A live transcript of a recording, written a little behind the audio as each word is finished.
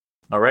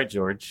All right,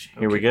 George,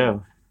 here we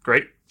go.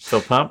 Great.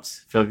 Feel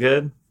pumped? Feel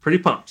good? Pretty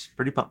pumped.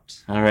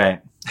 All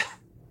right.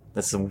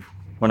 We're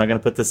not going to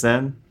put this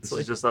in. This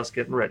is just us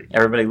getting ready.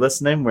 Everybody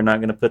listening, we're not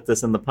going to put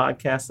this in the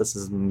podcast. This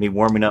is me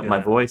warming up my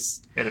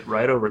voice. Edit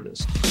right over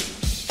this.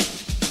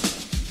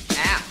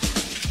 Ow.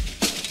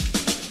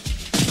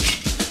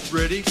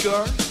 Ready,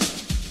 Gar?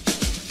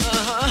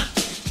 Uh-huh.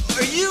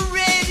 Are you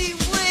ready,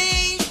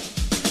 Wayne?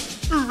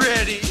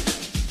 Ready.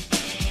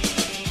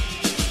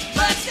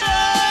 Let's go!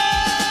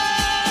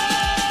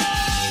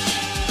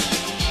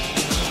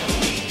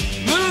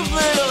 Move,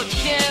 little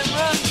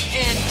camera,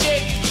 and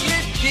take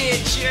your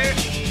picture.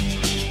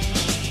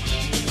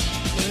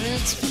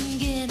 It's been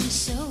getting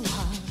so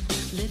hard,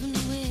 living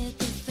with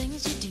the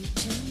things you do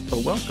to me. So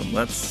welcome.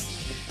 Let's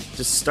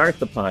just start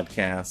the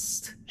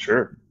podcast.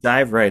 Sure.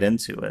 Dive right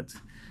into it.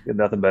 You have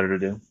nothing better to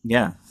do.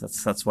 Yeah,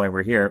 that's why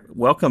we're here.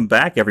 Welcome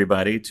back,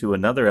 everybody, to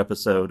another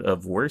episode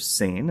of Worst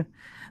Scene,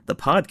 the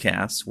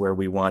podcast where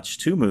we watch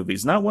two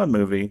movies, not one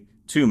movie,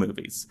 two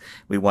movies.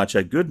 We watch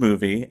a good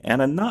movie and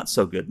a not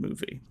so good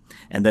movie.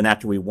 And then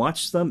after we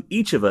watch them,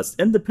 each of us,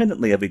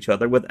 independently of each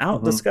other,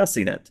 without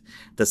discussing it,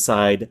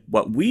 decide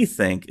what we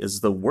think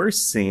is the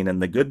worst scene in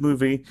the good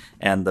movie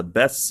and the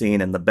best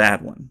scene in the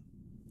bad one.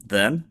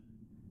 Then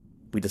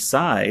we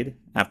decide,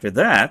 after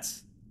that,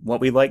 what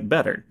we like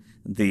better.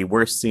 The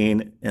worst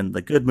scene in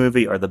the good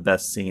movie or the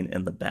best scene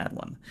in the bad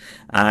one.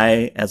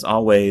 I, as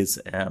always,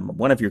 am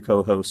one of your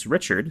co-hosts,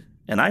 Richard,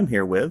 and I'm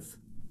here with...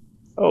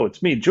 Oh,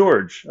 it's me,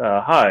 George.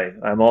 Hi,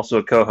 I'm also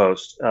a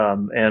co-host.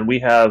 And we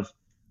have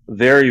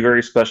very,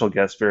 very special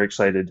guests. Very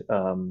excited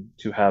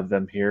to have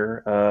them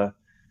here. Land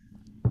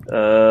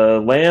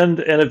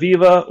and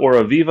Aviva, or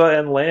Aviva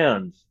and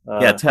Land.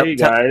 Hey,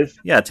 guys.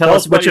 Tell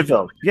us which of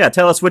yourself.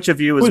 tell us which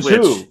of you is Who's which.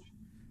 who?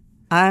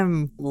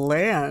 I'm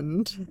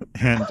Land.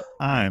 And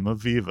I'm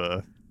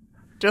Aviva.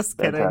 Just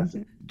kidding.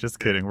 Fantastic. Just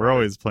kidding. We're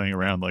always playing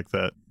around like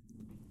that.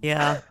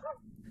 Yeah.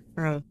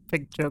 We're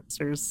big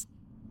jokesters.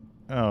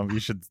 Oh, you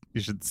should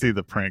see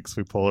the pranks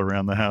we pull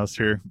around the house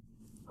here.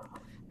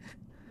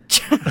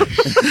 All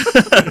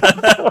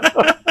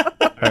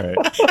right.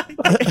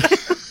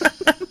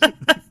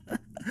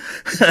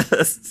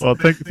 Well,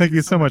 thank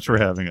you so much for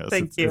having us.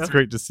 Thank you. It's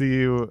great to see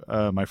you,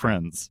 my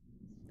friends.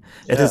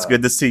 It is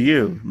good to see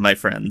you, my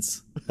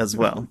friends, as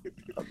well.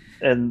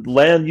 And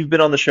Land, you've been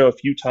on the show a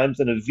few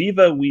times, and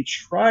Aviva, we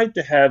tried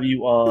to have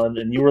you on,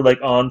 and you were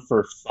on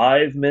for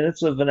 5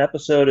 minutes of an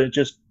episode, and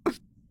just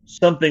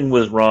something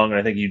was wrong, and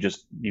I think you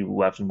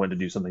left and went to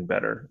do something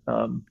better.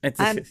 I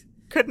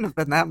couldn't have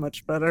been that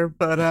much better,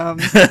 but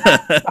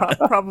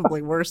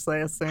probably worse, I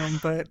assume.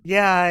 But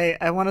yeah,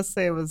 I want to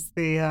say it was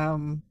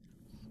the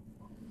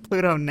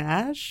Pluto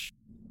Nash.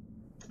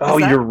 Oh,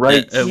 you're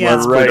right. It Yeah.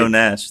 was right. Pluto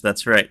Nash.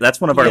 That's right.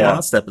 That's one of our Yeah.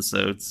 lost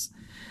episodes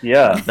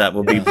Yeah. that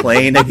will be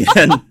playing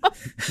again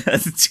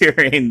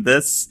during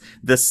this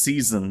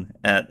season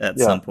at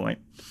some point.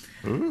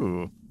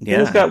 Ooh.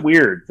 Yeah. It got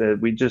weird that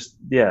we just,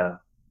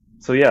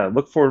 So yeah,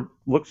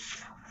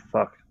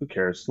 fuck, who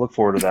cares? Look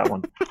forward to that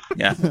one.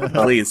 Yeah,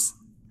 please.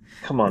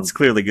 Come on. It's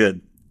clearly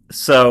good.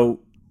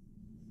 So,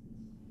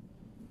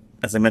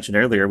 as I mentioned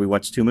earlier, we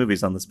watched two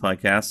movies on this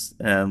podcast,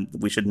 and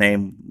we should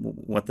name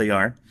what they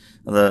are.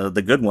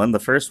 The good one, the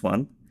first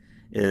one,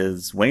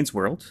 is Wayne's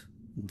World,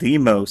 the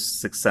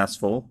most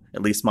successful,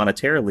 at least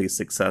monetarily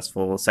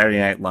successful, Saturday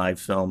Night Live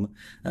film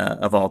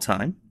of all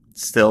time.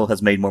 Still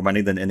has made more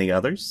money than any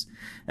others.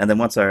 And then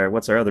what's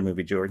our other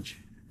movie, George?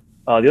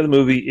 The other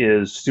movie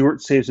is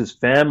Stuart Saves His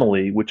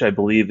Family, which I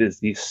believe is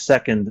the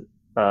second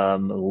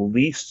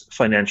least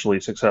financially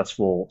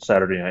successful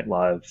Saturday Night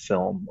Live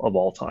film of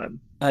all time.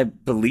 I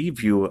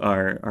believe you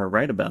are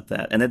right about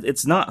that. And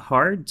it's not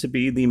hard to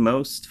be the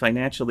most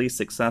financially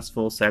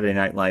successful Saturday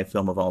Night Live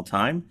film of all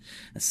time,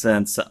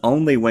 since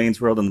only Wayne's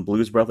World and the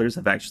Blues Brothers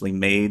have actually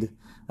made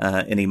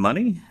any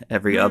money.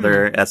 Every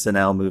other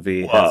SNL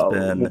movie has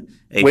been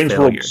a Wayne's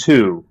failure. World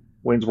 2.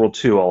 Wayne's World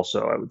 2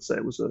 also, I would say,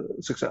 was a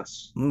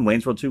success.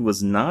 Wayne's World 2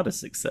 was not a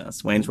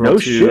success. Wayne's No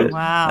World 2 shit.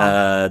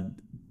 Wow.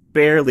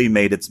 barely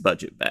made its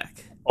budget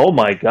back. Oh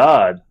my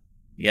god.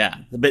 Yeah,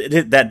 but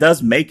that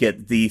does make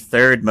it the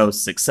third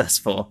most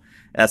successful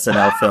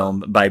SNL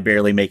film by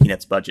barely making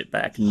its budget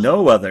back.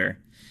 No other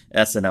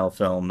SNL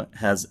film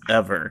has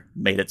ever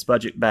made its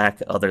budget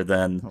back other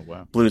than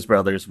Blues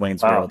Brothers,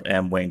 Wayne's World,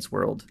 and Wayne's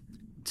World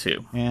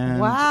 2. And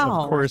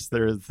Wow. of course,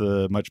 there's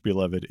the much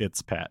beloved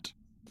It's Pat.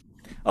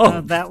 Oh,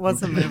 That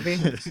was a movie.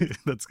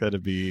 That's got to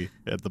be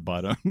at the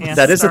bottom. Yeah,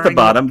 that is at the starring-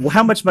 bottom.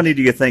 How much money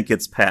do you think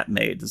It's Pat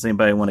made? Does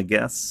anybody want to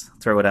guess?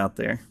 Throw it out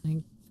there.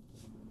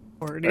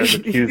 I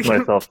accused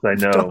myself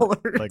because I know.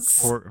 Like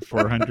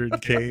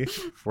 400K?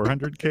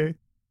 400K?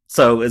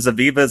 So is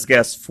Aviva's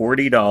guess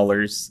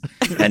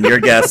 $40, and your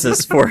guess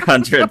is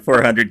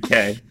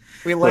 400K.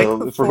 We like So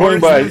the if we're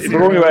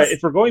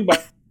going fours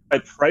by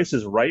Price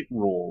is Right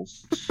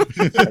rules, I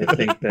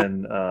think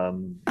then I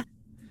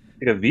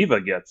think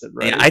Aviva gets it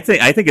right. Yeah, I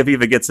think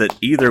Aviva gets it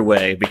either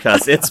way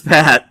because It's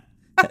Pat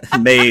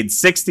made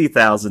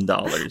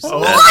 $60,000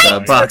 Oh at the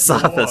my box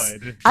God. office.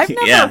 I've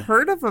never Yeah.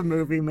 heard of a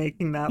movie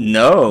making that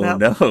No,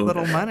 that no.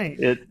 little money.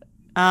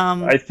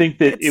 I think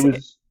that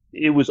It's-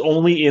 it was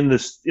only in the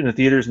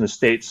theaters in the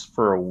States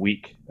for a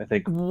week. I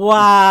think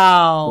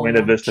Wow.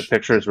 Buena Vista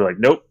Pictures were like,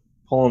 nope,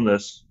 pulling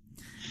this.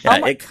 Yeah, Oh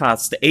my- it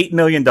cost $8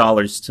 million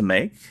to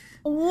make,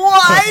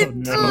 What? Oh,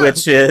 no.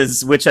 which,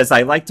 as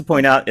I like to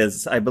point out,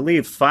 is, I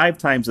believe, 5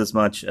 times as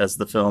much as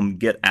the film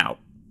Get Out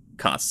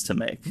costs to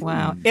make.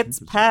 Wow. It's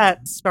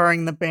Pat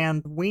starring the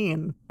band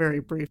Ween very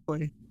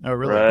briefly. Oh,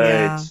 really?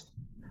 Right.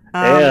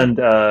 Yeah.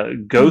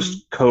 And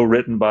Ghost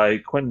co-written by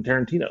Quentin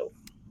Tarantino.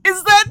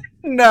 Is that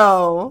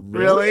no?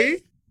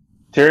 Really?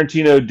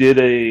 Tarantino did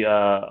a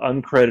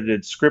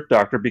uncredited script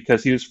doctor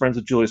because he was friends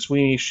with Julia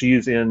Sweeney.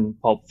 She's in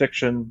Pulp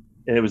Fiction,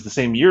 and it was the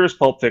same year as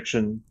Pulp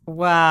Fiction.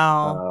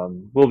 Wow.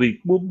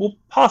 We'll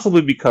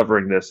possibly be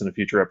covering this in a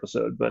future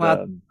episode, but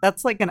Wow.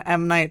 That's like an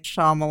M. Night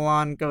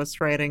Shyamalan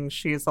ghostwriting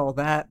She's All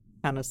That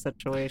kind of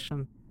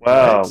situation.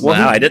 wow.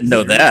 Wow, I didn't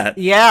know that.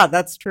 Yeah,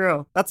 that's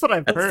true. That's what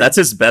I've heard. That's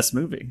his best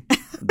movie,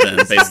 then,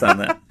 based on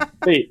that.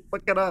 Wait,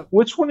 Look it up.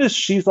 which one is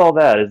She's All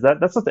That?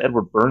 That's not the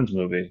Edward Burns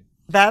movie.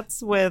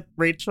 That's with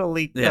Rachel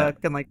Lee Cook Yeah.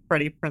 and like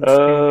Freddie Prinze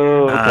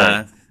Oh, Jr. okay.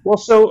 Uh, Well,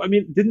 so I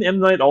mean, didn't M.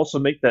 Night also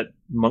make that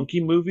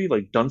monkey movie,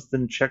 like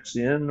Dunstan Checks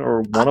In,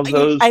 or one of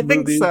those? I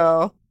think movies?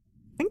 so.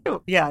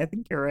 I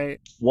think you're right.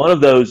 One of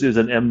those is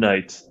an M.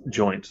 Night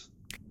joint.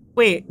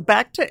 Wait,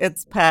 back to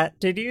It's Pat.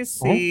 Did you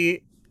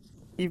see?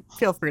 You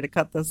feel free to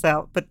cut this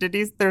out, but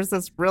there's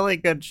this really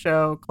good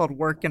show called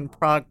Work in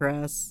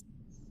Progress.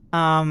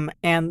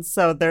 And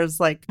so there's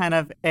like kind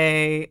of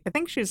I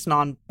think she's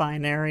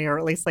non-binary or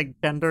at least like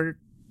gender.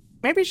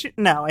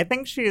 I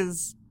think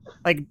she's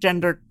like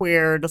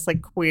gender-queer, just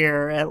like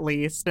queer at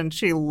least. And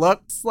she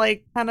looks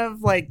like kind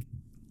of like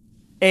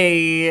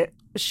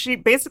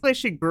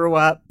she grew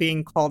up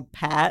being called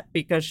Pat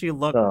because she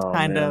looked Oh,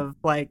 kind man. of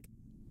like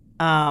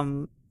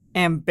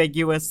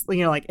ambiguous,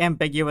 like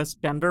ambiguous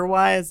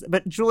gender-wise.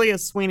 But Julia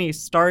Sweeney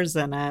stars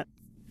in it,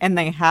 and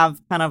they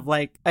have kind of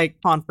like a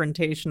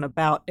confrontation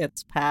about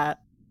It's Pat,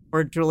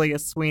 where Julia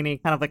Sweeney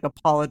kind of like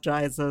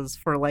apologizes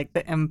for like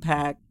the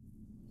impact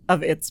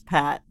of It's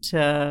Pat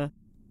to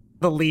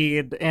the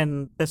lead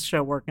in this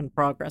show Work in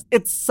Progress.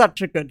 It's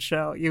such a good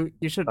show. You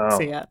should Oh.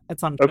 see it.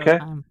 It's on Okay.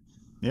 Showtime.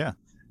 Yeah,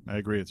 I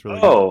agree. It's really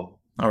good. Oh,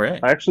 all right.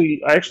 I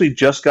actually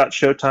just got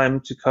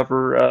Showtime to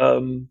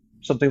cover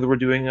something that we're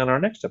doing on our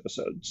next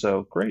episode.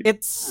 So great.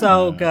 It's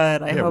so Uh,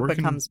 good. I yeah, hope work it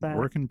in- comes back.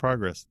 Work in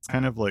progress. It's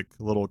kind of like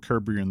a little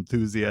Curb Your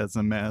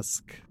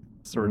Enthusiasm-esque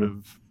sort Mhm.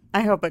 of.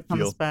 I hope it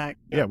comes Deal. back.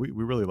 Yeah, we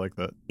really like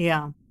that.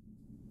 Yeah.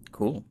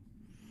 Cool.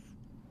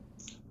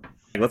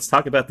 Let's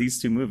talk about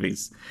these two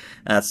movies.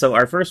 So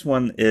our first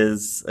one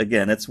is,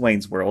 again, it's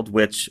Wayne's World,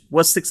 which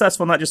was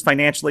successful not just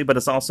financially, but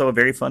it's also a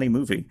very funny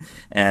movie.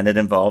 And it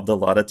involved a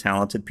lot of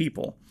talented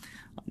people.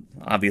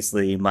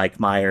 Obviously, Mike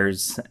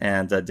Myers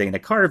and Dana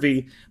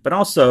Carvey, but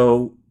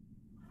also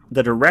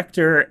the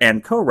director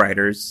and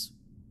co-writers,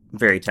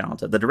 very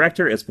talented. The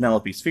director is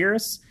Penelope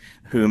Spheris,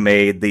 who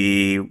made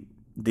the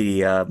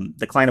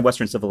Decline of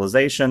Western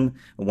Civilization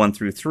 1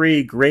 through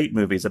 3, great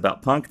movies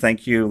about punk.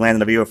 Thank you,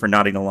 Landon Avio, for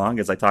nodding along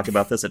as I talk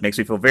about this. It makes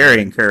me feel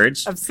very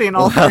encouraged. I've seen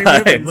all three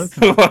while I,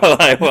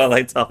 movies. while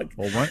I talk.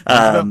 Well, one's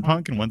Um, about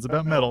punk and one's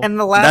about metal. And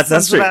the last That's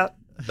one's true. about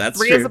That's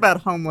three true. is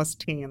about homeless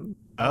teen.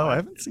 Oh, I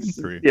haven't seen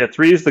 3. Yeah,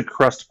 3 is the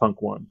crust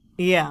punk one.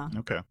 Yeah.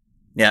 Okay.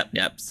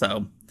 Yep.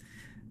 So,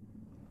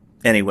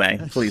 anyway,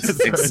 please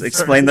Sorry.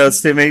 explain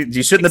those to me.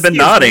 You shouldn't have been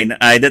Excuse me. nodding.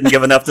 I didn't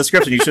give enough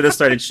description. You should have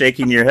started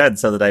shaking your head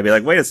so that I'd be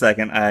like, wait a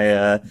second,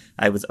 I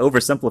was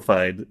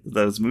oversimplified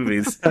those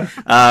movies.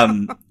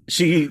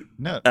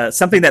 No.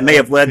 Something that may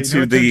have led Pay to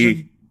no the.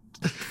 attention-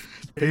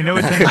 Pay no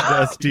attention to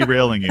us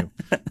derailing you.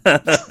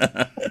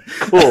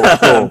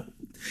 Cool.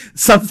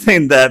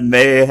 Something that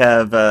may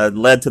have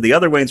led to the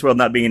other Wayne's World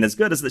not being as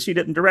good is that she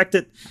didn't direct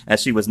it,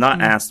 as she was not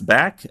asked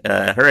back.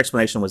 Her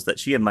explanation was that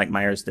she and Mike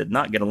Myers did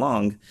not get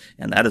along,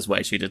 and that is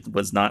why she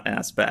was not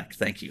asked back.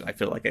 Thank you. I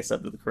feel like I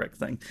said the correct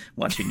thing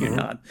watching you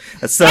nod.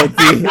 So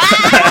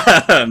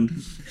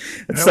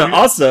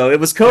also it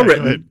was go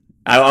co-written. ahead.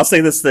 I'll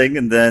say this thing,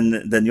 and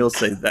then you'll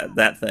say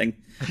that thing.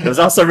 It was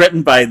also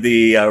written by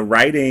the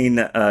writing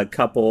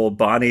couple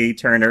Bonnie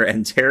Turner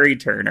and Terry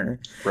Turner,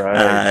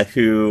 Right.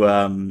 who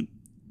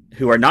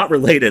are not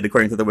related,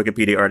 according to the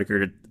Wikipedia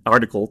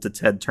article, to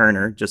Ted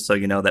Turner. Just so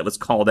you know, that was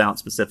called out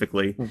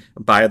specifically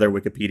by their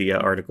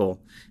Wikipedia article,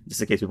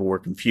 just in case people were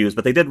confused.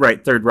 But they did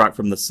write Third Rock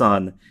from the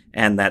Sun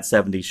and That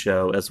 70s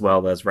Show, as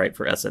well as write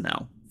for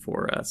SNL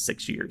for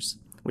 6 years,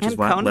 which is And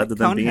what led to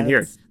them being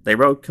here. Coneheads. They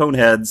wrote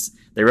Coneheads.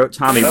 They wrote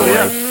Tommy Boy.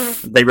 yeah.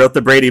 They wrote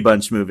the Brady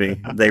Bunch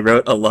movie. They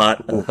wrote a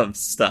lot of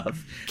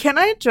stuff. Can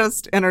I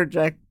just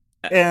interject?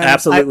 And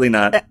Absolutely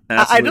not. I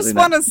Absolutely just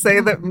not. want to say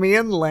that me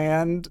and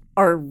Land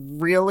are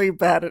really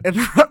bad at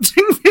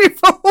interrupting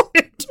people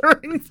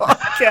during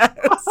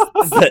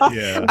podcasts.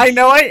 Yeah. I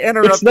know I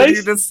interrupted nice.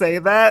 you to say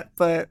that,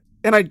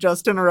 and I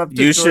just interrupted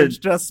You George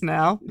should- just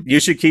now.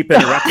 You should keep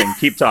interrupting.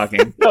 Keep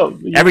talking. No,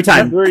 you, Every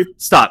time. you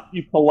Stop.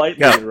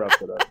 politely Go.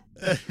 interrupted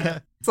us.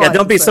 all I don't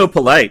have be to so say.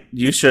 polite.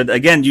 You should.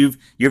 Again,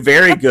 you're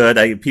very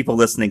good. People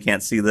listening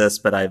can't see this,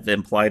 but I've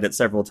implied it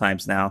several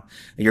times now.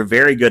 You're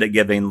very good at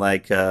giving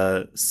like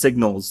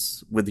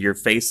signals with your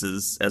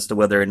faces as to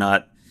whether or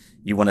not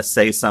you want to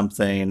say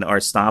something or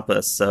stop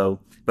us. So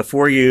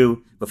before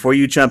you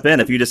jump in,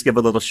 if you just give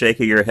a little shake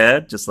of your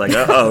head, just like,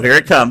 oh, here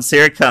it comes.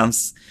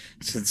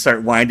 Should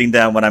start winding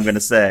down what I'm going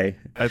to say.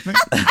 I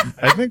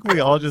think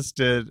we all just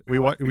did.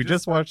 We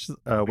just watched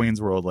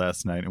Wayne's World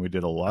last night, and we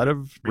did a lot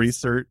of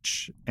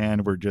research,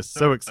 and we're just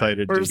so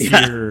excited to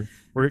Yeah. hear.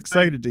 We're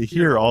excited to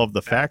hear all of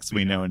the facts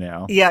we know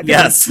now. Yeah. 'cause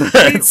Yes,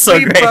 it's so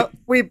great.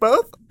 We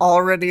both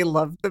already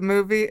loved the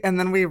movie, and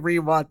then we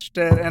rewatched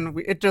it, and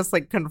it just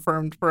like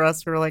confirmed for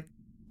us. We were like,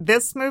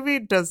 this movie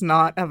does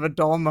not have a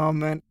dull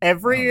moment.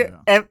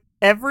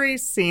 Every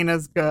scene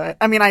is good.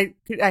 I mean, I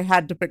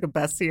had to pick a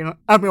best scene.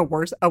 I mean,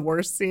 a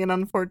worse scene,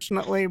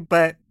 unfortunately.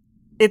 But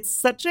it's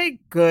such a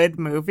good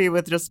movie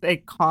with just a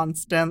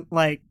constant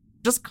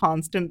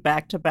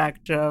back to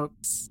back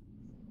jokes.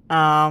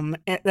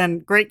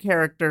 And great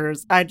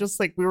characters. I just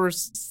like we were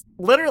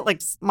literally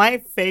like my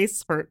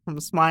face hurt from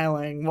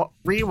smiling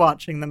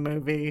rewatching the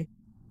movie,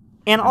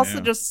 and also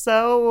Yeah. just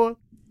so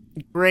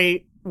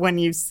great when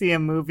you see a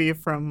movie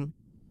from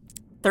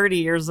 30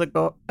 years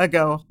ago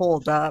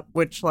hold up,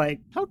 which like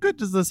How good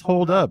does this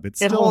hold up? It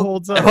still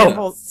holds up.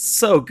 Oh,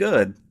 so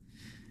good.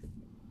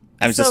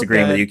 I was So just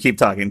agreeing with good. you. Keep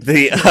talking.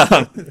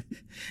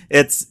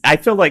 I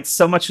feel like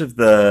so much of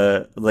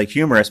the like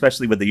humor,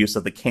 especially with the use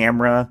of the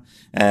camera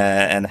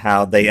and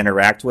how they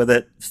interact with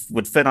it,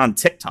 would fit on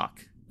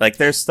TikTok. Like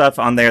there's stuff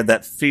on there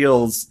that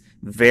feels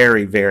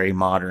very, very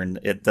modern.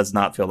 It does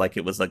not feel like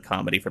it was a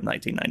comedy from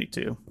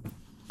 1992.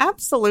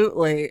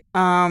 absolutely.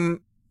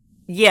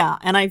 Yeah,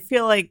 and I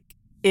feel like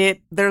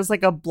there's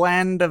like a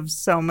blend of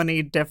so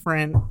many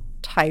different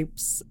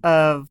types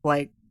of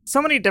like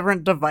so many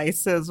different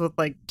devices with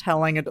like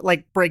telling it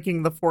like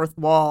breaking the fourth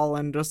wall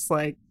and just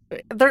like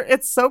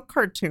it's so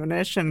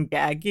cartoonish and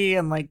gaggy,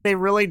 and like they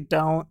really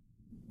don't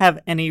have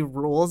any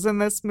rules in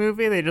this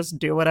movie. They just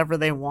do whatever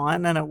they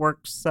want, and it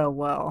works so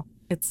well.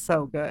 It's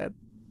so good.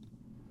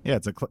 Yeah,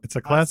 it's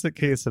a classic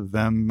case of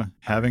them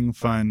having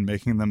fun,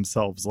 making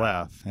themselves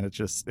laugh, and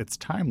it's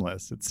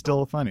timeless. It's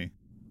still funny.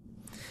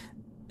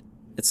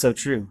 It's so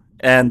true.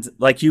 And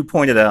like you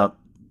pointed out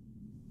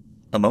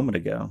a moment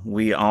ago,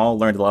 we all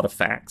learned a lot of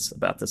facts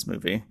about this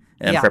movie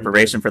in Yeah.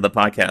 preparation for the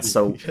podcast.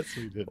 So Yes,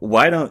 we did.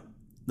 why don't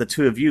the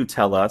two of you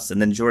tell us,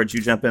 and then George,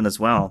 you jump in as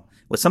well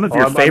with some of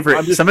your I'm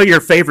just- some of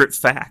your favorite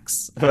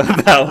facts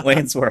about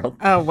Wayne's World.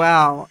 Oh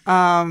wow.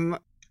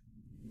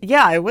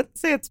 Yeah, I would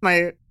say it's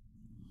my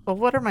well,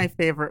 what are my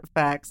favorite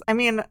facts? I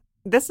mean,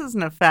 this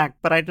isn't a fact,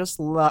 but I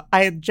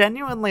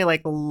genuinely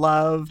like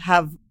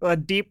have a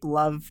deep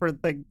love for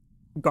the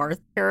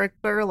Garth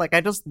character. Like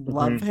I just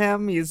love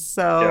him. He's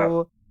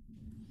so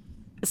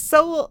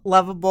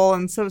lovable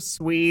and so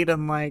sweet,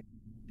 and like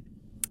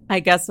I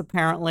guess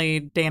apparently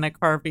Dana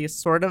Carvey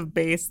sort of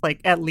based like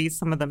at least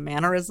some of the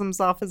mannerisms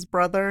off his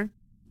brother.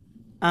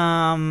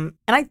 And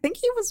I think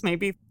he was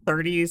maybe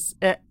 30s.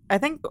 I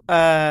think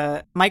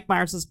Mike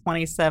Myers is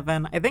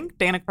 27. I think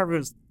Dana Carvey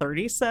was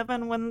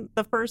 37 when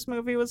the first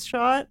movie was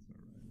shot.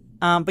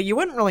 But you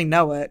wouldn't really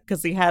know it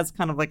because he has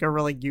kind of like a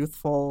really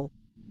youthful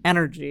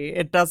energy.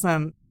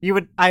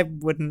 I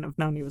wouldn't have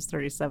known he was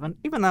 37,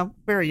 even though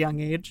very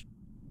young age.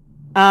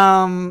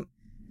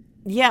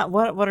 Yeah,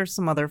 what are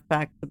some other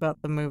facts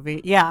about the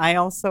movie? Yeah, I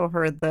also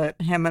heard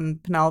that him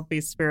and Penelope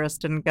Spheris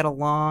didn't get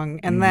along,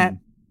 and that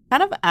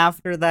kind of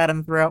after that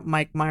and throughout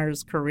Mike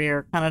Myers'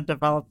 career kind of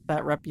developed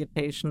that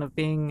reputation of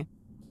being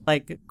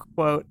like,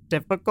 quote,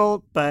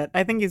 difficult, but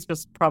I think he's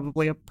just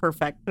probably a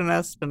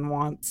perfectionist and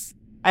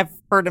I've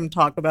heard him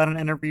talk about in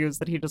interviews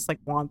that he just like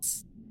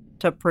wants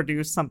to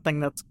produce something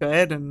that's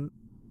good, and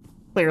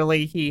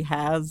clearly he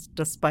has,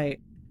 despite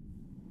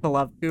The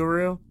Love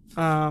Guru.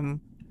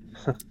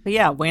 But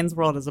yeah, Wayne's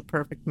World is a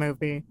perfect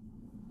movie.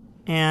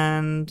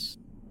 And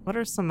what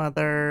are some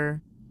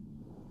other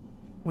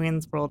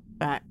Wayne's World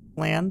facts?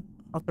 Lan,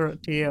 I'll throw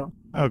it to you.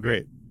 Oh,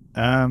 great.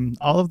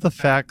 All of the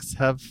facts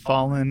have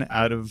fallen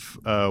out of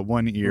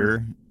one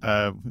ear.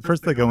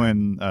 First they go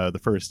in the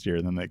first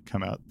ear, then they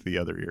come out the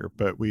other ear.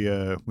 But we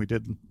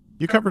did.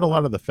 You covered a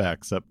lot of the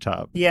facts up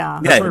top. Yeah.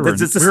 Yeah, That's why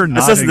this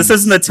nodding-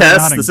 isn't a we're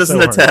test. nodding This so isn't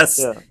a hard. test.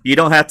 Yeah. You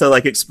don't have to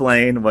like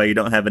explain why you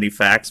don't have any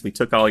facts. We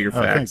took all your Oh,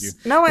 thank facts. you.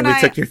 No, and we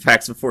took your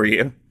facts before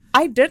you.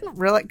 I didn't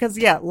realize, because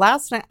yeah,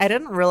 last night I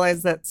didn't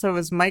realize that. So it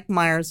was Mike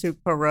Myers who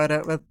co-wrote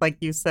it with, like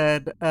you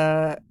said,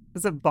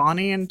 is it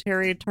Bonnie and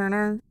Terry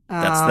Turner?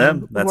 That's them.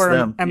 who That's were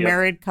them. A Yep.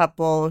 married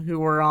couple who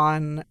were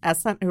on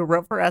who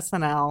wrote for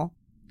SNL.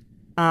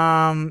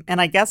 And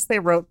I guess they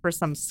wrote for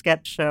some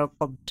sketch show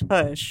called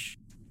Tush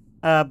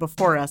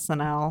before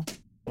SNL.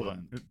 Hold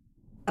on.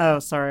 Oh,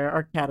 sorry,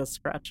 our cat is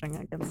scratching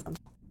against them.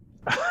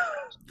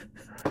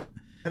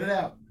 Cut it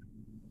out.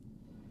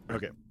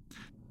 Okay.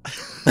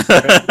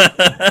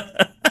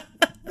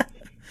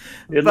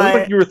 It But- looked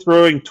like you were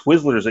throwing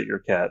Twizzlers at your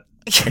cat.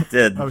 It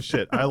did. Oh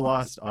shit! I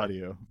lost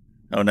audio.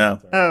 Oh no.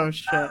 Oh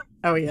shit.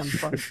 Oh, he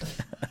unplugged.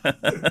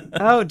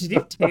 Oh, did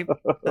you tape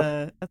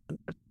the?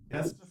 It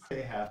has to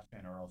say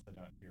half-pin or else I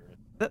don't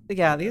hear it.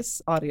 Yeah,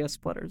 these audio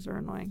splitters are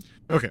annoying.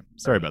 Okay,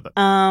 sorry about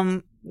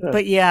that.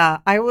 But yeah,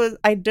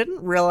 I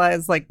didn't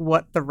realize like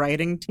what the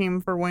writing team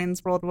for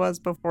Wayne's World was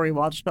before we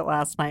watched it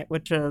last night,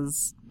 which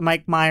is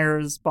Mike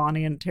Myers,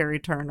 Bonnie, and Terry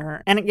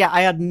Turner. And yeah,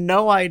 I had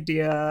no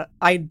idea.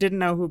 I didn't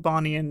know who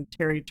Bonnie and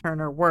Terry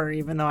Turner were,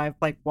 even though I've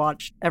like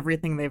watched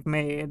everything they've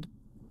made.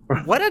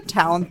 What a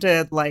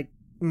talented like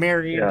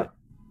married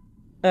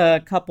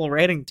couple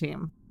writing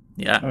team.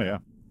 Yeah. Oh yeah.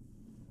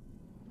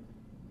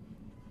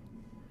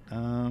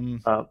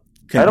 Congrats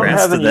I don't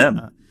have to any,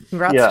 them.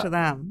 Congrats Yeah. to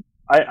them.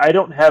 I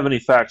don't have any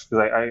facts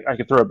because I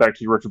could throw it back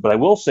to you, Richard. But I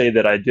will say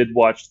that I did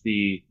watch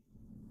the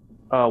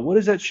what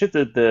is that shit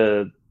that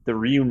the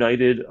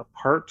reunited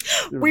apart.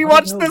 We What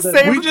watched hell the is that?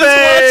 same We just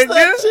watched thing.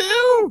 that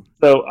too.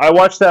 So I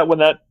watched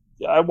that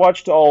I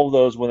watched all of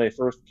those when they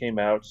first came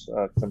out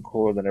because I'm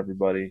cooler than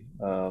everybody.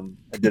 I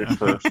did it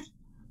first.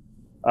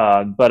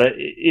 But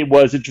it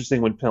was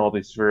interesting when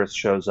Penelope Spheris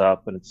shows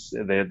up, and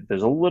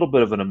there's a little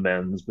bit of an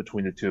amends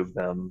between the two of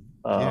them.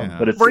 Yeah.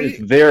 But it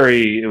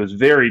was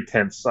very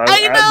tense.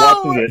 I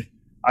know! Watching it,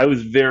 I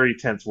was very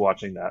tense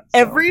watching that. So.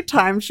 Every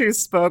time she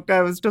spoke,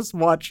 I was just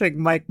watching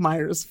Mike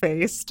Myers'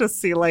 face to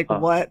see like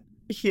what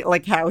he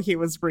like how he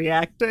was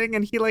reacting,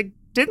 and he like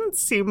didn't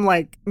seem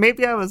like,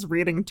 maybe I was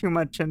reading too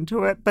much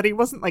into it, but he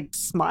wasn't like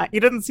he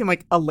didn't seem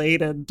like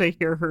elated to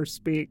hear her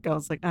speak. I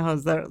was like, oh,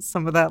 is there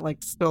some of that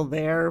like still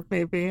there?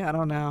 Maybe, I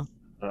don't know.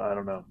 I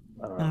don't know.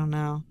 I don't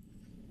know.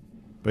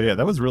 But yeah,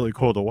 that was really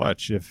cool to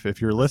watch. If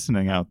you're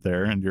listening out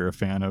there and you're a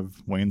fan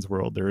of Wayne's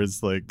World, there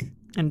is like,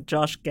 And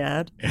Josh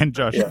Gad. and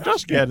Josh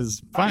Gad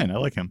is fine. I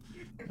like him.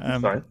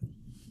 Fine.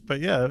 But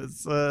yeah,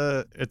 it's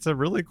a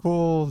really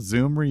cool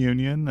Zoom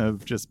reunion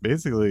of just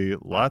basically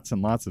lots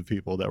and lots of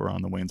people that were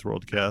on the Wayne's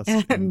World cast.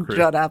 And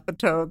Judd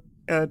Apatow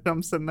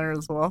jumps in there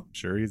as well.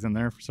 Sure, he's in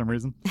there for some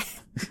reason.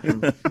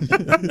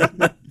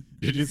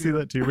 Did you see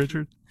that too,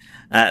 Richard?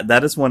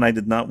 That is one I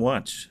did not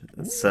watch.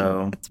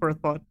 So It's worth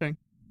watching.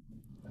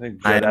 I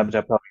think Judd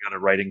Apatow probably got a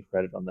writing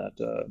credit on that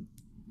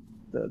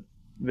the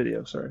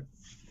video. Sorry.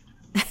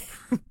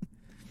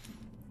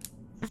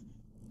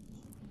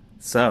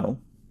 so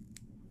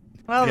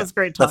Well, it was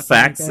great the talking.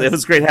 facts. to you It guys.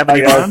 was great having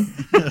you Hi, on.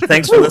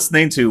 Thanks for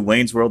listening to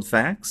Wayne's World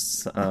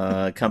Facts.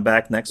 Come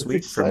back next It's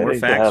week for more exciting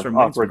to facts have from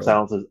Wayne's awkward World.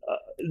 silences.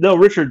 No,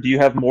 Richard, do you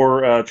have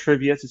more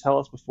trivia to tell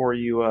us before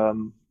you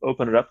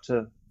open it up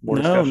to more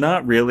No, discussion?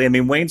 not really. I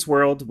mean, Wayne's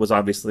World was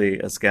obviously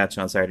a sketch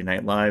on Saturday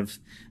Night Live.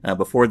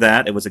 Before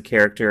that, it was a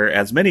character,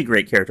 as many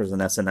great characters on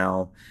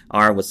SNL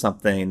are, was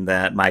something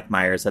that Mike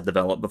Myers had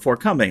developed before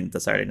coming to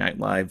Saturday Night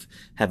Live,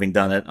 having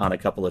done it on a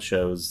couple of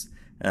shows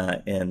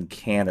in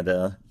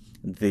Canada.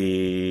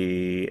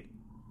 It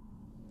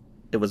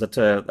was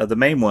the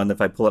main one. If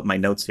I pull up my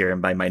notes here,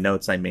 and by my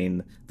notes I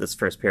mean this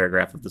first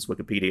paragraph of this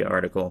Wikipedia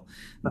article,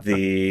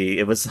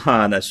 it was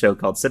on a show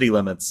called City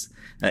Limits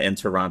in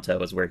Toronto,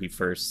 is where he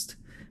first.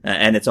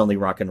 And It's Only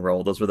Rock and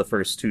Roll. Those were the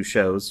first two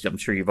shows. I'm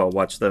sure you've all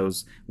watched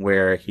those,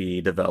 where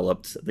he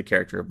developed the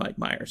character of Mike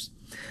Myers.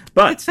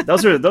 But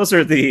those are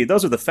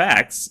the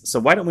facts. So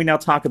why don't we now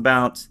talk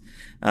about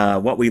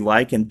what we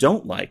like and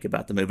don't like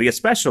about the movie,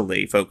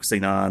 especially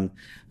focusing on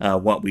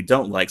what we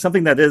don't like.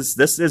 Something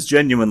this is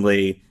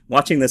genuinely,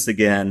 watching this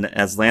again,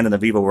 as Landon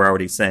and Aviva were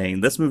already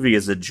saying, this movie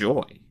is a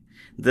joy.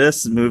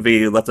 This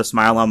movie left a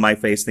smile on my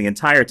face the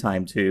entire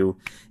time, too.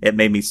 It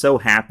made me so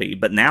happy.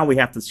 But now we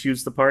have to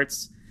choose the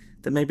parts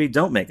that maybe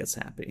don't make us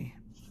happy.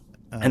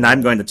 And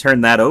I'm going to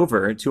turn that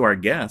over to our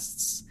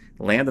guests,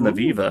 Landon and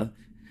Aviva,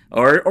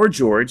 or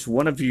George.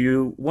 One of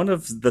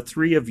the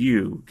three of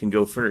you can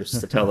go first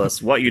to tell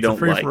us what you don't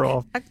Free like. for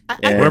all.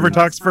 And- Whoever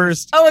talks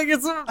first. Oh, I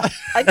guess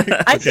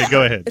Okay,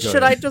 go ahead. Go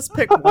Should ahead. I just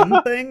pick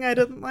one thing I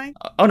didn't like?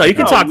 Oh no, you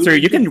can No, talk we- through.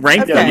 You can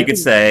rank Okay. them. You could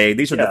say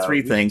these are the Yeah,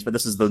 three things, but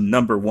this is the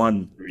number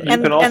one. You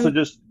And- can also and-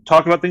 just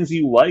talk about things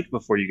you like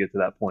before you get to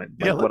that point.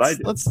 Like Yeah, what I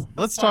do.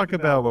 let's talk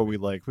about what we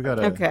like. We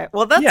gotta Okay,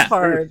 well that's Yeah.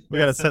 hard. we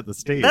gotta set the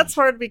stage. That's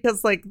hard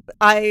because like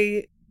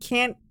I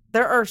can't.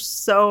 There are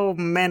so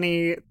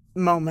many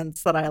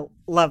moments that I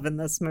love in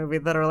this movie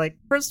that are like,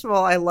 first of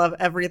all, I love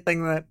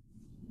everything that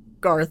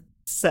Garth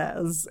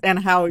says and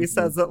how he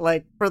says it.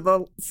 Like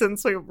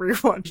since we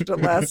rewatched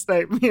it last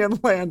night, me and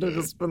Landon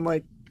has been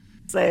like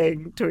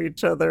saying to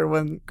each other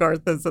when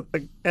Garth is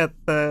at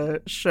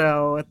the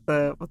show at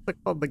the what's it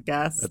called, the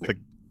gas At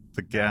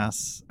the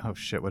gas. Oh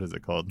shit! What is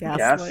it called? Gas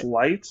Gas light?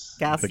 lights.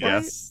 gas The light?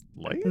 gas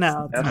light.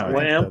 No, it's Gas not.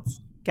 lamp.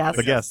 Gas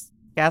The gas.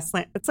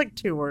 Gaslamp. It's like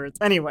two words.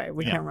 Anyway,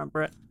 we Yeah. can't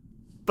remember it.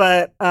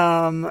 But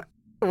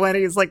when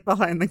he's like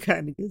behind the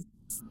gun, he goes,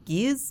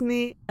 "Excuse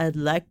me, I'd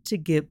like to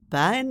get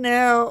by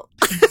now."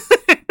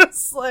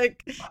 It's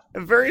like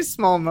a very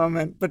small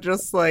moment, but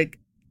just like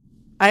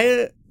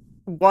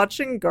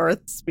watching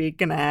Garth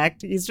speak and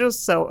act, he's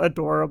just so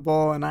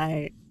adorable,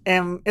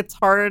 and it's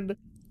hard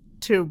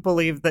to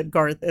believe that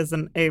Garth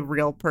isn't a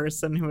real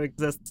person who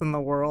exists in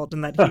the world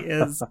and that he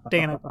is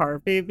Dana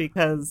Carvey,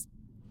 because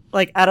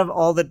like out of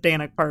all the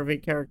Dana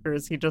Carvey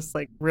characters, he just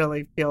like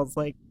really feels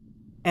like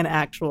an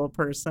actual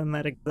person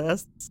that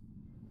exists.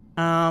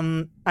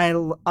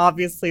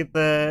 Obviously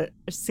the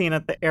scene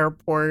at the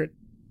airport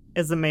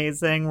is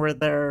amazing, where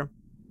they're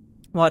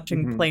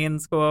watching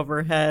planes go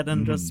overhead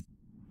and just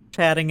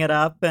chatting it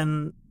up.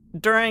 And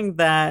during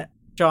that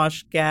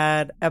Josh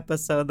Gad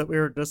episode that we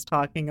were just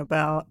talking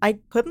about, I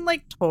couldn't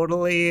like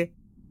totally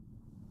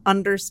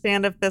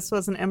understand if this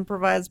was an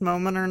improvised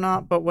moment or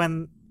not, but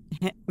when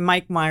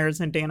Mike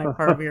Myers and Dana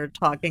Carvey are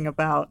talking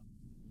about,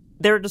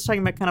 they were just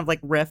talking about kind of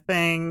like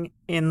riffing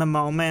in the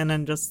moment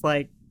and just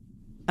like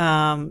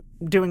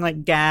doing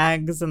like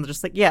gags and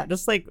just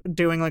like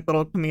doing like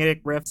little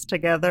comedic riffs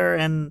together.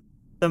 And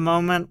the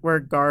moment where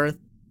Garth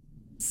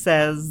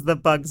says the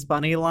Bugs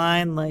Bunny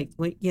line, like,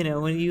 you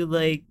know, when you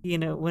like, you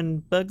know, when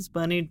Bugs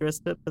Bunny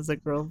dressed up as a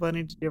girl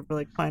bunny, did you ever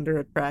like find her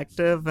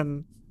attractive?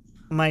 And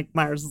Mike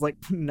Myers is like,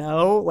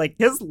 no. Like,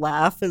 his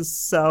laugh is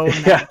so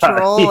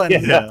natural, and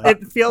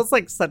it feels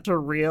like such a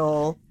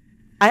real.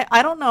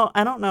 I don't know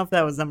if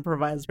that was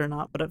improvised or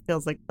not, but it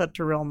feels like such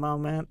a real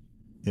moment.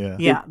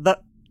 Yeah.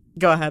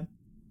 Go ahead.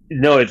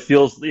 No, it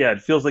feels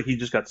like he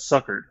just got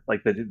suckered.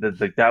 Like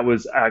that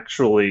was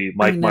actually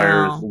Mike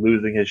Myers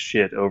losing his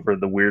shit over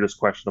the weirdest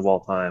question of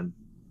all time.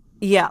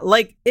 Yeah,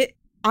 like it.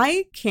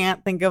 I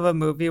can't think of a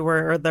movie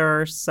where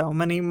there are so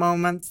many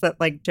moments that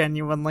like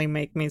genuinely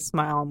make me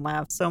smile and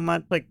laugh so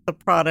much. Like the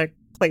product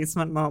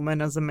placement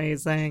moment is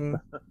amazing.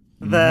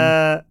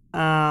 The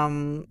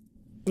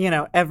you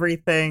know,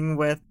 everything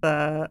with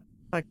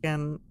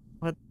fucking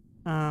what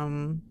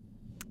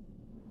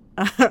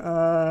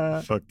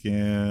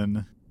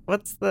fucking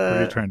what's the... What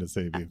are you trying to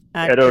say, Beef?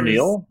 Ed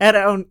O'Neill?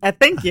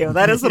 Thank you.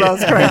 That is what I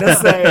was trying to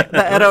say.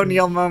 The Ed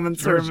O'Neill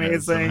moments are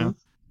amazing.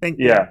 Thank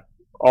you. Yeah.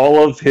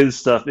 All of his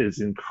stuff is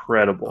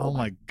incredible. Oh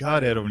my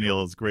god, Ed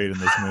O'Neill is great in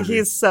this movie.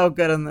 He's so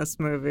good in this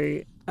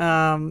movie.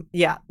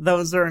 Yeah,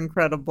 those are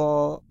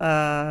incredible.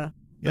 Yeah,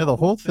 the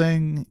whole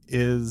thing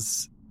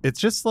is... It's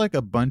just like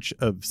a bunch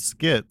of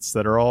skits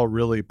that are all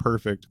really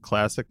perfect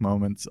classic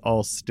moments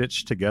all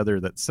stitched together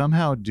that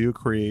somehow do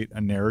create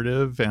a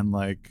narrative and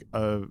like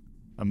a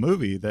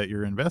movie that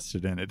you're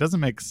invested in. It doesn't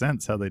make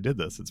sense how they did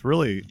this. It's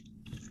really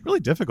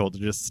difficult to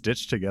just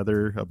stitch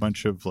together a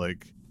bunch of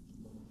like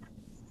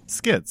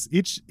skits.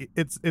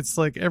 It's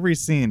like every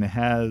scene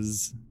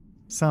has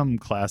some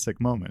classic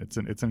moment.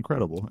 It's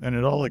incredible, and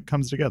it all like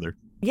comes together.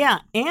 Yeah,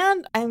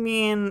 and I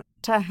mean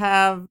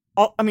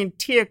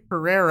Tia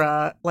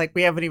Carrera, like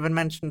we haven't even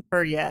mentioned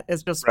her yet,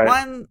 is just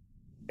one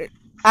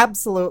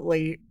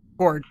absolutely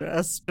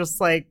gorgeous.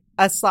 Just like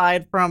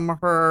aside from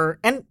her,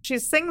 and she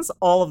sings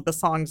all of the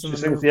songs in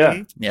the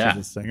movie. Yeah.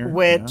 She's a singer,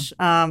 which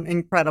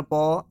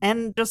incredible,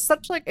 and just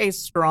such like a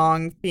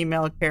strong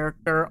female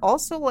character.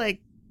 Also, like,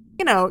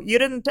 you know,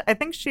 I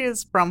think she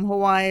is from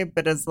Hawaii,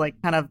 but is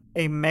like kind of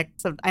a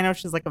mix of, I know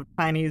she's like of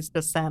Chinese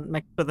descent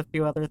mixed with a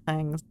few other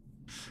things.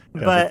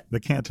 Yeah, but the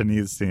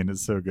Cantonese scene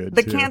is so good.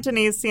 The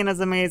Cantonese scene is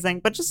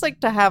amazing, but just like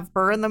to have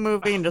her in the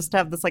movie and just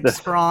have this like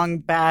strong,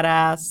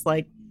 badass,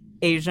 like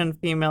Asian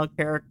female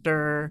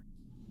character.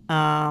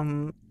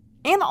 And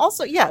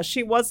also, yeah,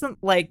 she wasn't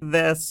like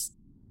this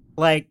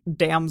like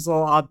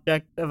damsel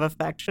object of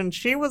affection.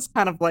 She was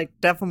kind of like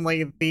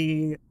definitely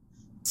the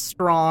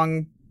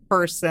strong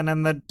person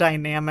in the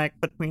dynamic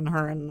between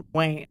her and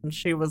Wayne.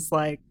 She was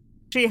like,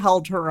 she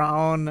held her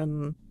own,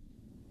 and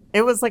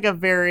it was like a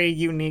very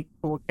unique,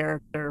 cool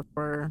character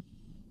for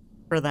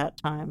that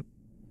time.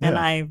 Yeah. And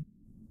I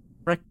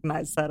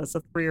recognized that as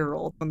a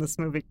 3-year-old when this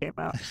movie came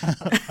out.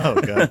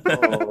 Oh god.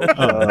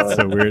 Oh, that's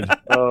so weird.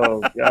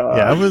 Oh god.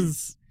 Yeah,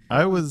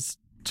 I was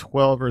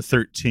 12 or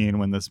 13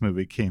 when this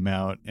movie came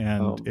out,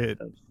 and it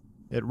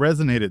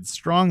resonated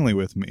strongly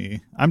with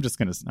me. I'm just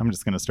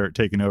gonna start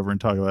taking over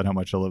and talk about how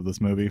much I love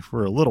this movie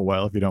for a little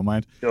while, if you don't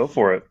mind. Go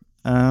for it.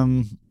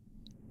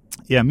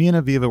 Yeah, me and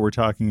Aviva were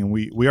talking, and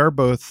we are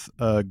both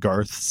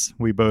Garths.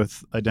 We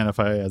both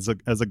identify as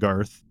a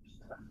Garth.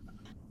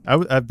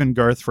 I've been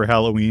Garth for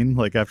Halloween.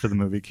 Like after the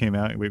movie came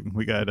out,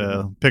 we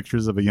got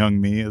pictures of a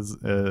young me as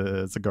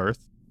a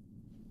Garth,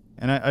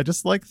 and I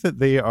just like that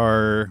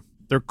they're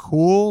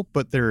cool,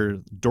 but they're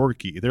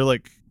dorky. They're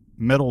like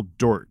metal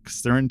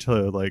dorks. They're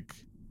into like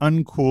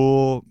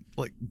uncool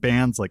like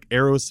bands like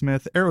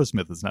Aerosmith.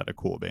 Aerosmith is not a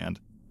cool band,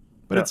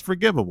 but it's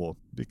forgivable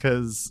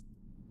because,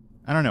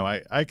 I don't know,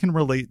 I can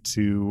relate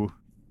to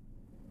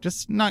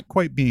just not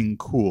quite being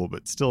cool,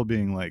 but still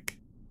being like,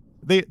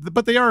 they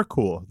are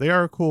cool. They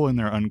are cool in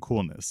their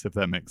uncoolness, if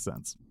that makes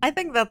sense. I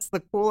think that's the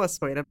coolest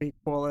way to be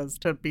cool, is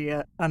to be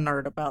a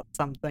nerd about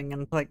something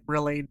and like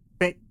really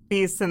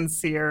be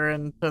sincere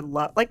and to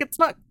love. Like, it's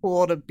not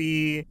cool to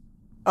be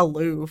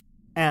aloof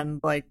and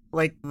like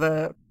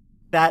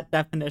that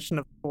definition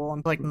of cool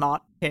and like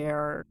not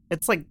care.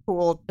 It's like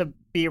cool to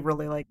be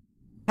really like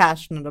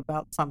passionate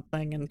about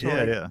something and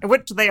to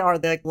which they are.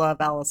 They like love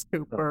Alice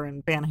Cooper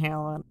and Van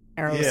Halen,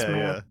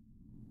 Aerosmith.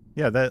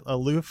 Yeah, that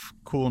aloof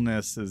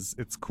coolness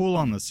it's cool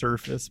on the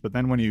surface, but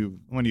then when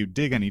you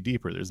dig any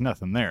deeper, there's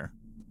nothing there.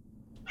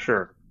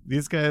 Sure.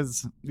 These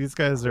guys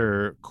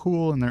are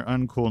cool in their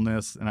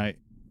uncoolness, and I,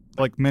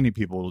 like many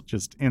people,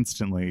 just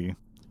instantly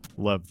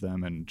love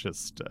them, and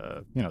just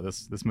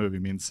this movie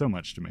means so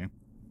much to me.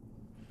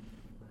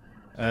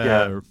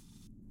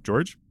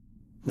 George?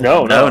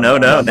 No. Now,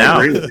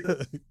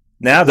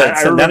 I that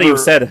you've remember-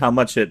 said how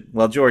much it.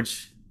 Well,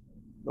 George,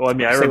 Well, I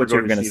mean, I Say remember what you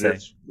were going to gonna see say.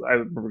 this. I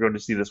remember going to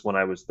see this when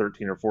I was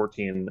 13 or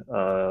 14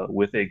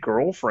 with a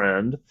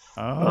girlfriend.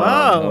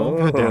 Whoa.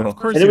 Goddamn, of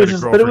course And you it had was a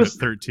just- but it girlfriend was- at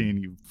 13,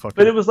 you fucking...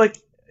 But it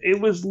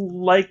was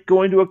like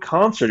going to a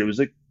concert. It was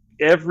like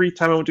every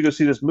time I went to go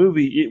see this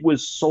movie, it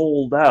was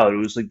sold out. It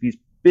was like these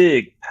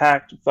big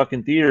packed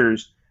fucking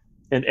theaters,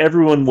 and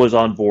everyone was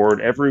on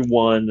board.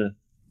 Everyone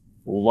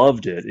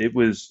loved it. It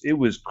was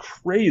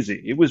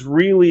crazy. It was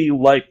really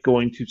like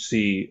going to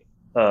see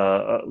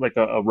like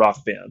a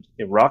rock band.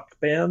 A rock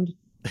band?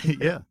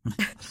 yeah.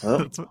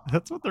 Oh,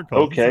 That's what they're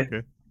called. Okay.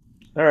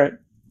 It's all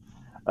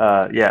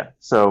right. Yeah.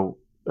 So,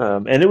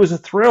 and it was a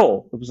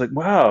thrill. It was like,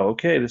 wow,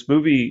 okay, this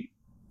movie,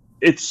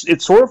 it's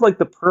sort of like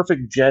the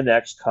perfect Gen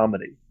X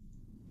comedy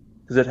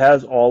because it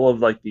has all of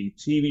like the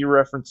TV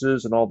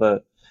references and all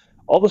the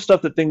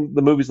stuff that the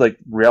movies like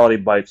Reality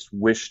Bites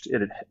wished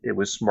it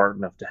was smart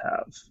enough to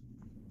have.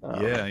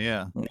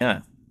 Yeah.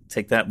 yeah,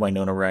 take that,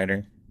 Winona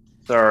Ryder.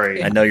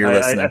 Sorry, I know you're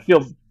listening.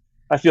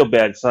 I feel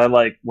bad because I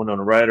like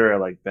Winona Ryder. I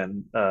like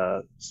Ben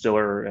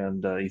Stiller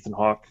and Ethan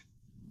Hawke.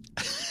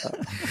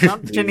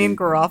 Not Janine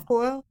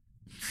Garofalo?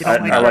 You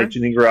don't I her? like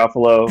Janine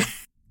Garofalo.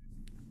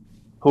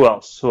 Who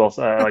else?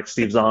 I like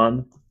Steve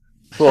Zahn.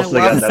 Who else I they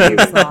got in love that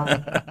movie? Steve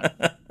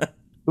Zahn.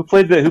 Who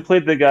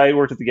played the guy who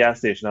worked at the gas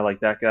station? I like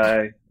that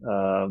guy.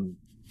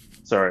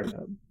 Sorry,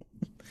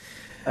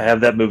 I have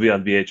that movie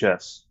on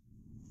VHS.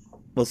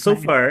 Well, so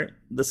far,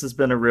 this has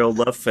been a real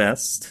love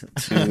fest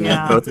to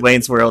Yeah. both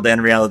Wayne's World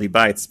and Reality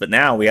Bites, but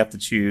now we have to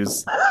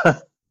choose,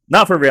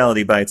 not for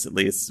Reality Bites at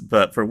least,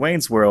 but for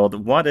Wayne's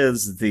World, what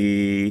is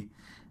the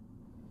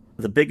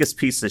biggest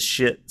piece of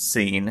shit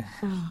scene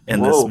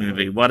in this Whoa.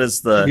 movie? What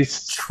is the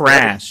He's-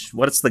 trash?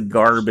 What is the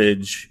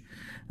garbage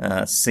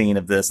scene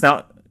of this?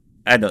 Now,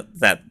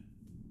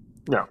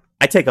 No.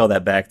 I take all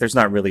that back. There's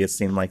not really a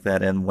scene like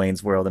that in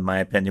Wayne's World, in my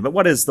opinion. But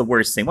what is the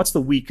worst scene? What's the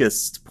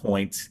weakest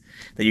point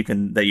that you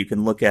can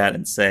look at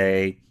and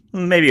say,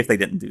 maybe if they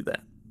didn't do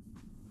that?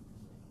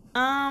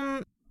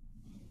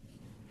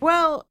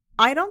 Well,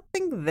 I don't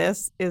think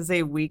this is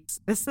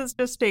this is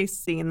just a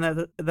scene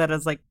that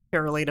is like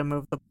purely to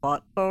move the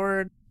plot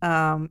forward.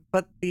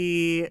 But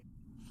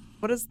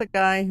what is the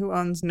guy who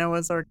owns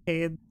Noah's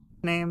Arcade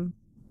name?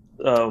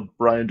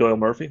 Brian Doyle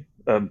Murphy.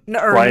 No,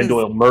 or Brian his-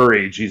 Doyle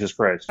Murray. Jesus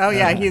Christ. Oh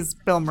yeah, he's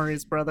Bill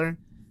Murray's brother.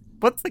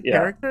 What's the Yeah.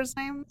 character's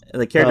name?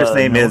 The character's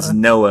name is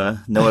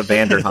Noah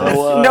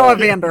Vanderhoff. Noah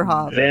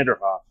Vanderhoff.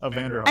 Vanderhoff.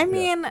 Vanderhoff. I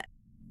mean,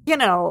 you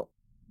know,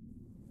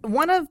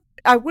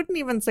 I wouldn't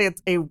even say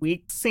it's a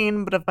weak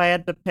scene, but if I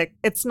had to pick,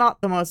 it's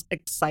not the most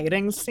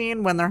exciting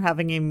scene when they're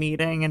having a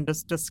meeting and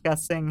just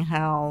discussing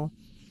how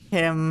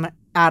him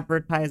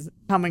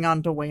coming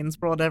onto Wayne's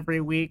World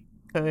every week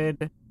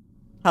could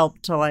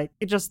help to it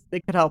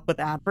could help with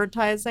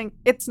advertising.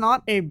 It's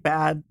not a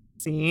bad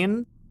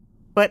scene,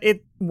 but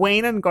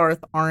Wayne and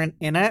Garth aren't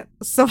in it,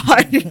 so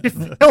I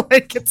feel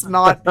like it's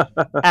not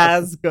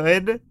as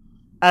good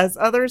as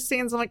other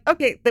scenes. I'm like,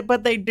 okay,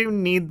 but they do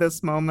need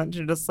this moment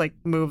to just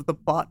move the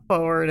plot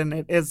forward, and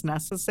it is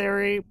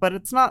necessary, but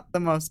it's not the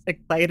most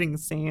exciting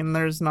scene.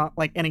 There's not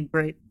any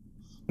great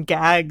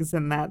gags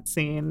in that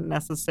scene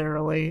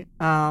necessarily.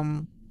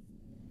 Can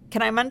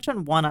I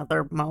mention one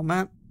other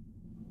moment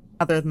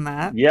other than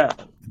that? Yeah.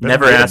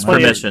 Never Better not ask be-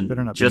 permission.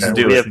 better not be Just that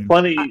do we it. have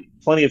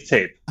plenty of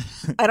tape.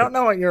 I don't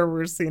know what your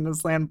worst scene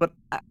is, Lan, but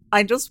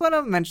I just want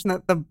to mention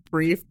that the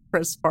brief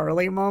Chris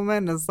Farley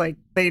moment is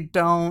they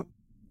don't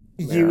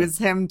use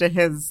him to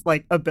his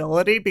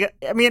ability. Because,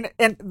 I mean,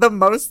 and the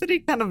most that he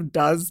kind of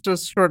does to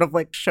sort of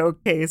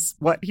showcase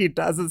what he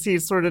does is he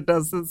sort of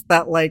does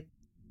that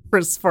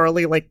Chris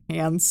Farley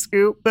hand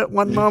scoop at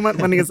one moment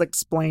when he's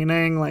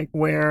explaining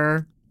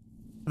where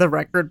the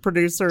record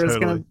producer is Totally.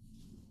 gonna.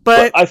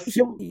 But I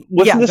feel yeah,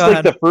 wasn't this go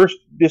ahead.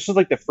 this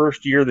was the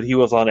first year that he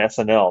was on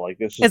SNL.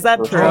 This Is the that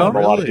first true? time a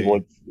lot of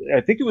Really? people.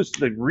 I think it was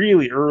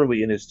really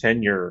early in his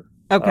tenure.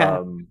 Okay.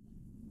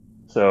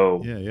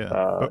 So Yeah.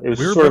 But it was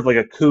we were sort of both-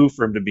 like a coup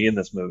for him to be in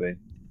this movie.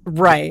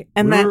 Right,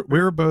 and we then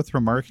were both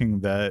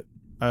remarking that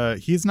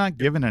he's not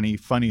given any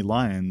funny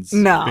lines,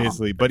 No.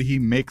 basically, but he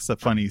makes a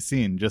funny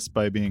scene just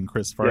by being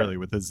Chris Farley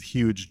with his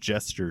huge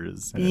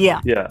gestures. And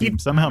yeah, Yeah. he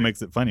somehow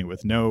makes it funny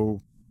with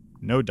no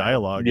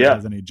dialogue Yeah. that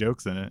has any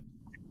jokes in it.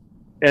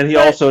 And he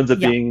But- also ends up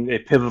yeah. being a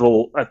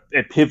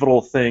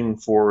pivotal thing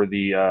for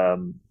the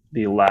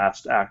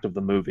last act of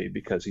the movie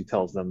because he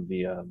tells them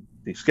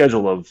the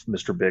schedule of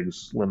Mr.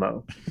 Big's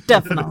limo.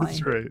 definitely.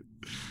 That's right.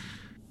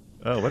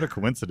 Oh, what a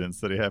coincidence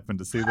that he happened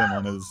to see them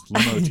on his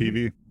limo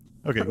TV.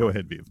 Okay, go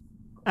ahead, Beav.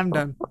 I'm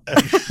done.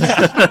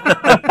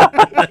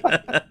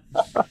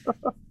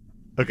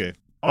 Okay,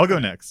 I'll go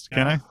next.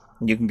 Can I?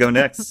 You can go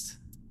next.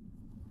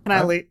 Can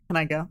I leave? Can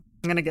I go?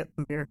 I'm gonna get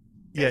some beer.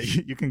 Yeah,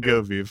 you can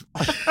go, Beav.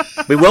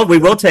 We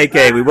will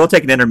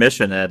take an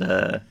intermission at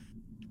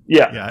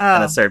Yeah. Yeah,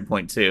 at a certain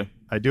point too.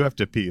 I do have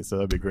to pee, so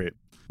that'd be great.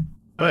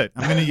 But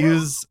I'm going to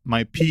use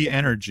my P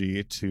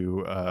energy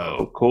to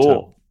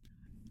Cool.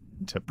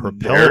 to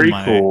propel Very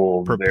my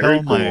cool. propel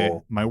Very my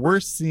cool. my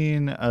worst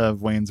scene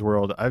of Wayne's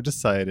World. I've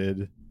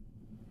decided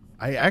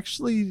I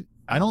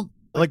don't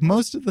like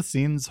most of the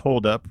scenes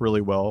hold up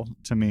really well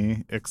to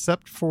me,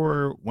 except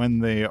for when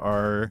they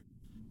are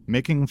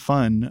making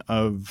fun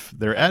of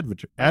their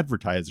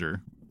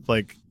advertiser.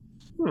 Like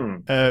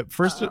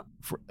first,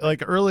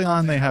 like early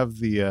on, they have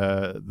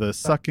the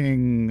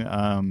sucking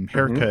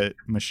haircut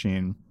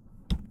machine.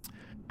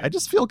 I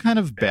just feel kind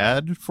of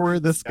bad for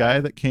this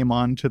guy that came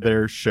on to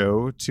their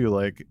show to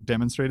like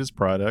demonstrate his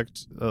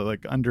product,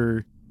 like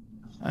under,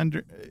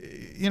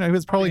 he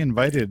was probably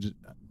invited.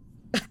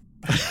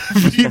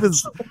 He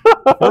was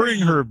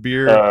pouring her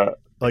beer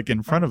like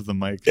in front of the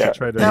mic to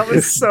try to. That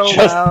was so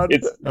just, loud.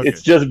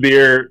 It's just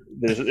beer.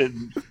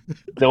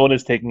 No one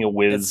is taking a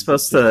whiz. It's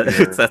supposed to.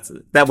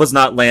 That was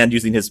not Land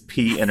using his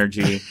P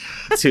energy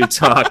to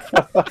talk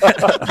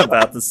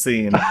about the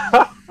scene.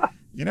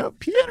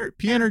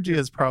 P energy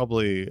has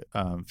probably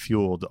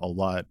fueled a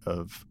lot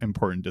of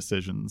important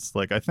decisions.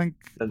 Like I think,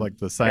 like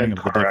the signing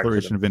of the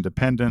Declaration of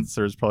Independence,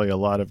 there's probably a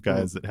lot of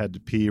guys that had to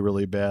pee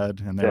really bad,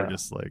 and they were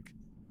just like,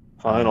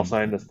 "Fine, I'll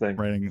sign this thing."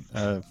 Writing,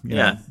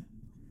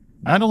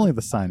 not only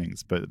the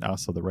signings, but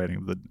also the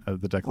writing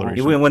of the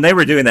Declaration. When they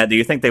were doing that, do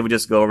you think they would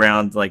just go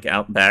around like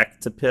out back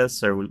to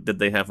piss, or did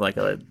they have like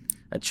a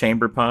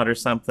chamber pot or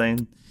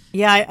something?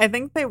 Yeah, I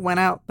think they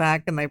went out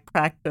back and they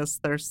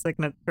practiced their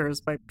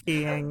signatures by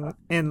peeing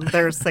in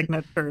their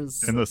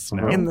signatures in the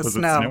snow. Was it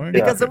snowing?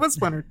 Because it was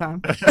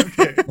wintertime.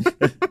 Okay.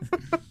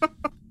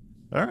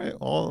 All right,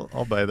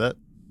 I'll buy that.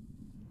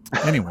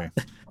 Anyway,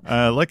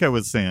 like I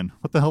was saying,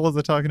 what the hell was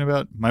I talking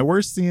about? My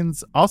worst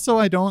scenes. Also,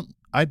 I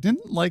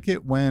didn't like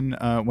it when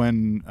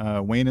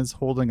Wayne is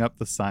holding up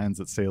the signs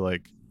that say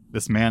like,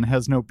 "This man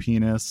has no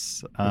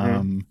penis."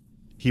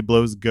 He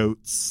blows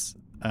goats.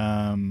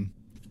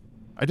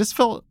 I just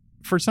felt,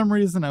 for some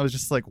reason, I was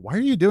just like, why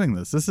are you doing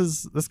this?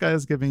 This guy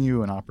is giving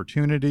you an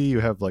opportunity. You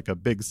have like a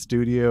big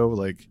studio.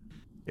 Like,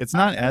 it's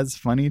not as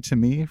funny to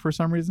me for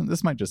some reason.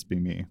 This might just be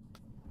me.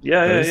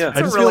 Yeah.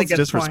 I just feel it's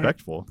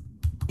disrespectful.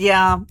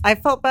 Yeah, I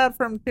felt bad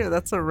for him too.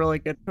 That's a really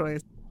good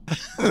choice.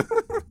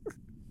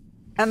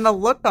 And the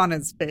look on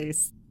his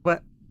face,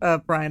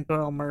 Brian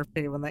Doyle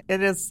Murphy,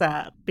 it is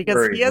sad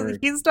because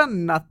he's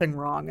done nothing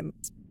wrong in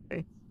this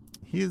movie.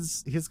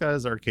 He's got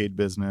his arcade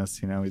business.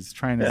 He's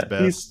trying his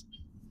best.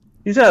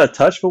 He's out of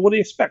touch, but what do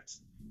you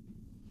expect?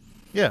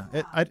 Yeah,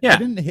 I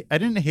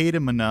didn't hate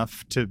him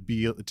enough to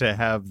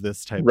have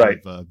this type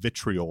of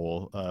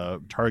vitriol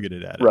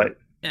targeted at him. Right.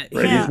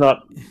 Yeah.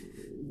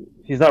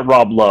 He's not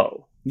Rob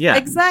Lowe. Yeah,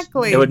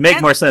 exactly. It would make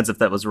more sense if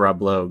that was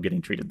Rob Lowe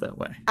getting treated that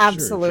way.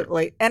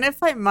 Absolutely. Sure. And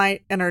if I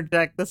might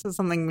interject, this is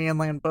something me and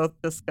Land both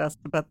discussed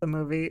about the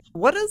movie.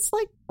 What does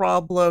like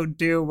Rob Lowe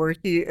do where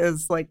he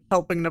is like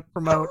helping to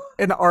promote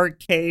an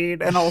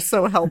arcade and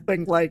also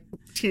helping like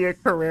Tia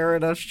Carrere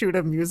to shoot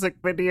a music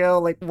video?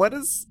 Like what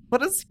does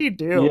he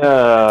do?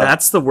 Yeah.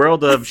 That's the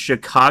world of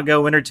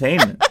Chicago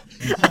entertainment.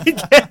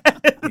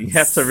 You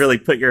have to really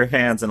put your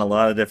hands in a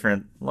lot of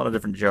different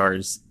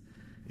jars.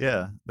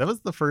 Yeah. That was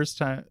the first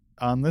time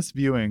on this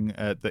viewing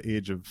at the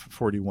age of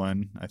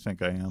 41, I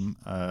think I am.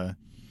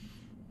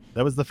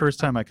 That was the first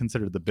time I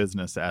considered the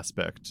business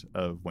aspect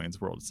of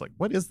Wayne's World. It's like,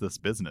 what is this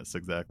business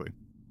exactly?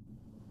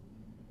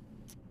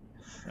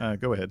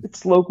 Go ahead.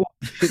 It's local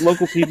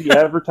TV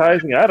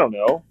advertising. I don't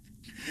know.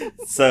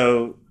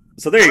 So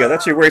there you go.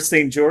 That's your worst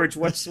scene, George.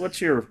 What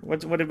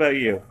about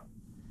you?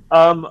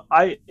 I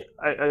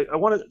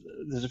want to.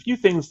 There's a few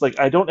things like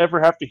I don't ever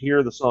have to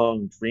hear the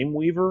song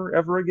Dreamweaver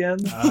ever again.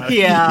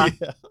 Yeah.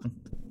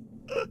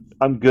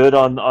 I'm good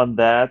on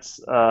that.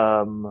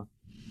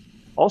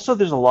 Also,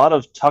 there's a lot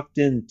of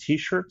tucked-in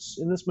T-shirts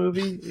in this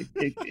movie,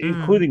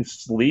 including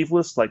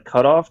sleeveless, like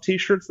cut-off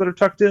T-shirts that are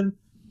tucked in.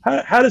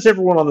 How does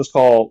everyone on this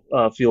call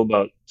feel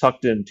about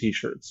tucked-in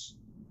T-shirts?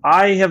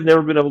 I have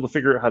never been able to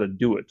figure out how to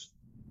do it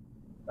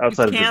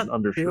outside of just an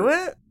undershirt. Do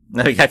it?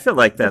 I feel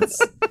like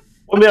that's.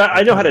 I mean,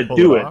 I know how to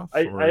do it.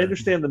 I or...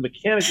 understand the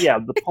mechanics. Yeah,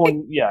 the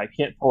pulling. Yeah, I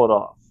can't pull it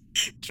off.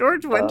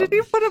 George, when did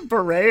you put a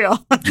beret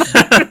on?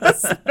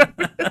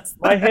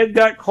 My head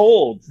got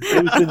cold.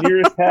 It was the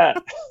nearest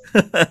hat.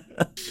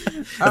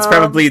 That's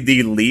probably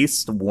the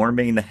least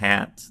warming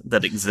hat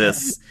that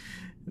exists.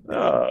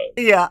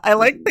 Yeah, I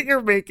like that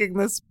you're making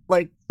this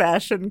like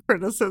fashion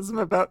criticism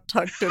about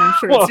tucked in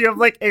shirts. Well, you have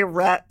like a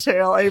rat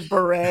tail, a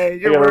beret,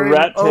 you're Yeah, a wearing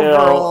rat tail.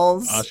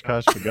 overalls.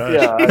 Oshkosh Bagosh.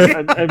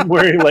 Yeah, I'm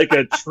wearing like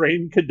a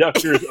train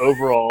conductor's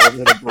overalls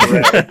and a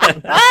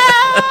beret.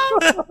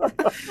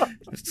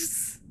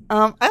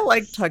 I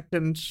like tucked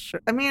in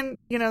shirts. I mean,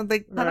 they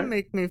kind of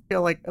make me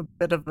feel like a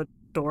bit of a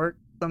dork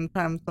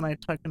sometimes when I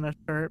tuck in a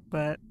shirt,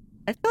 but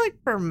I feel like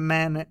for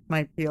men it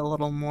might be a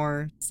little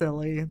more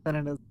silly than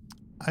it is.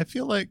 I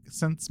feel like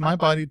since my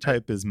body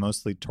type is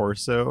mostly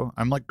torso,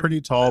 I'm like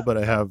pretty tall, but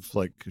I have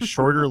like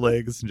shorter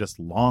legs and just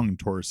long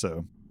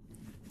torso.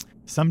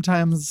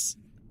 Sometimes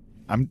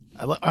I'm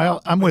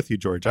with you,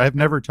 George. I have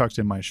never tucked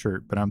in my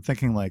shirt, but I'm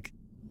thinking like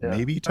Yeah.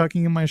 maybe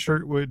tucking in my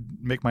shirt would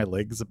make my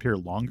legs appear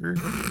longer.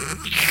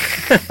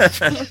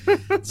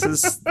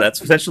 That's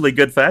potentially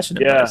good fashion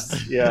Yeah,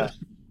 advice. yeah.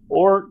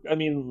 Or I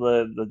mean,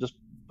 just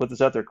put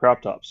this out there: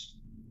 crop tops.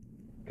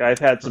 I've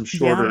had some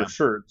shorter Yeah.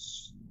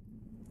 shirts.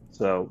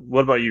 So,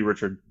 what about you,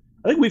 Richard?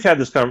 I think we've had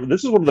this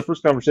This is one of the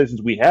first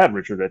conversations we had,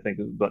 Richard. I think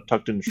about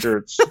tucked-in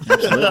shirts,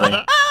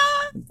 Absolutely.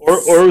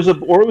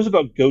 or it was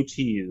about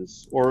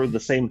goatees, or at the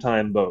same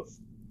time both.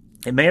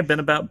 It may have been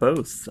about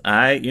both.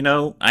 I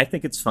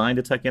think it's fine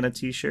to tuck in a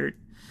t-shirt.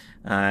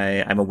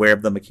 I'm aware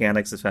of the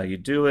mechanics of how you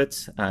do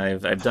it.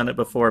 I've done it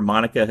before.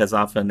 Monica has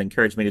often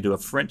encouraged me to do a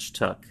French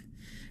tuck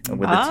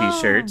with a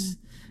t-shirt,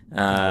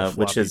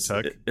 which floppy is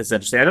tuck.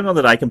 interesting. I don't know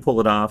that I can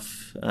pull it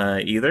off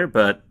either,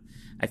 but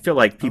I feel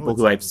like people it's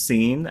who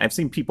nice. I've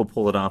seen people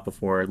pull it off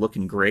before,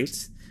 looking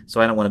great.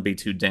 So I don't want to be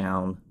too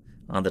down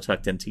on the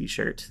tucked-in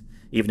t-shirt,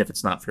 even if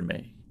it's not for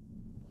me.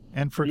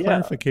 And for Yeah.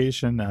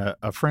 clarification,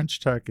 a French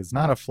tuck is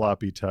not a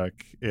floppy tuck.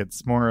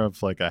 It's more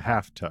of like a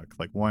half tuck,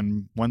 like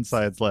one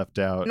side's left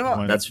out. No,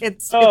 one- That's-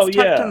 it's Oh, tucked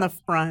yeah. in the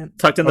front.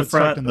 Tucked in the it's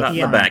tucked front, in the not in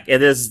the front. back.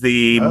 It is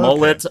the Okay.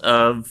 mullet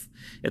of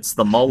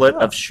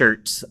Oh.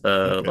 shirt,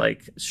 Okay.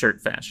 like shirt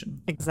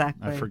fashion.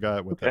 Exactly. I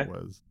forgot what that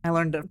was. I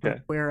learned it from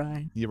Okay. Queer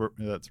Eye.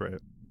 That's right.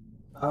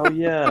 Oh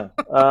yeah.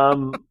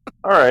 All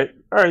right.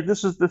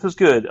 This is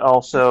good.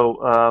 Also,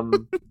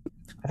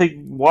 I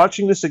think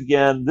watching this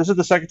again. This is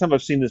the second time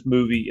I've seen this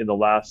movie in the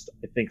last,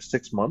 I think,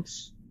 6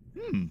 months.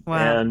 Wow.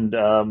 And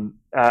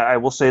I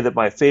will say that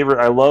my favorite.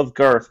 I love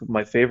Garth, but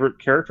my favorite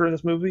character in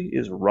this movie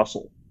is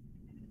Russell.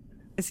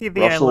 Is he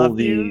the Russell, I love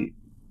you?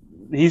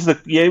 he's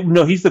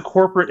the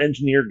corporate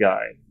engineer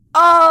guy.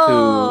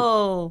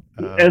 Oh,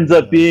 Ends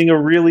up being a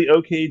really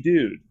okay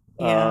dude.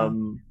 Yeah.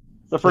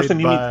 The first time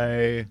played you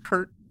meet by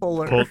Kurt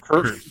Fuller. Kurt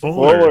Fuller.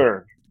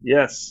 Fuller.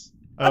 Yes.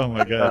 Oh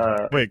my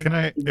god! Uh, Wait,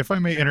 if I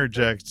may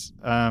interject?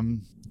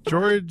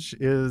 George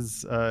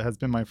has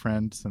been my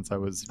friend since I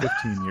was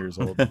 15 years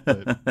old.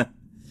 But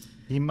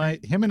him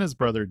and his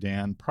brother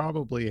Dan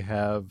probably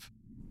have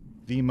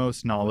the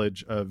most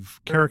knowledge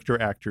of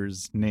character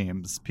actors'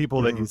 names,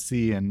 people that you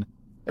see in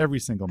every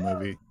single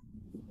movie.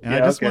 And I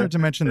Yeah, just okay. wanted to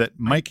mention that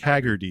Mike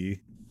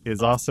Haggerty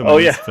is also Oh,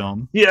 in this yeah.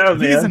 film. Yeah, He's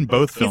man. in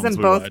both He's films in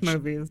we both watched.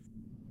 movies.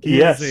 He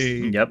Yes.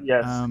 is a Yep.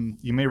 Yes.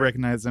 you may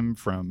recognize him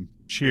from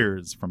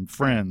Cheers, from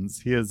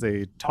Friends. He is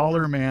a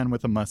taller man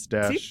with a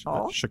mustache,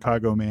 tall? a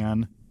Chicago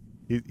man.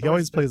 He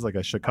always plays like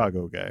a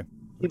Chicago guy.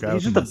 A guy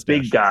He's with just a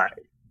big mustache. guy.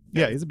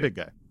 Yeah, he's a big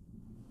guy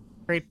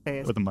Great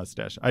face. with a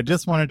mustache. I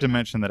just wanted to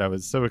mention that I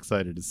was so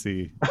excited to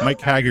see Mike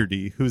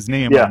Haggerty, whose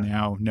name Yeah. I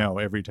now know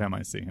every time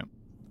I see him.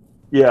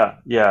 Yeah.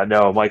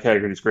 No, Mike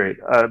Haggerty's great.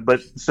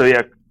 But so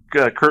yeah,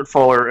 Kurt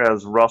Fuller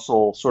as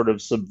Russell sort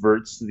of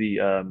subverts the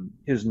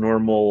his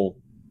normal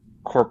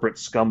corporate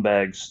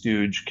scumbag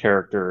stooge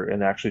character,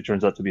 and actually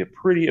turns out to be a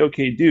pretty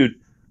okay dude.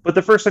 But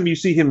the first time you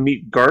see him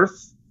meet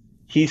Garth,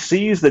 he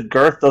sees that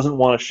Garth doesn't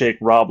want to shake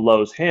Rob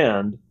Lowe's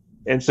hand,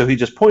 and so he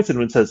just points at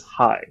him and says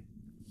hi.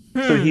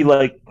 So he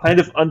like kind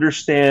of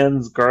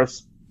understands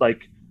Garth's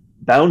like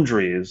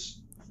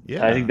boundaries.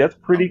 Yeah, I think that's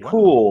pretty Oh, wow.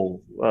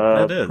 cool.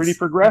 That is. Pretty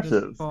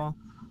progressive. Cool.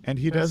 And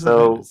he does.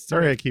 So-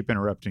 Sorry, I keep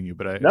interrupting you,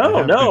 but I No,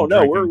 have no, been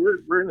no.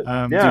 drinking. We're in it.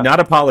 Um, Yeah. Do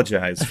not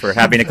apologize for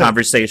having a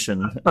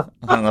conversation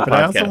on the But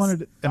I also podcast.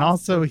 wanted, and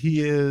also he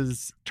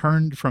is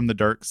turned from the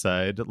dark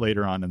side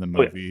later on in the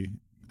Oh, yeah.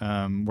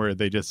 movie, where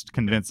they just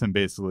convince him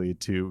basically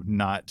to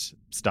not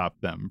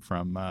stop them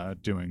from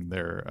doing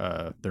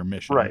their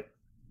mission. Right.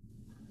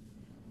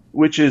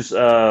 Which is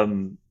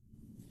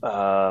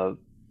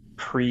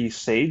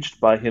presaged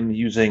by him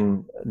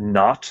using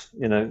 "not"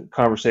 in a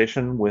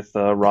conversation with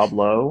Rob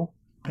Lowe.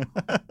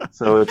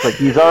 So it's like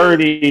he's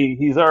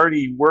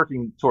already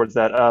working towards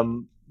that.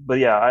 But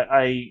yeah,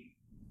 I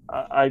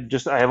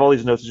have all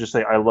these notes to just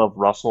say I love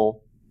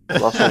Russell.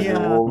 Russell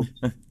Yeah. rules.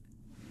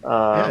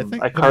 I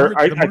think I the more-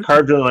 the more-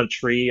 carved it on a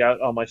tree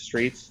out on my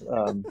streets.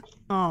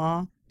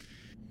 Aw.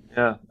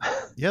 Yeah.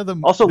 Yeah.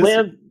 Also, this-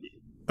 Land.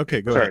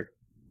 Okay, go Sorry. ahead.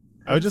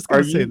 I was just going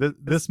Are to say you-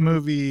 that this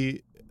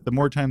movie, the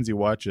more times you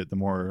watch it, the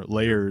more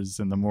layers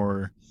and the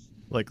more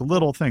like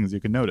little things you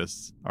can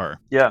notice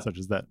are, Yeah. such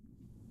as that.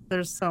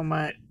 There's so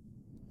much.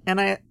 And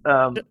I.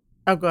 Um,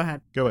 Oh, go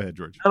ahead. Go ahead,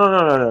 George.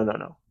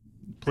 no.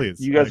 Please.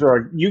 You guys are our,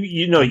 I'm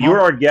you're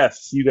all- our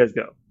guests. You guys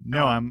go.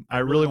 No, I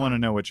really want to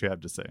know what you have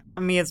to say.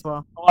 Me as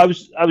well. I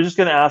was just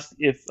going to ask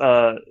if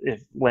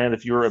Land,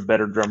 if you were a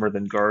better drummer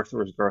than Garth,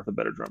 or is Garth a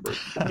better drummer?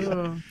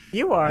 Ooh,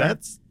 you are.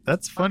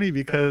 That's funny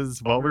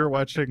because while we were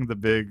watching the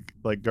big,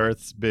 like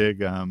Garth's big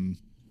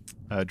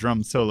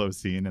drum solo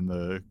scene in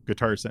the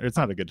guitar center, it's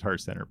not a guitar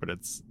center, but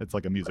it's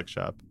like a music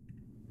shop.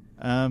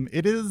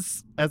 It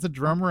is, as a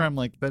drummer, I'm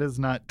like, that is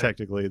not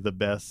technically the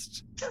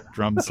best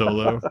drum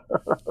solo,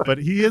 but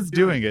he is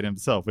doing it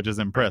himself, which is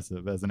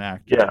impressive as an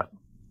actor. Yeah.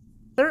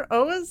 They're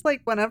always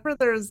like whenever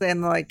there's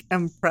an like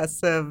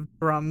impressive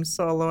drum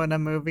solo in a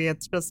movie,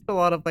 it's just a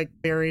lot of like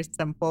very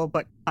simple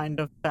but kind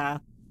of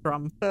fast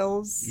drum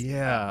fills.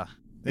 Yeah.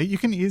 You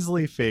can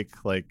easily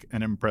fake like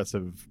an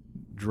impressive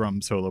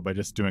drum solo by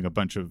just doing a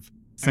bunch of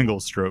single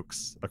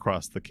strokes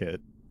across the kit.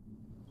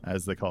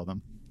 as they call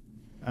them.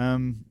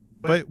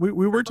 But we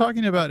were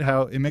talking about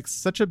how it makes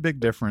such a big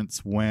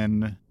difference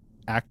when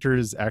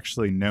actors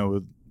actually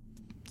know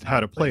how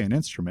to play an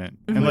instrument.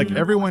 And like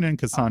everyone in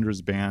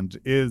Cassandra's band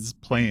is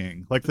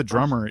playing, like the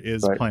drummer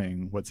is Right.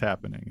 playing what's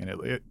happening. And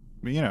it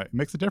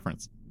makes a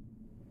difference.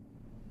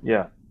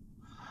 Yeah.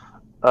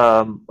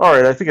 All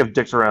right, I think I've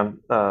dicked around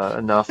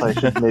enough. I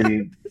should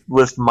maybe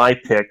list my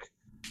pick.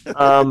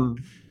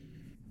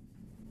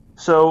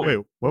 So Wait,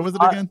 what was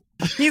it I- again?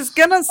 He's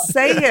gonna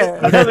say I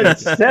it. haven't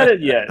said it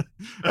yet.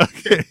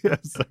 Okay,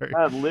 I'm sorry.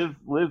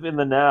 Live in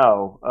the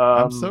now.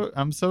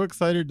 I'm so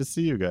excited to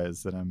see you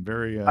guys that I'm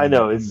very. I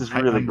know, it's I'm just hy-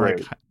 really I'm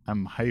great.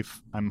 I'm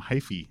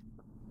hyphy.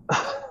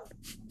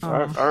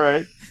 All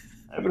right.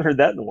 I haven't heard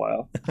that in a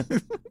while.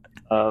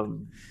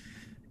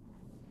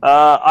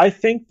 I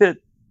think that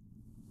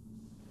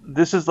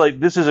this is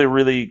a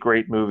really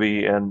great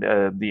movie, and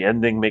the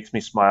ending makes me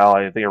smile.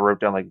 I think I wrote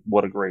down like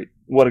what a great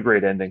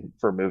ending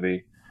for a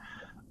movie.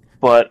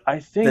 But I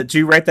think Did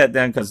you write that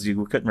down because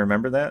you couldn't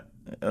remember that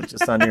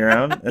just on your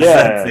own? Is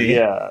yeah, that the-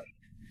 yeah.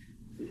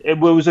 It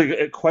was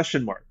a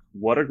question mark.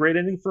 What a great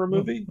ending for a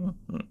movie.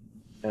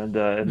 And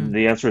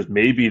the answer is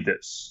maybe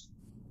this.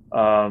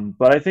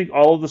 But I think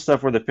all of the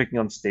stuff where they're picking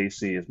on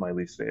Stacy is my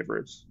least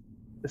favorites,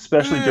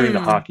 especially during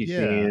the hockey yeah.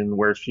 scene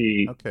where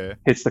she Okay.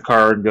 hits the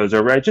car and goes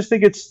over. I just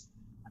think it's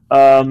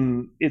a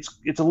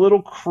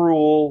little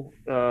cruel.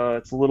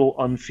 It's a little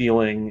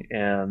unfeeling,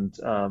 and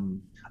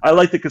I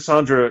like that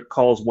Cassandra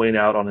calls Wayne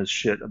out on his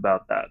shit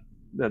about that.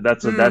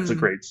 That's a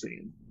great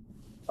scene.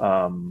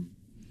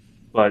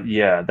 But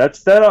yeah,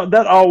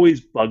 that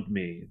always bugged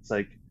me. It's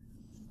like,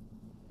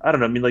 I don't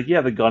know. I mean, like, yeah,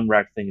 the gun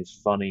rack thing is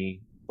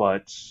funny,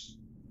 but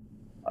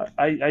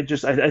I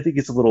think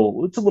it's a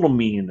little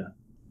mean.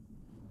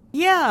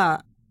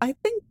 Yeah, I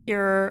think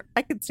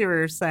I could see what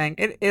you're saying.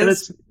 It And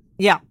is.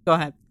 Yeah, go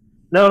ahead.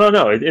 No,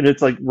 and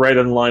it's like right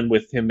in line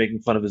with him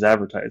making fun of his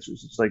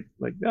advertisers. It's like,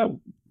 oh,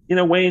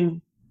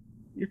 Wayne,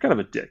 you're kind of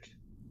a dick.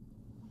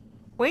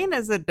 Wayne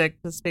is a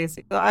dick to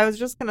Stacy. I was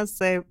just gonna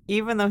say,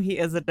 even though he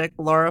is a dick,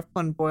 Laura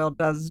Flynn Boyle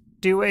does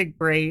do a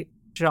great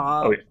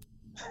job.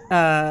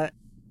 Oh,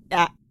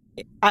 yeah.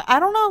 I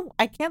don't know.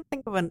 I can't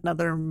think of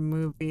another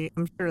movie.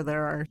 I'm sure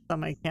there are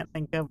some I can't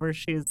think of where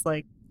she's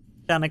like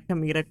done a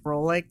comedic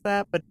role like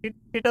that, but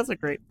she does a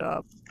great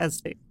job as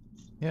Stacy.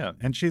 Yeah,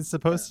 and she's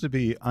supposed to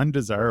be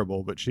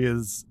undesirable, but she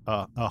is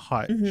a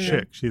hot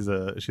chick. She's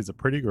a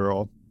pretty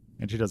girl,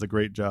 and she does a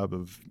great job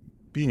of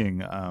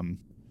being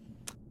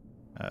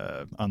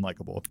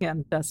unlikable. Yeah,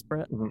 and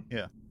desperate.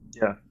 Yeah.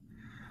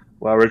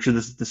 Wow, Richard,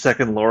 this is the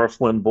second Laura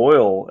Flynn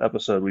Boyle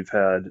episode we've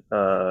had,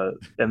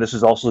 and this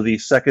is also the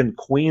second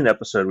Queen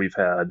episode we've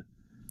had.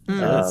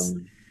 Yes.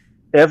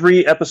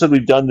 Every episode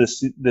we've done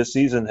this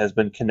season has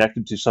been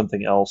connected to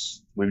something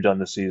else we've done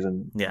this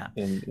season. Yeah.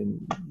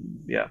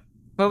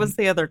 What was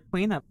the other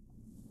Queen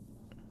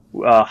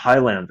episode?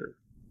 Highlander.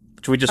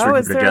 Which we just Oh,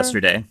 is recorded there-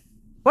 yesterday.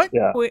 What?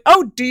 Yeah.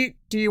 Do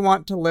you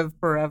want to live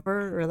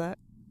forever or that?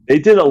 They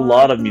did a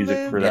lot of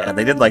music for Yeah, that.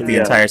 they did like the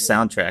Yeah. entire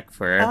soundtrack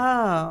for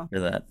Oh,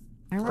 that.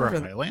 I For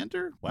remember.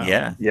 Highlander? Wow.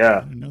 Yeah. I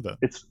Yeah, didn't know that.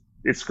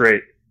 it's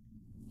great.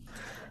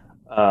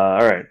 All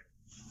right,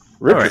 I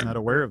Richard. was not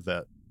aware of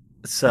that.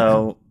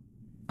 So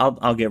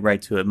I'll get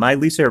right to it. My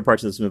least favorite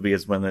parts of this movie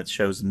is when it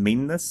shows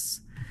meanness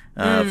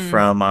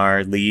from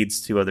our leads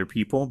to other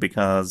people,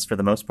 because for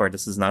the most part,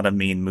 this is not a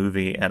mean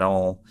movie at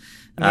all.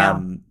 Yeah.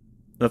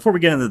 Before we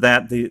get into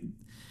that,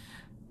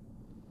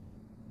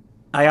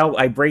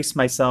 I brace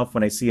myself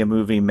when I see a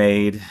movie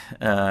made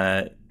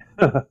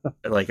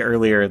like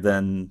earlier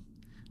than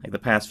like the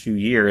past few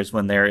years,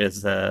 when there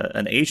is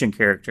an Asian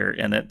character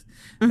in it,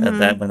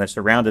 that when they're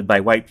surrounded by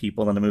white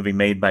people in a movie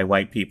made by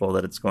white people,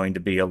 that it's going to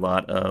be a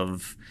lot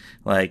of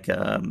like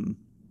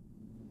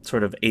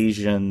sort of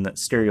Asian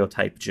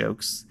stereotype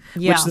jokes,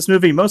 Yeah. which this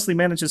movie mostly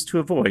manages to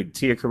avoid.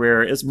 Tia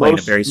Carrere is playing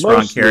a very strong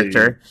Mostly.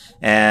 character,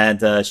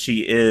 and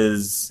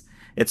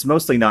it's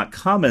mostly not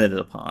commented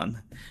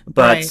upon,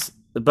 but Right.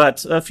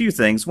 but a few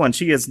things. One,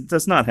 she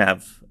does not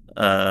have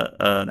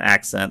an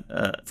accent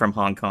from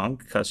Hong Kong,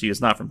 because she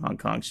is not from Hong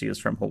Kong. She is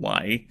from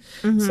Hawaii.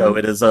 So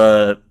it is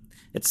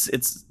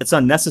it's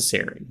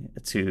unnecessary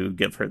to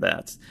give her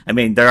that. I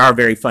mean, there are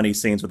very funny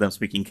scenes with them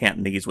speaking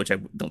Cantonese, which I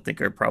don't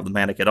think are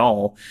problematic at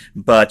all,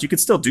 but you could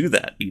still do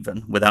that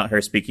even without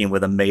her speaking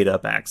with a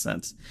made-up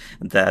accent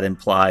that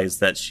implies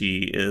that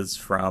she is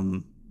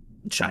from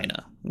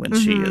China when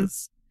she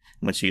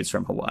is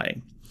from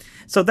Hawaii.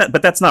 So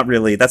but that's not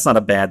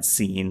a bad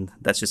scene.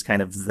 That's just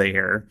kind of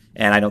there,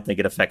 and I don't think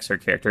it affects her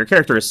character. Her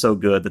character is so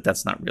good that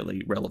that's not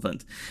really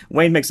relevant.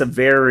 Wayne makes a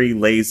very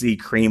lazy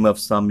cream of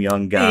some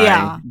young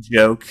guy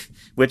joke,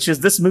 which is,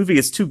 this movie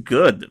is too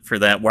good for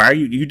that. Why are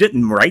you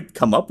didn't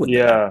come up with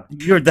Yeah.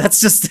 that? That's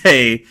just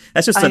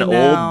an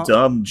old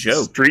dumb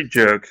joke. Street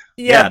joke.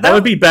 Yeah, that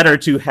would be better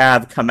to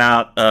have come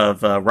out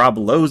of Rob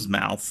Lowe's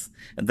mouth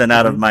than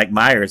out of Mike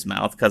Myers'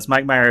 mouth, because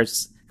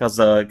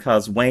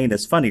Wayne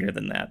is funnier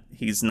than that.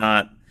 He's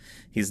not.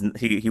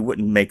 He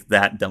wouldn't make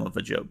that dumb of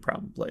a joke,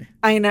 probably.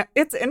 I know.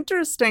 It's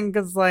interesting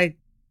because, like,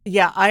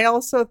 Yeah, I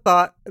also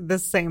thought the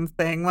same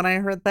thing when I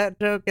heard that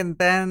joke, and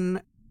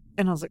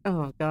I was like,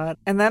 oh god.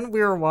 And then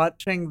we were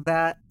watching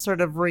that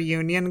sort of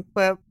reunion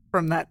clip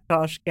from that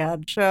Josh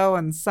Gad show,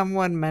 and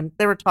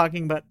they were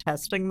talking about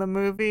testing the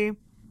movie,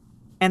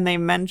 and they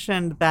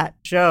mentioned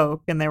that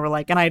joke, and they were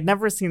like, and I'd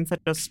never seen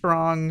such a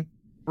strong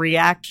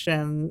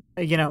reaction,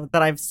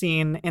 that I've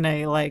seen in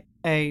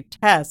a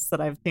test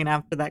that I've seen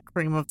after that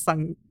cream of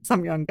some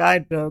young guy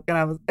joke. And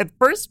I was, at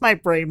first my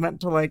brain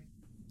went to like,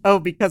 oh,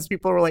 because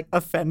people were like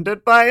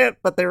offended by it,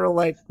 but they were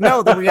like,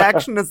 no, the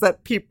reaction is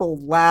that people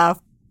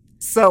laugh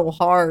so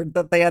hard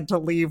that they had to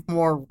leave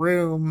more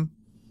room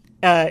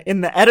in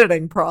the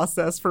editing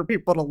process for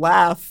people to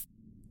laugh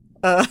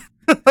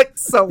like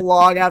so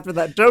long after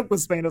that joke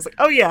was made. I was like,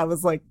 oh yeah, it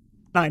was like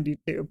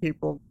 92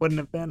 people wouldn't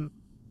have been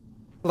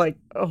like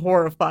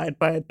horrified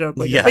by a joke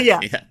like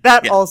that. But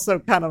that also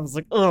kind of was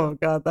like, oh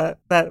god,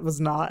 that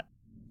was not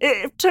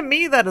to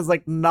me, that is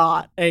like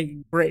not a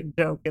great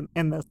joke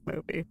in this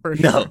movie for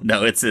sure.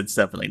 No, it's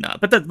definitely not.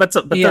 But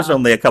there's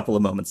only a couple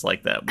of moments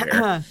like that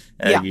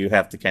where you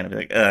have to kind of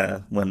be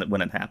like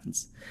when it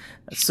happens.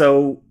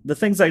 So the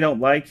things I don't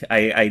like,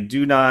 I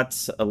do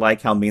not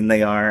like how mean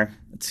they are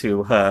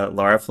to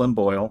Lara Flynn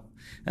Boyle.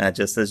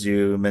 Just as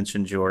you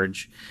mentioned,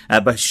 George,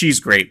 but she's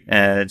great.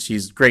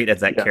 She's great at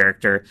that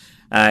character.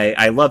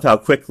 I love how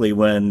quickly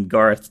when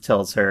Garth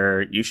tells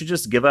her, you should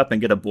just give up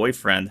and get a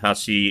boyfriend, how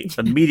she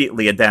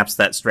immediately adapts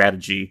that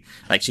strategy.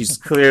 Like, she's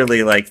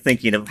clearly like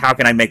thinking of how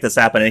can I make this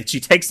happen? And she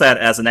takes that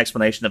as an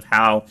explanation of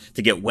how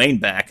to get Wayne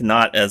back,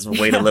 not as a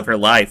way to live her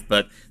life,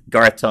 but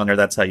Garth telling her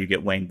that's how you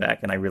get Wayne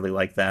back. And I really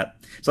like that.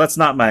 So that's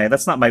not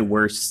my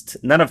worst.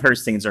 None of her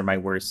scenes are my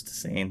worst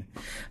scene.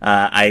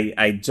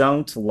 I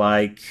don't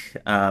like,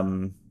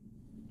 well,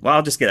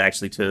 I'll just get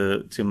actually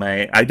to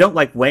my, I don't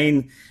like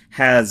Wayne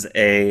has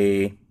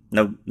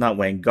not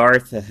Wayne,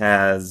 Garth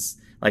has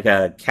like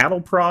a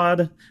cattle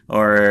prod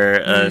or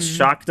a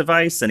shock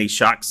device, and he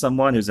shocks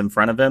someone who's in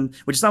front of him,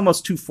 which is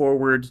almost too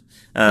forward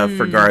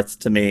for Garth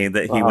to me,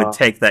 that he would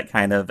take that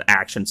kind of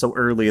action so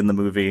early in the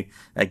movie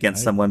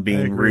against someone being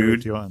I agree rude.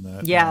 with you on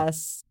that.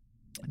 Yes.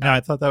 No, I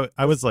thought that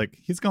I was like,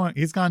 he's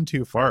gone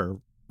too far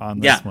on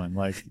this one.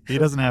 Like, he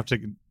doesn't have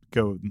to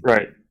go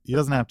Right. He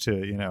doesn't have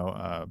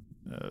to,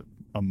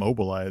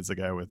 immobilize a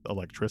guy with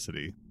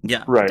electricity.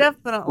 Yeah. Right.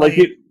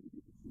 Definitely.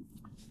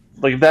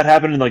 Like if that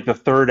happened in like the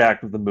third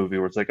act of the movie,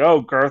 where it's like,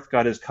 oh, Garth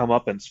got his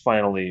comeuppance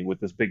finally with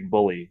this big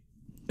bully.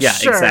 Yeah,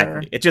 Sure.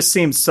 exactly. It just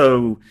seems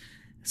so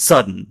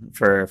sudden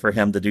for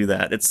him to do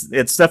that. It's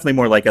definitely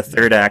more like a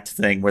third act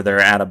thing where they're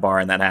at a bar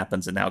and that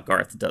happens, and now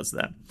Garth does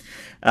that.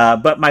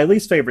 But my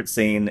least favorite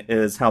scene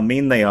is how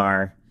mean they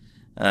are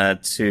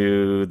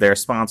to their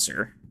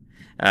sponsor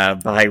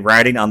by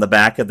writing on the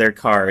back of their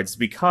cards,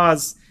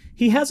 because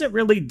he hasn't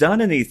really done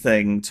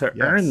anything to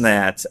earn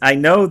that. I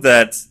know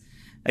that,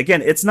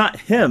 again, it's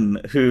not him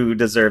who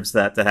deserves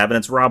that to happen.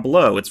 It's Rob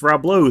Lowe. It's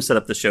Rob Lowe who set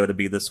up the show to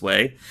be this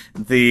way.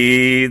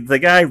 The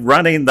guy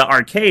running the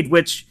arcade,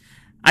 which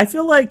I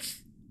feel like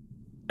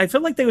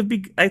they would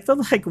be. I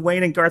feel like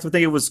Wayne and Garth would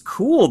think it was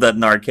cool that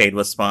an arcade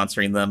was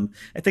sponsoring them.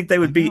 I think they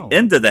would be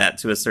into that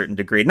to a certain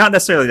degree. Not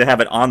necessarily to have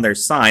it on their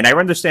sign. I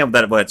understand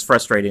that it's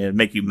frustrating and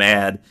make you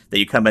mad that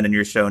you come in and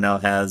your show now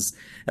has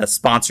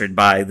sponsored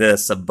by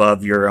this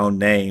above your own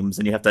names,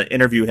 and you have to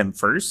interview him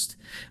first.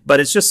 But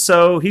it's just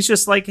he's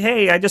just like,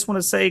 hey, I just want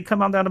to say,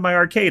 come on down to my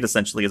arcade,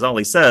 essentially, is all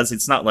he says.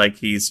 It's not like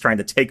he's trying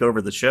to take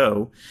over the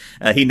show.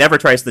 He never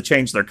tries to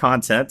change their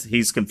content.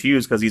 He's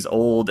confused because he's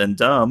old and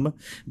dumb,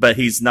 but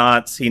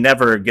he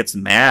never gets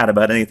mad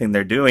about anything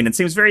they're doing and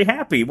seems very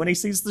happy when he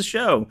sees the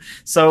show.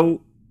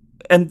 So,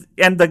 and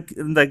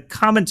the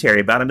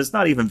commentary about him is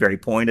not even very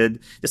pointed.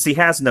 Just, he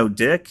has no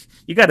dick.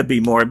 You got to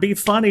be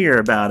funnier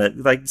about it.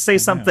 Like, say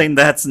something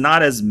that's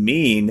not as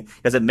mean,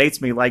 because it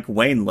makes me like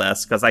Wayne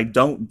less, because I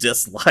don't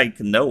dislike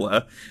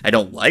Noah. I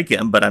don't like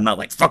him, but I'm not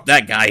like, fuck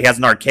that guy, he has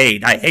an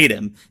arcade, I hate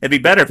him. It'd be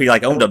better if he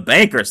like owned a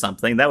bank or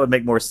something. That would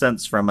make more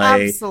sense from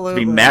to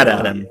be mad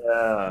at him.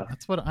 Yeah.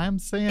 That's what I'm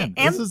saying.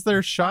 And- This is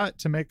their shot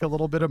to make a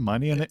little bit of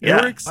money, and they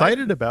were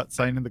excited about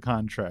signing the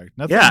contract.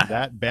 Nothing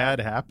that bad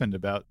happened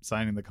about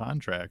signing the contract.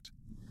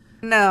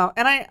 No,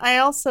 and I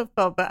also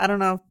felt bad. I don't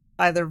know if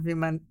either of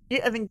you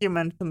I think you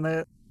mentioned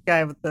the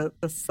guy with the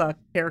suck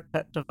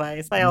haircut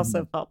device. I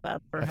also felt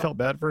bad for him. I felt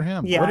bad for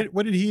him. Yeah.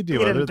 What did he do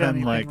He other didn't do than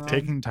anything like wrong.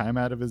 taking time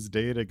out of his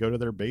day to go to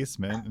their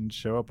basement and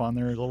show up on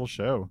their little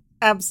show?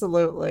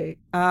 Absolutely.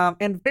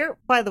 And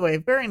by the way,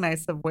 very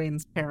nice of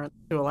Wayne's parents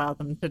to allow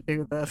them to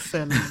do this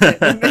in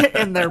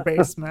their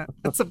basement.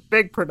 It's a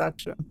big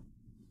production.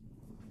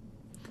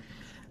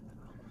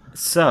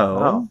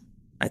 So,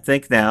 I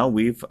think now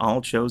we've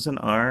all chosen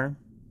our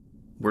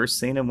worst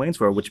scene in Wayne's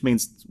World, which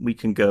means we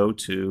can go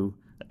to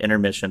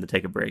intermission to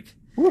take a break.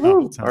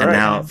 Oh, All And right.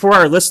 now, for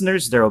our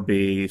listeners, there will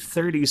be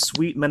 30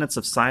 sweet minutes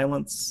of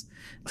silence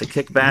to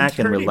kick back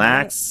and 30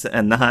 relax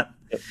and not.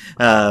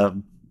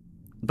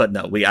 But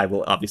no, I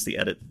will obviously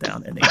edit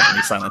down any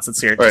silence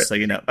that's here, Right. just so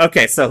you know.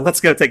 Okay, so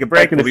let's go take a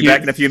break. Back in We'll a be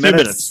back in a few few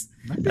minutes.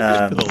 Might be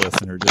good for the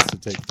listener just to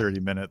take 30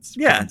 minutes.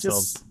 for Yeah,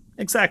 themselves.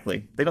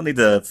 Exactly. They don't need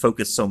to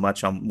focus so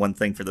much on one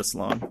thing for this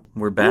long.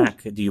 We're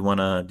back. Do you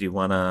wanna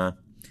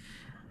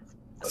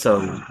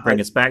so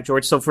bring us back,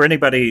 George? So for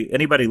anybody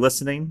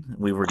listening,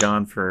 we were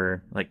gone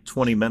for like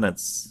 20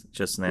 minutes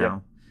just now.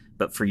 Yep.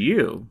 But for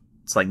you,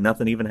 it's like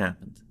nothing even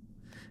happened.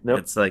 Nope.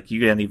 It's like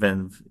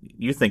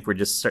you think we're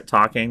just start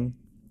talking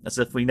as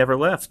if we never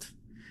left.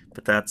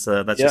 But that's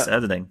just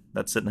editing.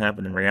 That didn't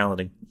happen in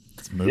reality.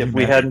 It's movie If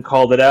we magic. hadn't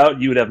called it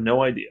out, you would have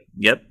no idea.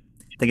 Yep.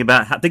 Think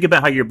about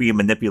how you're being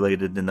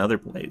manipulated in other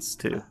ways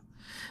too.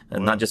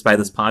 And not just by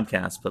this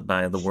podcast, but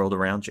by the world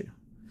around you.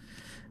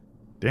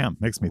 Damn,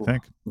 makes me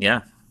think.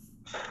 Yeah.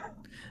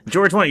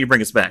 George, why don't you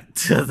bring us back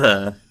to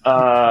the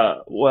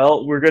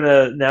Well, we're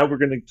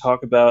gonna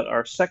talk about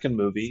our second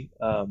movie,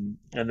 and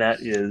that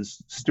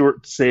is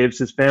Stuart Saves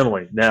His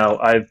Family. Now,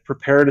 I've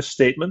prepared a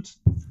statement.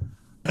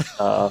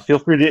 Feel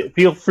free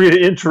to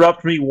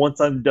interrupt me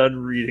once I'm done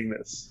reading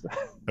this,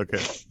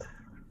 Okay.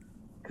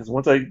 because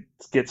once I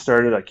get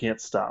started, I can't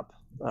stop.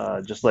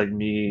 Just like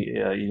me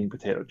eating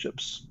potato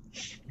chips.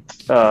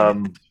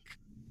 All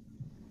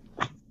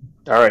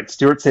right,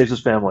 Stuart Saves His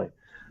Family.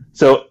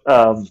 So,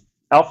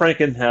 Al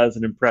Franken has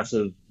a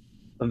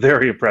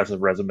very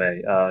impressive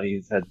resume.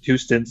 He's had 2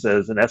 stints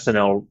as at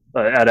SNL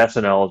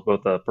as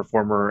both a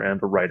performer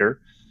and a writer.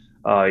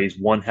 He's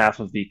one half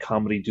of the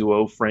comedy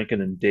duo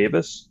Franken and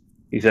Davis.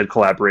 He's had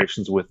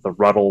collaborations with the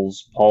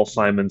Ruddles, Paul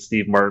Simon,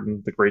 Steve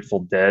Martin, The Grateful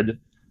Dead.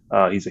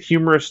 He's a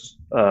humorist,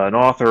 an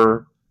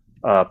author,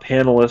 a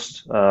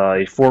panelist,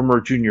 a former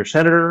junior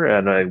senator,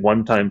 and a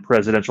one-time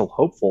presidential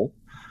hopeful.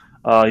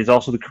 He's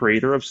also the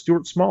creator of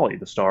Stuart Smalley,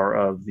 the star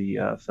of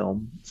the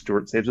film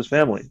Stuart Saves His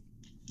Family.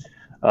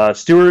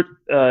 Stuart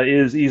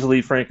is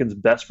easily Franken's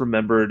best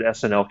remembered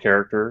SNL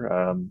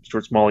character.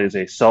 Stuart Smalley is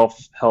a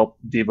self-help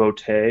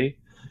devotee.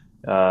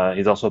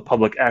 He's also a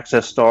public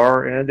access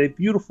star and a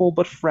beautiful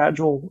but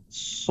fragile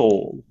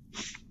soul.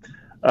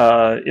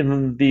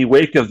 In the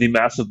wake of the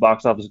massive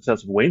box office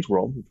success of Wayne's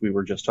World, which we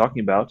were just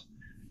talking about,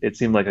 it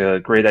seemed like a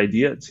great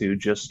idea to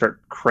just start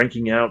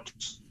cranking out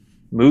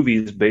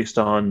movies based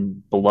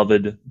on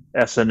beloved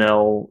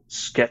SNL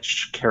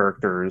sketch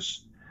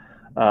characters.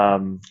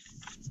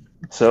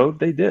 So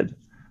they did.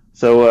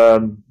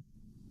 So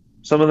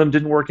some of them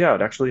didn't work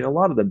out. Actually, a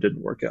lot of them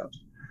didn't work out.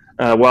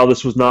 While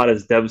this was not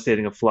as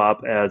devastating a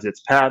flop as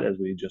It's Pat, as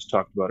we just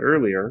talked about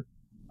earlier,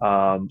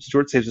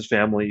 Stuart Saves His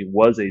Family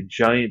was a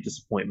giant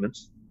disappointment,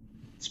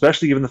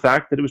 especially given the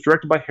fact that it was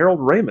directed by Harold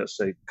Ramis,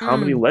 a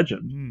comedy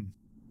legend.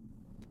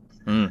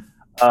 I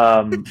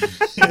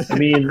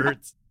mean,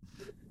 Hurts.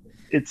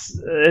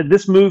 it's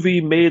this movie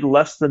made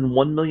less than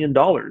 $1 million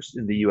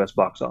in the U.S.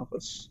 box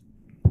office,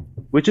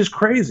 which is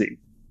crazy.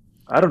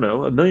 I don't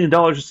know. $1 million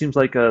just seems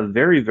like a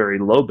very, very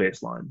low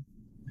baseline.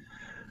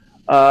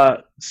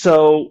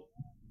 So,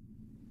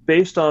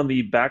 based on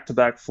the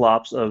back-to-back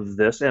flops of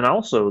this, and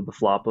also the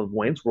flop of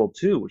Wayne's World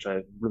 2, which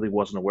I really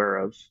wasn't aware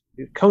of,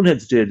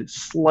 Coneheads did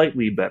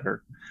slightly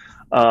better.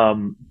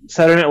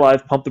 Saturday Night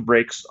Live pumped the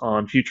brakes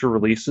on future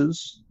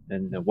releases,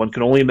 and one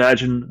can only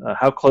imagine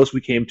how close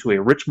we came to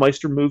a Rich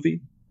Meister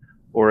movie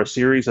or a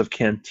series of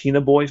Cantina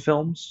Boy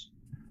films.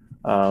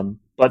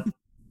 But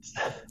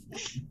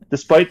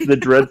despite the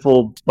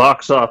dreadful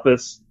box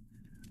office,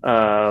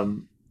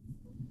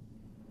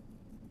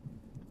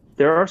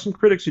 there are some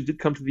critics who did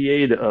come to the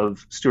aid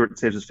of Stuart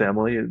Saves His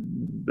Family,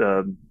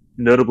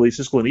 notably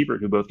Siskel and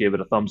Ebert, who both gave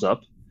it a thumbs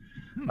up.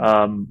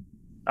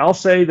 I'll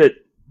say that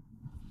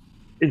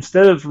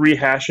instead of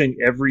rehashing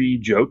every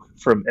joke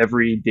from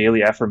every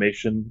Daily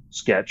Affirmation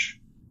sketch,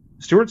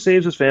 Stuart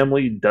Saves His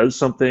Family does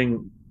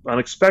something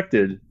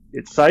unexpected.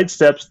 It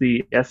sidesteps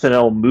the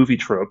SNL movie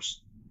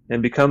tropes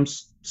and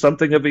becomes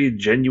something of a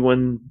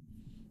genuine,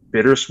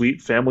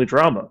 bittersweet family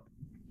drama.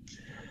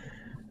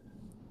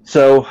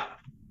 So,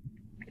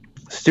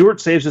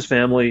 Stuart Saves His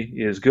Family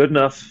is good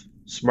enough,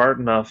 smart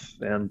enough,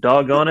 and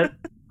doggone it,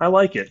 I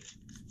like it.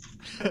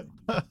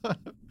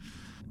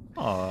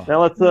 Aw.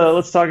 Now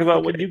let's talk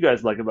about what you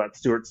guys like about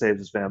Stuart Saves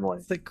His Family.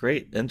 It's a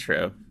great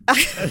intro.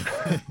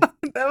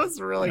 That was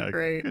really Yeah,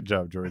 great. Good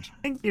job, George.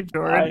 Thank you,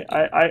 George.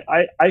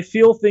 I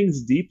feel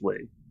things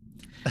deeply.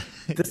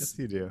 Yes,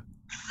 you do.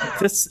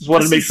 Just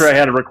wanted to make sure I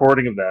had a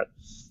recording of that.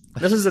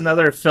 This is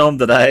another film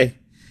that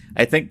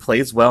I think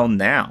plays well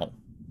now.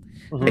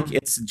 Like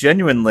it's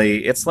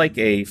genuinely, it's like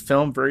a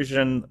film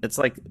version. It's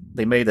like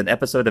they made an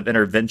episode of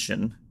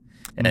Intervention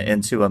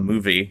into a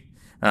movie.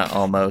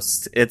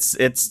 Almost, it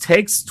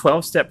takes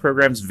 12-step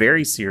programs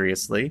very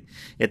seriously.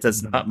 It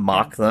does not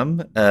mock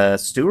them.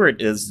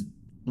 Stewart is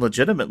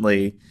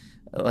legitimately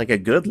like a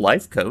good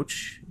life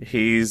coach.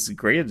 He's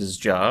great at his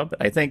job.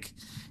 I think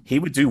he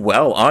would do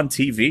well on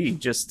TV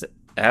just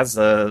as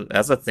a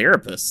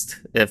therapist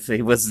if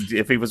he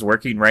was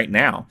working right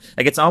now.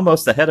 Like it's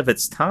almost ahead of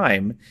its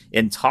time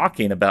in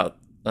talking about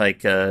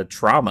like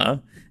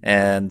trauma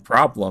and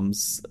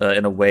problems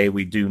in a way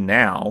we do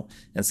now,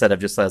 instead of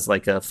just as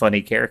like a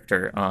funny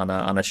character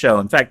on a show.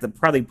 In fact,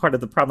 probably part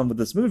of the problem with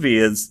this movie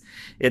is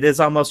it is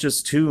almost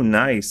just too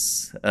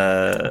nice.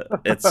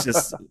 It's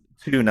just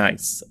too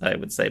nice, I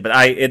would say.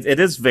 But it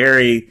is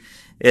very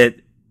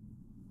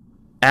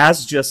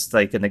as just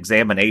like an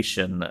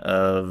examination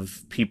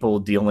of people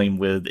dealing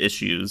with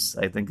issues,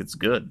 I think it's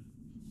good.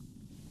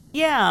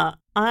 Yeah,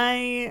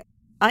 I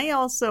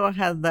also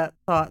had that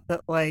thought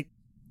that like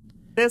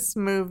this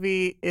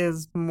movie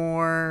is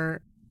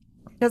more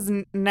because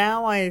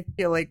now I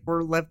feel like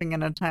we're living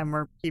in a time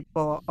where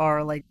people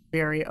are like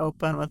very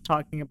open with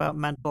talking about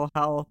mental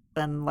health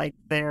and like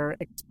their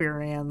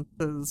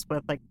experiences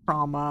with like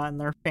trauma and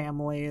their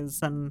families.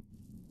 And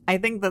I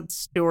think that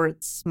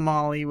Stuart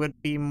Smalley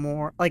would be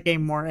more like a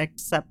more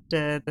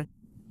accepted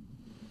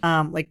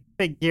like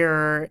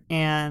figure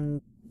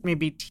and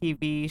maybe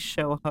TV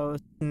show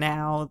host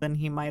now than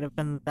he might have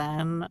been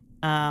then.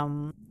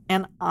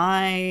 And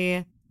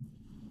I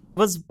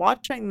was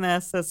watching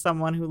this as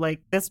someone who like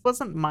this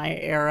wasn't my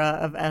era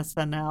of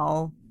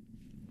SNL.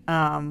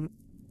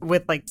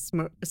 With like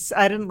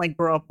I didn't like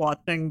grow up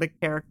watching the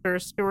character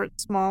Stuart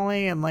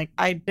Smalley, and like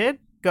I did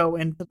go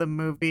into the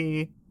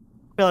movie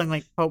feeling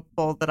like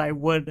hopeful that I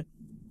would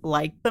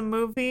like the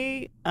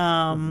movie.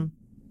 I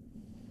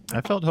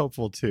felt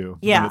hopeful too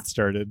Yeah. when it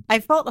started. I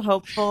felt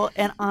hopeful,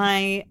 and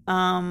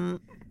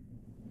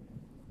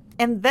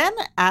and then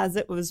as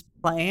it was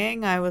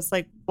playing, I was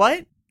like,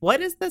 what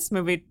is this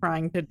movie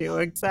trying to do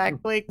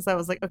exactly? Because I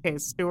was like, okay,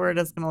 Stuart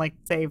is gonna like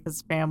save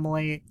his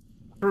family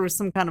through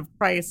some kind of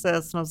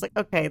crisis, and I was like,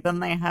 okay, then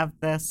they have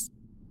this,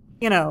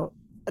 you know,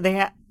 they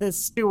have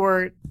this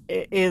Stuart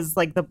is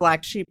like the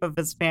black sheep of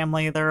his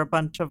family. They're a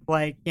bunch of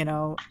like, you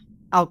know,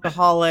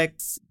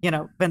 alcoholics, you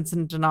know,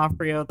 Vincent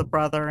D'Onofrio, the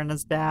brother, and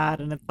his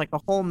dad, and it's like a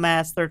whole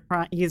mess.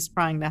 He's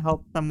trying to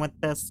help them with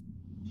this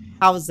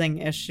housing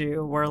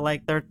issue where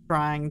like they're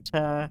trying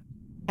to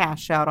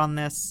cash out on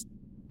this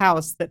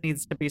house that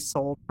needs to be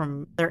sold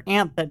from their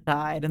aunt that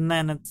died. And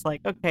then it's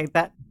like, okay,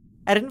 that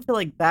I didn't feel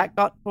like that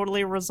got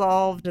totally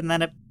resolved, and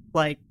then it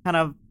like kind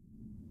of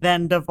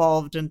then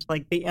devolved into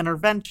like the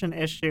intervention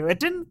issue. It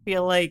didn't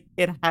feel like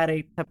it had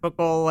a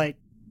typical like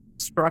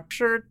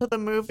structure to the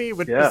movie,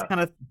 which just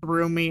kind of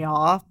threw me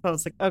off. I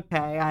was like,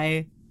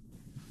 okay,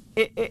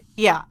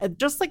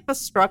 just like the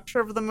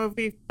structure of the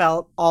movie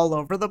felt all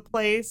over the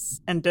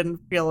place and didn't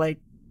feel like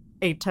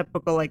a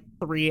typical like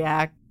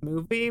 3-act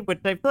movie, which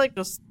I feel like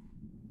just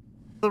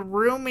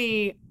threw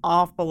me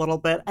off a little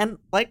bit. And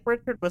like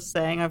Richard was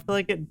saying, I feel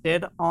like it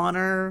did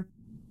honor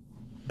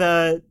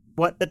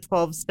what the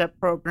 12-step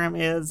program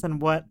is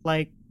and what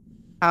like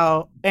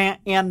how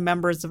and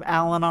members of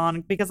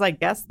Al-Anon, because I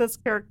guess this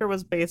character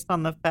was based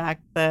on the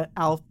fact that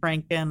Al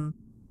Franken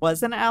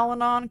was an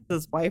Al-Anon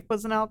because his wife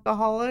was an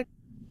alcoholic.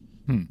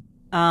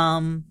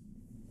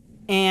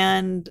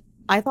 And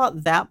I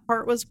thought that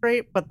part was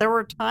great, but there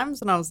were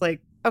times when I was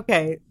like,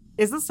 okay,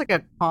 is this like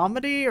a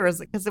comedy or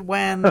is it because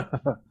when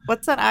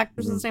what's that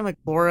actress's name, like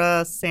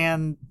Laura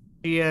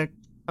Sangia?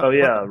 Oh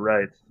yeah,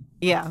 right.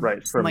 Yeah,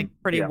 right. From like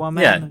Pretty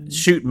Woman. Yeah, and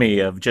shoot me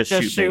of just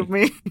shoot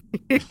me.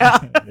 Yeah.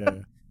 Yeah.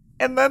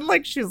 And then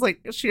like she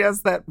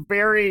has that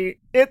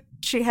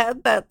she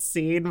had that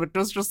scene which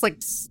was just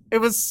like it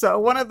was so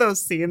one of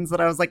those scenes that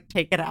I was like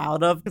taken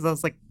out of because I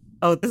was like,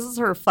 oh, this is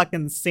her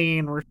fucking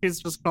scene where she's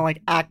just gonna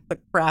like act the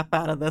crap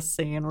out of this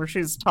scene where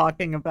she's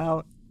talking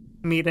about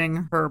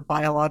meeting her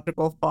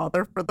biological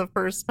father for the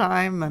first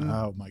time, and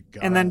Oh my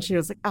god. and then she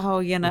was like, oh,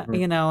 and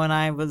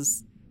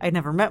I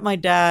never met my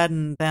dad,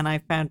 and then I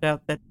found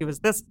out that he was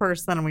this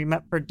person, and we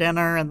met for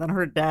dinner, and then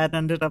her dad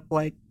ended up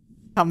like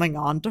coming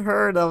on to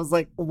her, and I was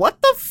like, what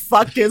the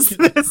fuck is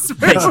this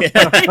movie?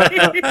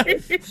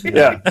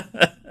 Yeah.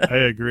 I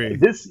agree.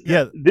 This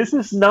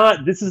is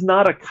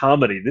not a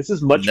comedy. This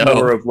is much No.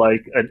 more of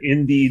like an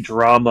indie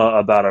drama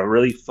about a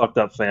really fucked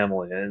up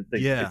family, and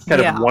it's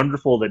kind Yeah. of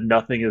wonderful that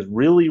nothing is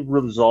really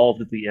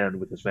resolved at the end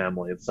with his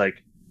family. It's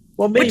like,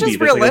 well, maybe Which is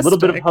there's like a little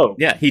bit of realistic. hope.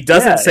 Yeah, he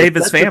doesn't save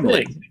his that's the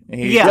family. thing.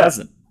 He Yeah.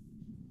 doesn't.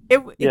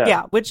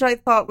 Yeah, which I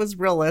thought was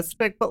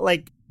realistic, but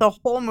like the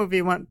whole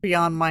movie went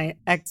beyond my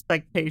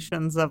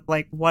expectations of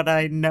like what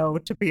I know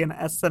to be an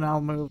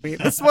SNL movie.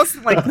 This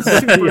wasn't like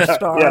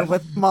Superstar yeah.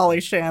 with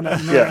Molly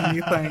Shannon or Yeah.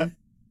 anything.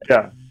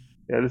 Yeah,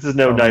 this is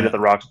no Oh, Night man. at the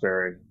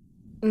Roxbury.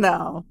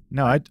 No.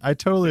 No, I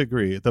totally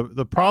agree.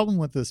 The problem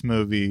with this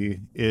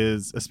movie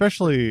is,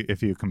 especially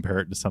if you compare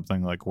it to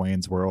something like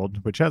Wayne's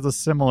World, which has a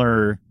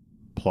similar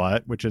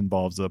plot, which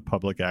involves a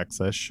public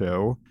access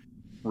show.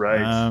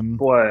 Right.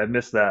 Boy, I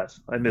missed that.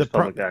 I missed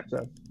public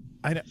access.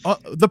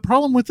 The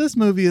problem with this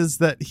movie is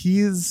that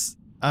he's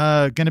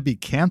going to be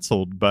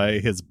canceled by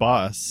his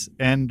boss,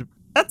 and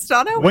That's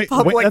not how wait,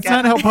 public that's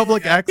not how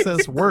public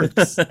access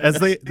works. As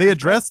they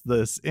address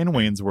this in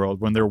Wayne's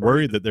World when they're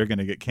worried that they're going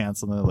to get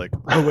canceled, and they're like,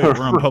 "Oh wait,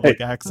 we're on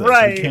public access.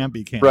 Right. We can't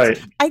be canceled."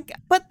 Right.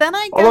 But then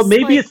I guess Although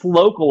maybe like, it's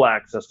local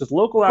access, because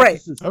local Right.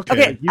 access is Okay.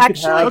 Okay, you could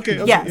actually, have-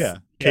 Okay. Yes. Yeah.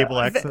 Cable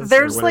Yeah. access.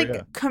 there's or like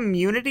whatever,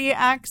 community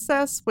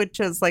access, which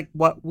is like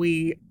what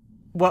we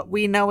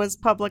know as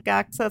public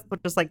access,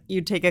 which is like you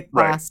take a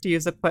class to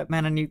use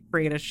equipment and you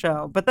create a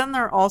show. But then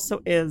there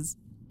also is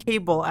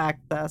cable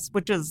access,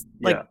 which is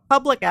like Yeah.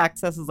 public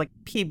access is like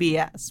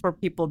PBS, where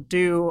people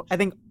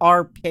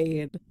are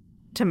paid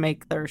to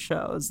make their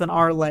shows and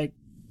are like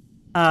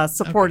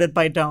supported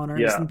by donors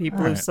Yeah. and people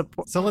Alright. who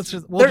support. So let's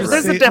just There's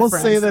a say difference.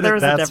 that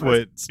There's a that's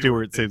difference. what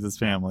Stewart Saves His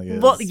Family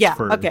is. Well, yeah,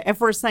 for- okay. If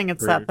we're saying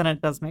it's for- that, then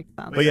it does make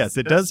sense. But yes,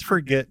 it does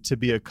forget to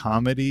be a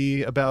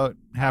comedy about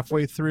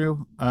halfway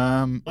through.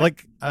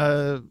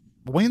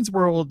 Wayne's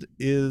World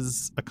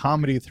is a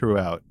comedy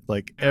throughout.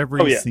 Like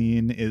every Oh, yeah.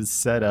 scene is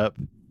set up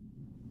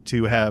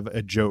to have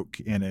a joke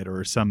in it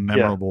or some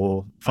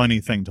memorable, funny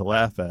thing to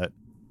laugh at.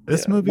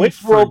 This Yeah. movie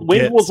Wayne's World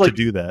forgets to like-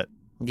 do that.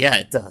 Yeah,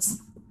 it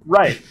does.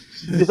 Right.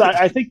 Because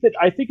I think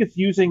it's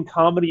using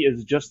comedy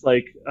as just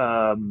like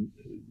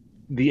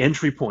the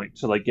entry point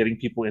to like getting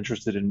people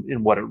interested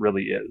in what it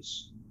really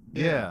is.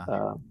 Yeah.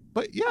 Uh,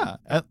 But yeah,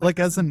 as like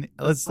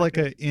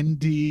an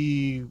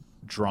indie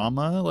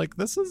drama, like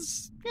this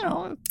is,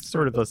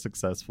 sort of a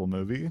successful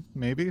movie,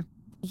 maybe.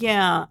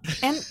 Yeah,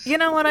 and you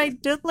know what I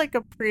did like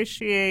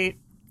appreciate?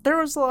 There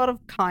was a lot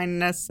of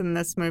kindness in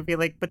this movie,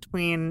 like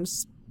between,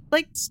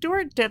 like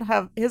Stewart did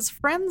have his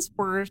friends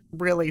were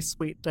really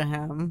sweet to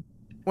him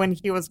when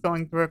he was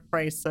going through a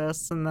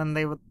crisis, and then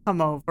they would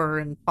come over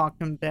and talk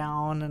him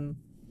down, and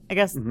I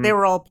guess they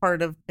were all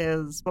part of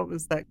his. What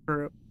was that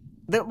group?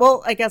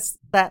 Well, I guess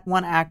that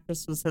one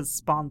actress was his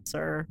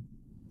sponsor.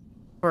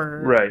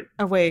 For right.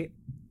 Oh wait.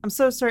 I'm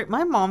so sorry.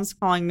 My mom's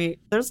calling me.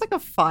 There's like a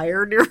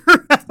fire near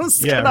her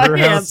house. Yeah, Can her I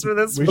house. answer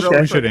this? We real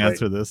should quickly?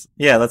 answer this.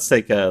 Yeah, let's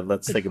take a break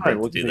Fine, to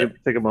we'll do that.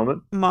 take a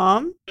moment.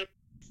 Mom?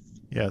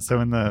 Yeah,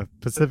 so in the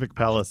Pacific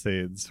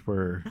Palisades,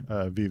 where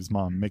Viv's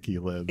mom Mickey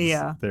lives,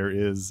 Yeah. there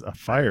is a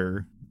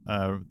fire.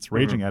 It's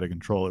raging out of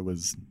control. It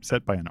was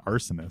set by an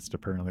arsonist.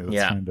 Apparently, that's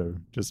Yeah. kind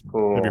of just.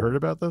 Cool. Have you heard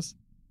about this?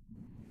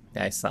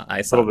 I saw A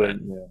little that.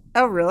 bit. Yeah.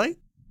 Oh, really?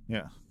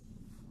 Yeah.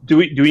 Do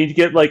we need to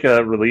get like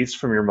a release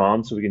from your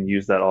mom so we can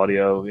use that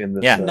audio in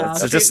this? Yeah. No,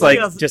 So she- just she like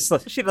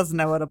doesn't- She doesn't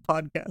know what a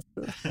podcast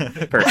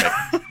is. perfect.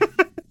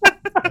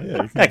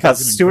 Yeah,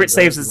 Because Stuart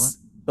saves his,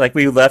 like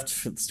we left,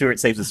 Stuart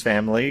saves his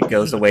family,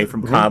 goes away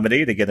from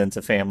comedy to get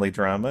into family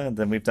drama, and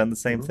then we've done the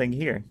same thing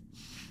here.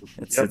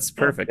 It's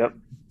perfect. Yep.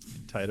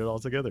 Tied it all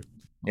together.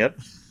 Yep.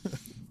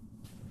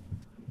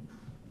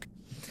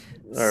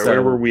 All right, So-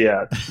 where were we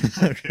at?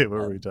 Okay, what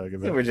were we talking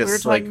about? We're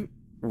just We were like talking-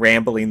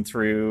 rambling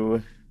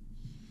through.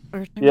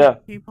 We're talking Yeah.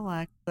 about cable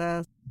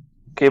access.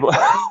 Cable.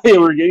 Yeah,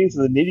 we're getting to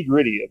the nitty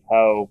gritty of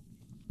how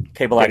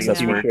Cable getting a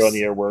access TV works. show on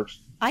the air works.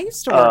 I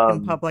used to work in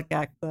Um, public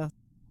access.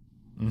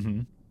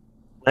 Mm-hmm.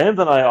 Lance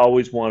and I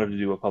always wanted to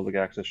do a public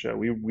access show.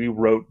 We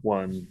wrote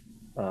one.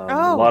 A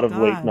Oh, lot of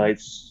God. late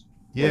nights,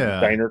 like Yeah.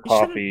 diner You should've-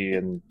 coffee,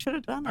 and Should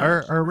have done it.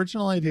 Our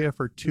original idea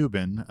for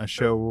Tubin, a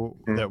show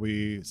that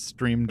we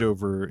streamed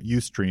over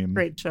Ustream.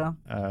 Great show.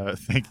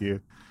 Thank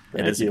you.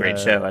 It is a you. great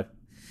show.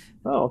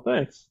 oh,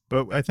 thanks.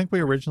 But I think we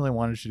originally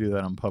wanted to do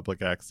that on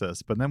public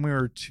access, but then we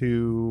were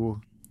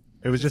too.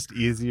 It was just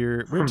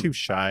easier. We were too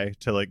shy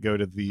to like go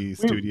to the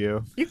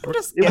studio. You can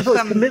just It was give a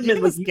them. You commitment,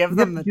 can like, just you give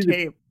them have the to do the-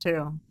 tape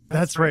too.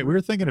 That's right. We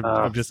were thinking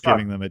of just fuck.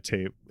 giving them a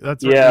tape.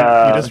 That's right.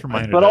 Yeah, You just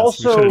reminded but us.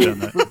 also We should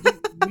have done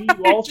that.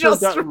 we also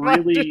Just got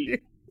reminded really. you.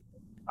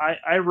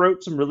 I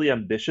wrote some really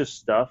ambitious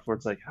stuff where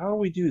it's like, how do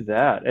we do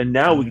that? And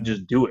now we can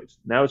just do it.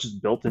 Now it's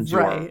just built into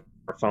Right.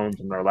 our phones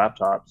and our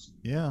laptops.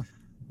 Yeah.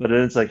 But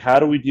then it's like, how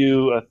do we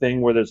do a thing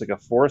where there's like a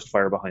forest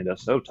fire behind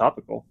us? So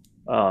topical.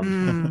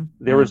 Mm.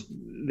 There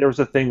was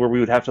a thing where we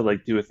would have to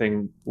like do a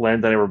thing.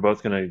 Land and I were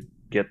both gonna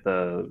get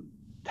the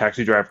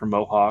taxi driver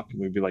Mohawk, and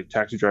we'd be like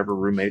taxi driver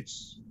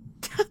roommates.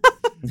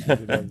 We'd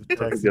have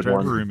taxi good driver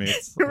one.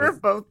 roommates. We were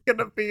both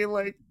gonna be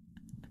like.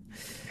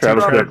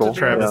 Travis Robert Bickle. De Niro.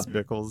 Travis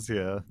Bickles,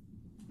 yeah.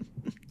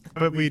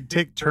 But we'd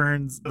take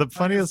turns. The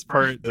funniest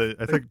part that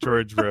I think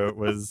George wrote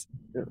was,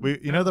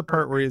 the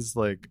part where he's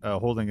like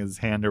holding his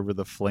hand over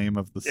the flame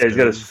of the Yeah, he's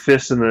got his stove?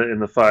 fist in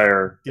the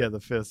fire. Yeah, the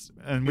fist,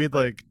 and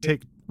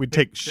we'd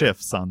take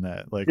shifts on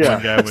that. Like Yeah.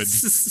 one guy would.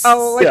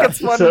 Oh, like Yeah,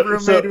 it's one so-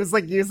 roommate who's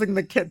like using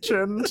the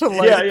kitchen to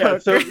like Yeah.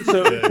 cook. So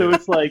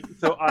it's like,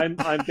 so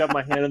I've got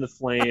my hand in the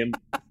flame,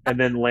 and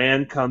then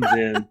Land comes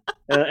in,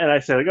 and I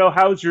say like, oh,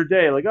 how's your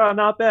day? Like, oh,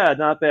 not bad,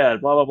 blah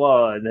blah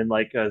blah. And then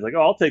like I was like,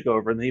 oh, I'll take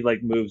over, and then he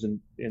like moves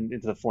into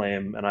the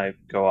flame, and I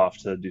go off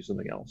to do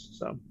something else.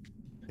 So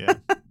Yeah.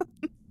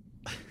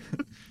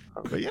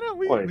 But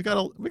Boy. we got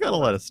a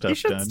lot of stuff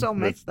should done still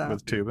make that.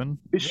 with Tubin.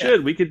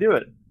 we could do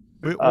it.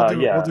 We'll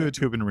yeah. do a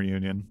Tubin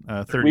reunion.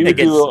 30 We would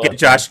Get, do get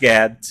Josh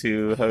Gad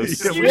to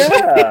host. Yeah,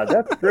 Yeah,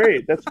 that's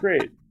great. That's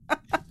great.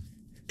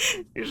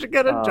 You should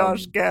get a Um,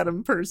 Josh Gad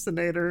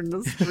impersonator in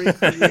this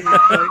recreate.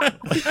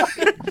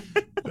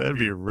 That'd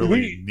be really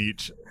We-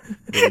 niche.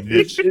 Really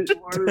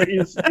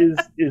niche.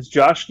 Is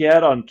Josh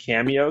Gad on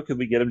Cameo? Could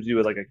we get him to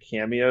do like a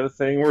cameo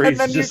thing where And he's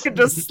then just you could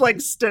just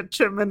like stitch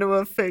him into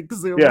a fake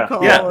Zoom Yeah,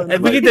 call. Yeah, and,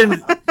 and we like, could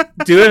then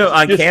do it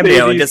on Just say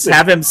Cameo and these just things.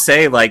 have him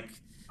say like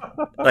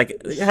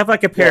have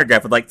like a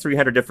paragraph with like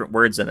 300 different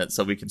words in it,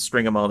 so we can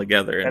string them all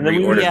together and, And then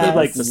we reorder would them need,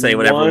 like, to say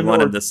whatever we one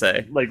want or- him to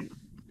say. like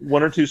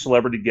one or two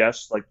celebrity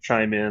guests like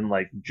chime in,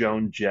 like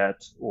Joan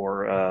Jett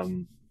or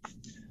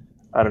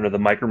I don't know, the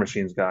Micro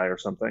Machines guy or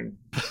something.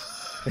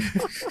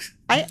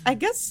 I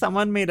guess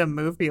someone made a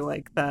movie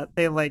like that.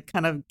 They like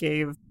kind of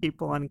gave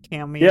people on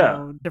Cameo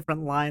Yeah.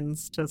 different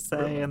lines to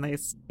say, and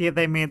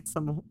they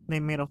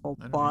made a whole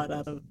I didn't plot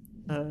realize out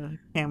of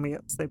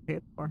cameos they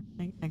paid for.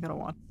 I gotta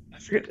watch. I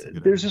forget.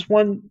 good There's this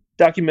one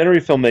documentary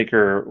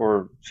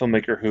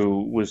filmmaker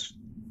who was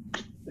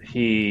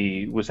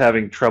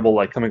having trouble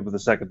like coming up with a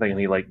second thing, and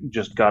he like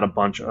just got a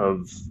bunch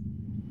of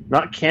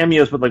not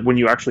cameos, but like when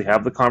you actually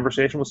have the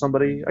conversation with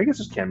somebody. I guess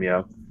it's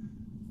Cameo.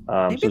 Maybe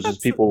So it's that's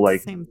just people the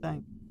like same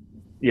thing.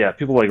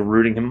 people like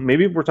rooting him.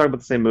 Maybe we're talking about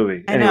the same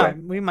movie. I Anyway,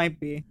 know we might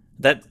be.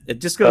 That it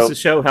just goes So- to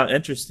show how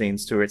interesting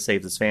Stuart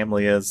Saves His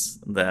Family is.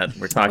 That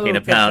we're talking Oh,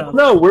 good about. job.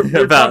 no, we're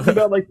About- talking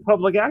about like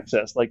public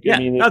access. Like Yeah, I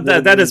mean,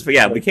 that is.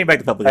 Yeah, like, we came back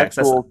to public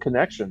access. actual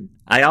connection.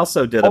 I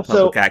also did a Also-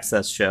 public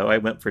access show. I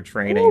went for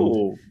training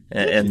Ooh.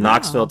 in Wow.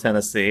 Knoxville,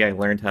 Tennessee. I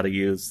learned how to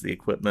use the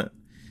equipment.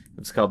 It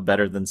was called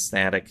Better Than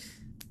Static,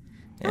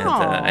 and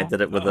I Aw.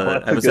 did it with Oh,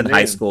 that's I a was good in high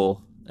name.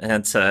 school,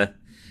 and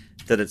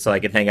did it so I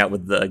could hang out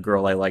with the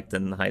girl I liked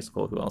in high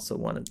school who also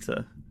wanted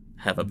to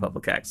have a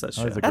public access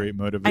show. That was a great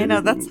motivator. I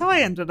know that's how I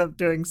ended up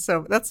doing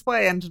so. That's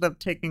why I ended up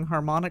taking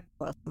harmonic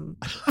lessons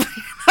in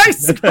high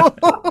school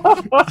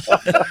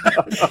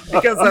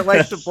because I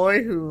liked a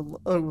boy who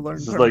learned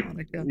This is like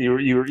harmonica.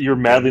 you're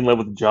madly in love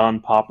with John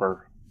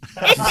Popper.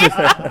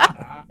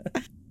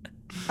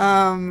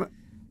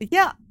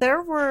 Yeah,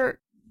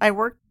 I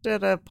worked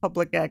at a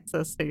public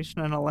access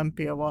station in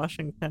Olympia,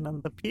 Washington,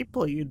 and the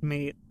people you'd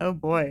meet, oh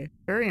boy,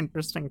 very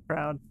interesting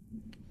crowd.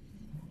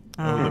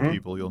 Oh, the Mhm.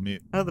 people you'll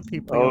meet. The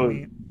people Oh. you'll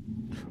meet.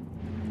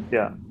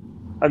 Yeah,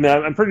 I mean,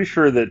 I'm pretty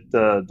sure that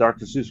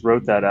Dr. Seuss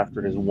wrote that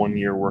after his 1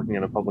 year working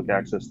in a public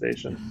access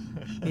station,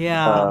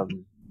 Yeah.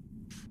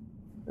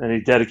 and he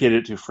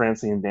dedicated it to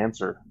Francine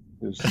Dancer,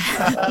 who's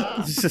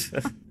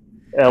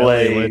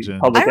LA LA legend.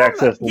 public I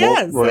access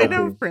yes, I know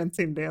royalty.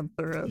 Francine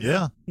Dancer is.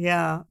 Yeah.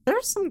 Yeah,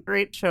 there's some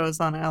great shows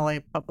on LA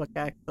public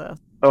access.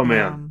 Oh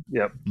man, Um,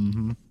 yep.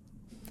 Mm-hmm.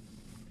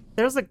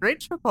 There's a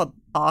great show called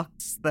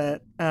Talks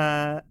that,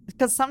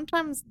 because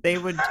sometimes they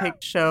would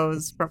take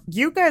shows from.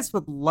 You guys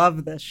would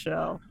love this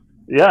show.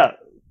 Yeah.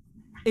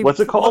 What's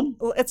it called?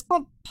 It's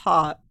called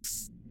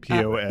Pox.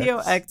 POX.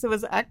 POX. It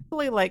was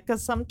actually like,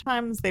 because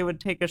sometimes they would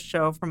take a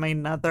show from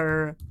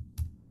another.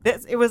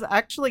 It was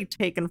actually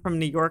taken from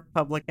New York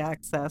Public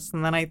Access,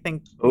 and then I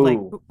think like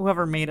Ooh.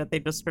 whoever made it, they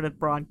just started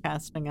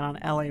broadcasting it on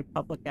LA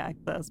Public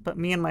Access. But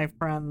me and my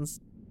friends,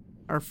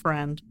 or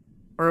friend,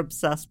 were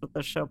obsessed with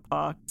the show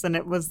Pox, and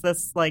it was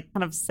this like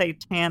kind of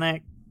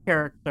satanic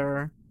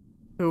character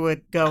who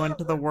would go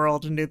into the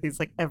world and do these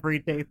like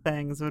everyday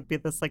things. It would be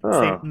this like Oh.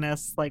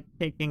 Satanist like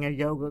taking a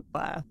yoga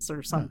class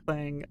or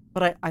something.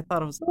 But I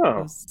thought it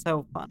Oh. was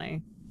so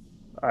funny.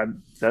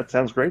 That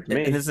sounds great to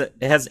me. It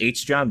has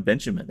H. John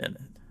Benjamin in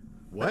it.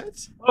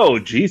 What? Oh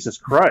Jesus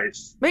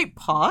Christ! Wait,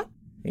 Pox?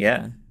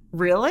 Yeah,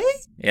 Really?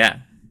 yeah.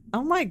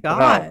 Oh my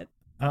god.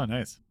 Oh,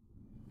 nice.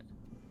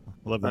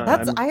 Love that.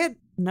 That's I'm- I had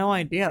no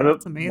idea. I don't-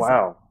 That's amazing.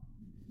 Wow.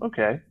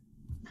 Okay.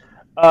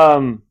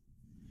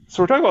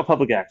 So we're talking about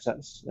public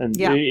access, and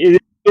Yeah. it is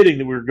fitting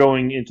that we're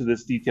going into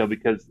this detail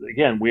because,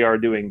 again, we are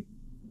doing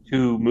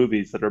two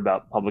movies that are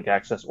about public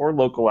access or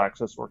local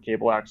access or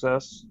cable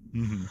access.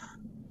 Mhm.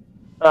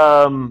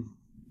 Um,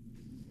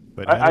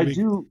 But how I do we,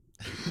 do.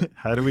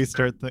 how do we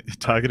start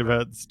talking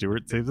about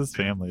Stuart Saves His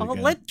Family Oh,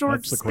 again? let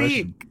George That's the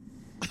question.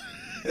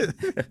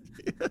 speak.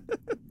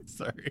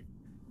 Sorry.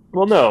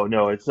 Well,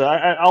 no. It's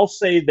I'll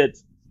say that.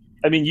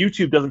 I mean,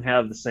 YouTube doesn't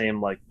have the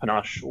same like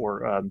panache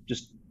or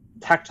just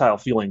tactile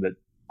feeling that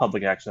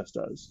public access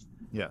does.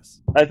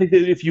 Yes. I think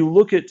that if you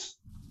look at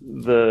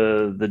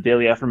the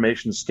Daily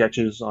Affirmation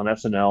sketches on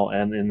SNL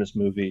and in this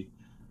movie,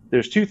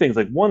 there's two things.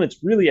 Like one,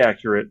 it's really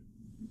accurate,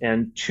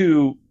 and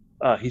two,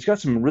 he's got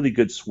some really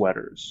good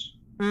sweaters.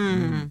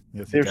 Mm.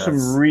 Yes, he There's does.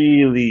 some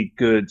really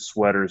good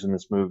sweaters in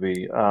this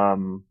movie.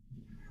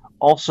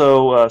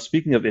 Also,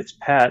 speaking of It's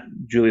Pat,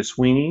 Julia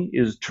Sweeney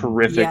is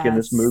terrific in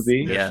this Yes.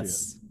 movie. Yes,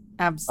 Yes.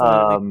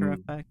 Absolutely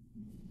terrific.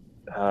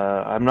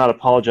 I'm not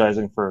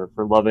apologizing for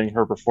loving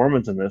her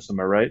performance in this. Am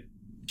I right?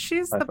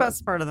 She's high the five.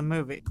 best part of the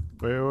movie.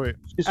 Wait.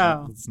 She's-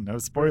 Oh. It's no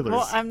spoilers.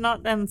 Well, I'm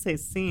not gonna say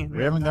scene.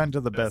 we haven't gotten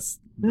to the best.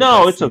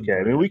 No, best it's okay.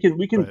 I mean, we can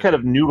but- kind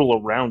of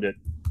noodle around it.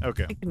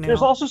 Okay.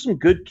 There's also some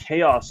good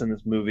chaos in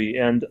this movie,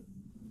 and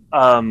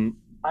I'm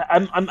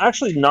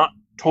actually not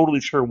totally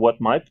sure what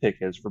my pick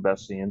is for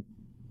best scene.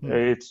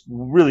 It's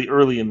really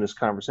early in this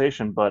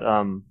conversation, but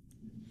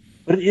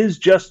it is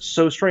just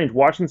so strange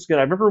watching this again.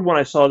 I remember when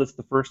I saw this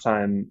the first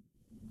time,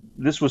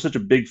 this was such a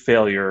big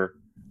failure.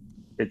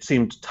 It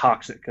seemed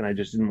toxic, and I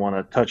just didn't want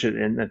to touch it.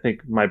 And I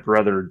think my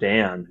brother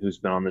Dan, who's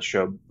been on this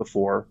show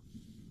before,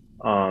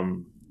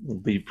 will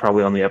be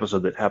probably on the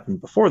episode that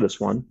happened before this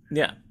one.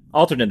 Yeah.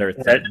 Alternate Earth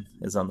That-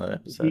 is on the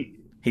episode. He-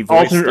 He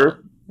voiced Alternate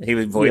Earth- He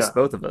would voice Yeah.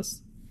 both of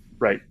us.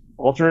 Right.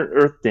 Alternate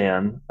Earth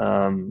Dan.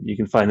 You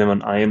can find him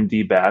on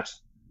IMDb.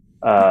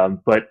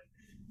 But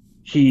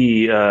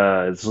he,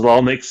 this will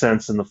all make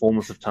sense in the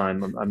fullness of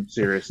time. I'm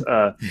serious.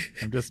 I'm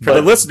just For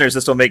the listeners,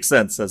 this will make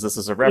sense as this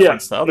is a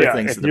reference to other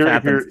things if that you're,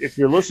 have happened. if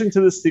you're listening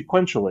to this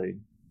sequentially,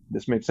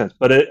 this makes sense.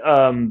 But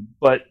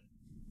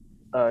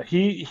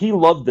he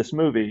loved this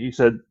movie. He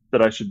said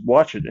that I should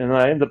watch it, and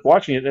I ended up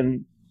watching it.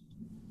 And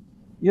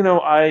you know,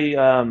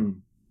 I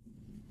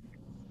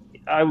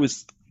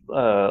was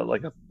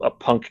like a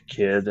punk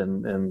kid,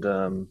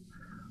 and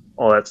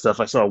all that stuff.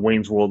 I saw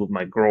Wayne's World with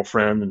my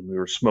girlfriend, and we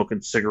were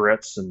smoking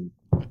cigarettes and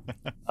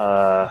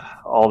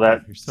all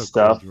that You're so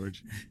stuff. cool,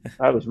 George.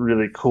 I was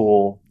really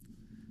cool.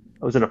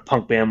 I was in a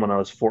punk band when I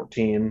was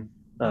 14.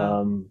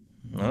 Oh,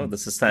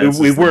 this is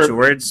We the were-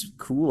 George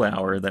Cool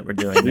Hour that we're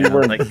doing We now.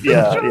 were, Like,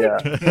 yeah.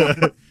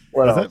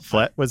 What was else? that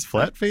flat? Was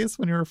flat face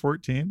when you were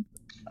 14?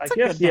 I That's a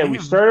guess good yeah. We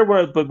name.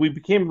 started, but we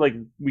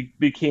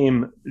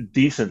became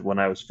decent when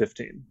I was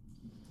 15.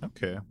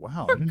 Okay,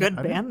 wow. They're I didn't- good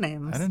I didn't- band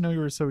names. I didn't know you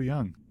were so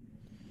young.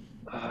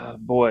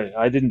 Boy,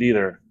 I didn't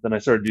either. Then I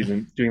started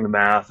doing the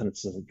math, and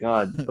it's like,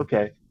 God,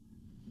 okay.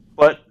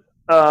 But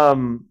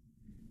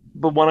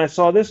when I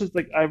saw this, it's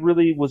like I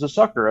really was a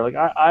sucker. Like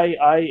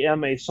I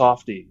am a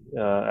softie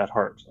at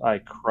heart. I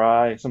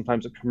cry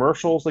sometimes at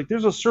commercials. Like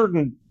there's a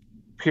certain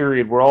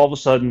period where all of a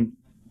sudden,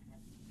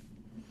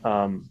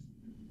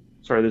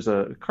 sorry, there's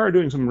a car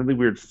doing some really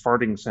weird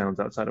farting sounds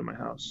outside of my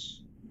house.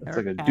 It's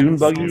like a Cat dune is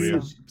buggy. Maybe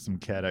awesome. some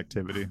cat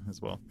activity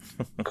as well.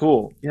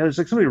 Cool. Yeah, there's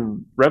like somebody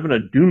revving a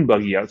dune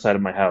buggy outside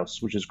of my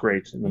house, which is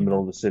great in the middle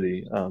of the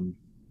city.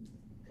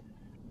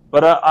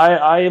 But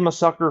I am a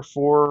sucker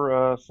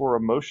for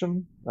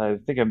emotion. I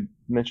think I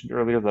mentioned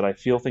earlier that I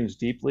feel things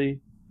deeply.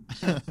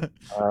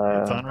 It's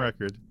on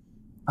record.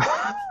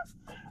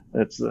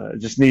 It's I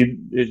just I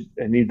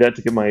need that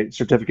to get my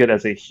certificate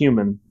as a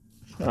human.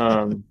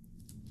 But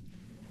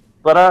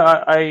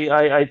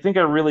I think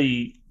I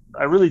really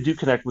do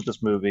connect with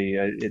this movie.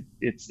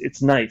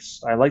 It's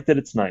nice. I like that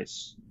it's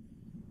nice,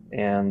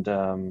 and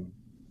I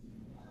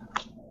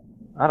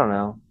don't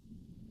know.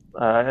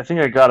 I think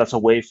I got us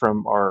away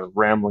from our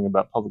rambling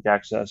about public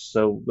access.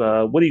 So,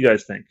 what do you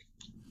guys think?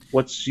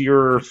 What's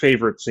your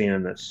favorite scene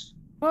in this?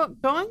 Well,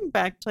 going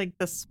back to like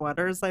the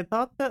sweaters, I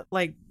thought that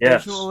like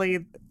Yes.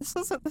 visually, this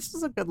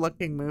is a good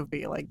looking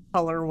movie, like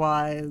color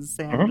wise,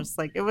 and Mhm. just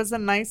like it was a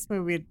nice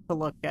movie to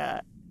look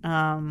at.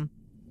 Same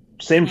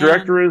And-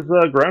 director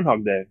as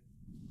Groundhog Day.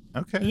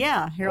 Okay.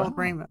 Yeah, Harold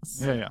Wow.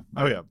 Ramis. Yeah.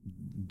 Oh yeah.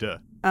 Duh.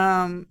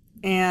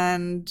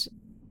 And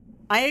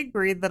I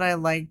agreed that I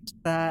liked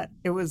that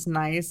it was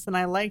nice, and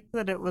I liked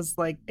that it was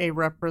like a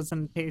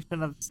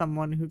representation of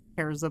someone who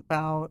cares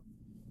about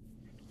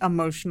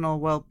emotional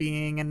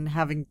well-being and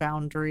having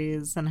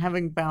boundaries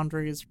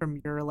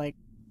from your like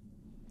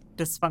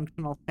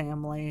dysfunctional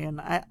family,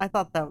 and I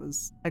thought that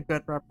was a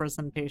good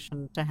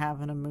representation to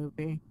have in a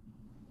movie.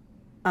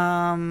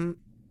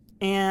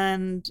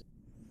 And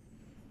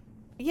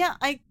yeah,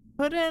 I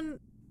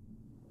couldn't,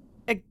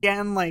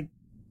 again, like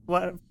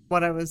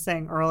what I was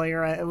saying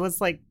earlier, it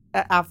was like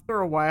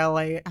after a while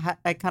I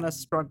kind of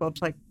struggled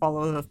to like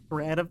follow the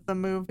thread of the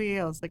movie.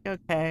 I was like,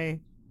 okay,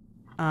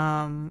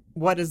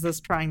 what is this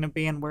trying to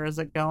be and where is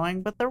it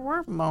going? But there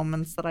were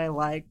moments that I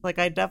liked. Like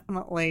I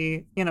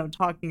definitely,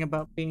 talking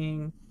about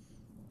being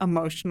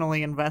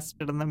emotionally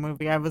invested in the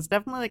movie, I was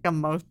definitely like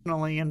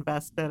emotionally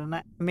invested,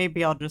 and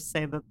maybe I'll just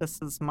say that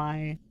this is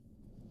my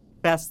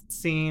best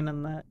scene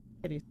in the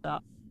kitty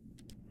stop.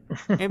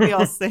 Maybe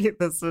I'll say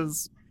this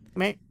is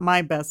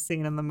my best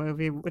scene in the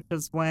movie, which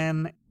is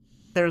when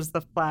there's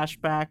the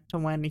flashback to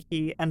when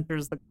he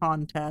enters the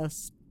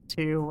contest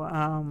to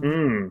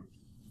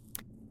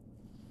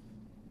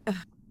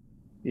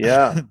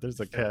Yeah. There's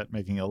a cat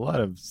making a lot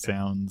of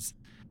sounds,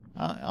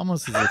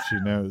 almost as if she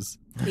knows.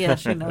 Yeah,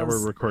 she that we're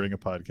knows. recording a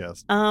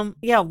podcast.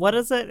 Yeah, what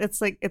is it?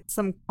 It's like it's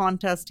some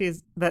contest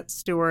that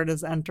Stewart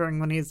is entering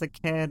when he's a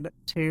kid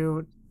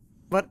to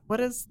what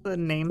is the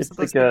name It's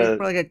supposed like to be a-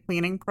 for, like a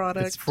cleaning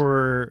product? It's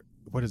for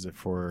what is it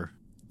for?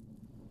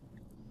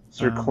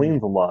 Sir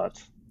cleans a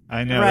lot.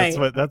 I know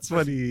Right. that's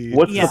what he.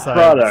 What's Yeah. the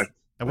product?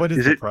 And what is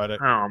Is the it?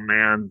 product? Oh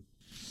man,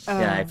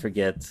 yeah, I Um,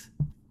 forget.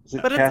 is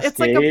it But it's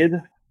like a- Cascade?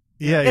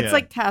 Yeah, it's yeah.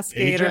 like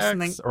Cascade or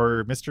something. Ajax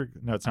or Mr.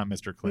 No, it's not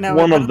Mr. Clean. No,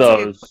 One but of it's like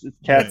a- those. It's It's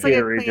Cascade like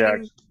a or cleaning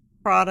Ajax.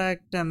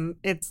 product, and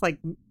it's like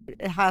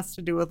it has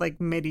to do with like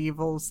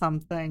medieval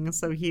something.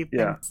 So he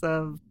Yeah. thinks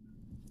of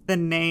the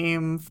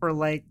name for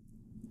like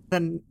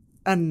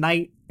a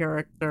knight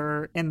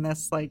character in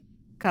this like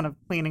kind of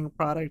cleaning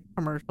product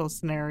commercial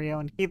scenario,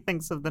 and he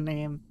thinks of the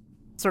name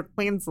Sir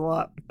Cleans a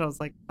lot, which I was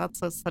like, that's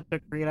such a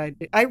great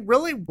idea. I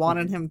really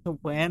wanted him to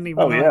win,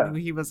 even Oh, though yeah. I knew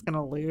he was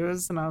gonna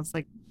lose, and I was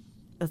like,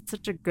 that's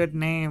such a good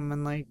name,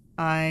 and like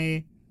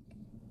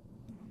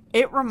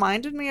it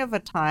reminded me of a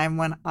time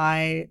when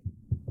I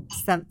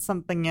sent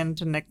something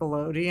into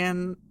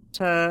Nickelodeon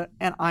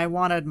and I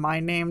wanted my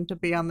name to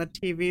be on the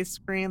TV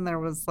screen. There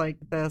was like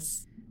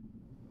this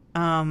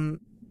on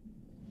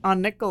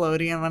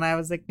Nickelodeon when I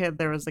was a kid,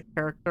 there was a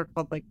character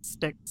called like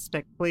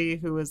Stickly,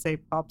 who was a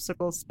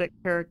popsicle stick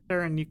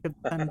character, and you could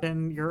send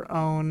in your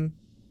own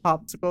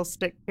popsicle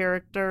stick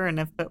character, and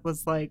if it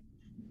was like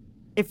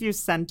if you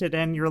sent it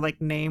in, your like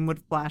name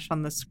would flash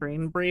on the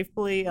screen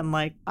briefly, and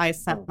like I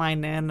sent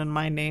mine in and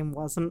my name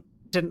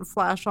didn't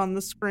flash on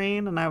the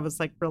screen, and I was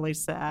like really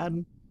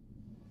sad.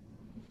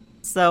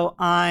 So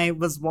I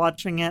was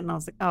watching it and I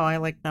was like, oh,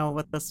 I know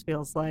what this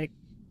feels like.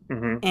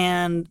 Hmm.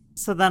 And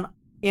so then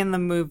in the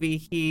movie,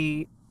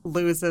 he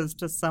loses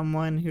to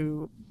someone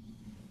who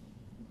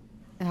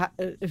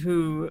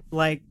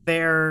like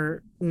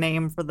their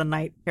name for the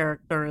knight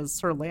character is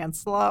Sir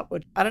Lancelot,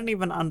 which I don't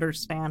even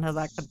understand how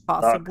that could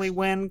possibly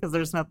win because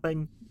there's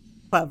nothing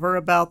clever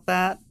about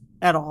that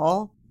at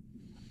all.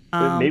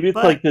 Maybe it's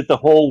But like that the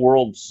whole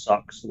world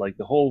sucks. Like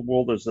the whole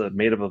world is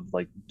made up of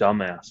like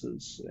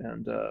dumbasses,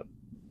 and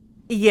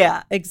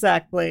yeah,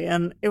 exactly.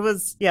 And it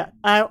was,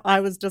 I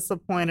was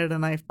disappointed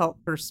and I felt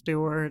for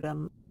Stewart.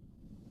 And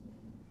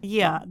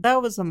yeah,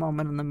 that was a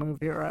moment in the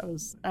movie where I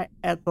was at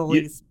the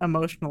You, least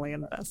emotionally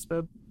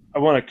invested. I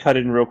want to cut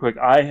in real quick.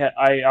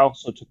 I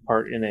also took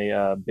part in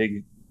a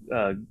big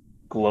uh,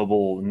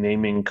 global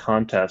naming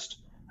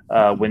contest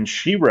when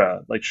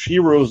She-Ra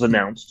was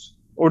announced.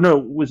 Or no,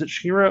 was it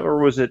She-Ra or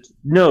was it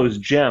no? It was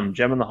Gem.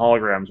 Gem and the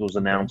Holograms was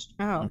announced,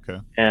 Oh, Okay.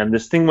 and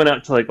this thing went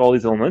out to like all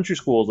these elementary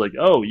schools. Like,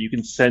 oh, you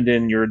can send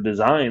in your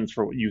designs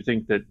for what you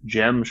think that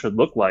Gem should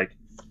look like.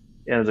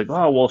 And I was like,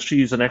 oh, well,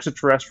 she's an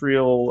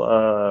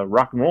extraterrestrial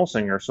rock and roll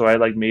singer. So I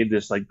like made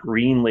this like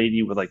green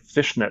lady with like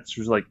fishnets.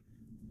 She was like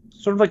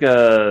sort of like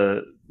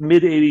a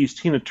mid '80s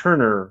Tina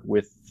Turner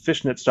with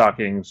fishnet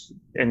stockings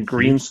and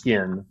green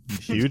skin.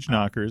 Huge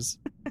knockers.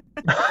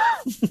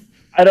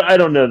 I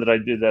don't know that I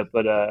did that,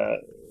 but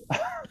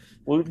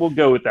we'll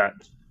go with that.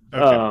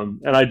 Okay.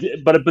 And I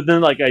did, but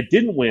then like I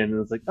didn't win,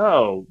 and it's like,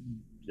 oh,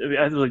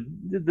 I was like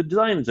the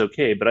design is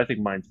okay, but I think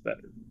mine's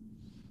better.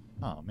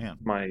 Oh man.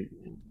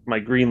 My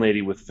green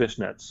lady with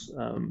fishnets.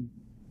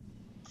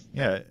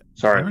 Yeah. I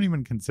Sorry. don't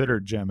even consider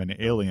Gem an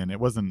alien. It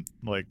wasn't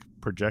like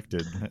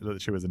projected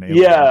that she was an alien.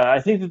 Yeah,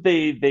 I think that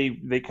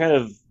they kind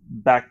of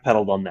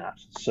backpedaled on that.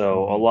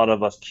 So a lot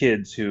of us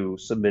kids who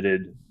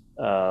submitted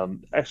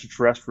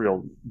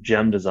extraterrestrial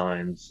gem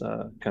designs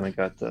kind of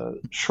got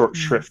short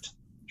shrift.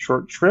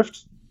 Short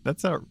shrift?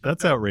 That's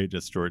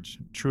outrageous, George.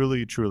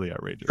 Truly, truly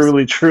outrageous.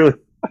 Truly, truly.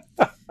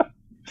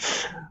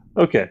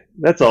 Okay,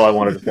 that's all I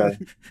wanted to say.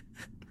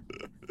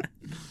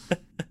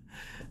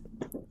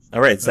 All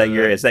right, is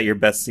that your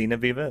best scene,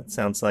 Aviva? It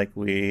sounds like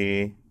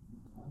we.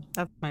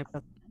 that's my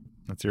best.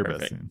 That's your best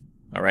Perfect. scene.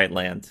 All right,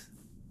 Land.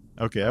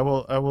 Okay, I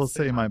will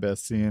say my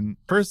best scene.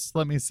 First,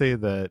 let me say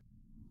that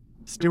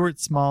Stuart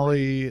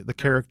Smalley, the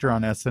character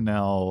on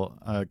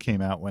SNL,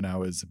 came out when I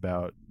was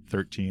about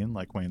 13,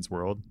 like Wayne's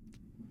World.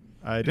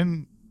 I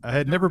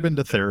had never been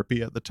to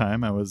therapy at the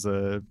time. I was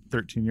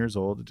 13 years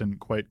old. It didn't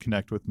quite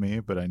connect with me,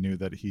 but I knew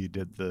that he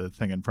did the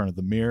thing in front of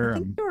the mirror. I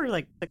think you were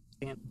like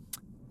 16.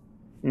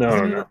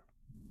 No.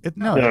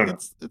 No, No.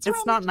 it's It's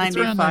around, not it's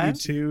around 95?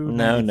 92.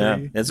 No,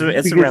 93. it's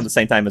Because- around the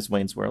same time as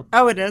Wayne's World.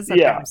 Oh, it is? Okay,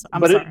 Yeah,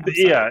 I'm but sorry. I'm sorry.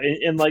 yeah,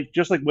 and like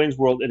just like Wayne's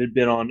World, it had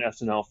been on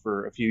SNL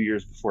for a few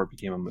years before it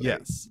became a movie.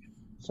 Yes.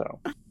 So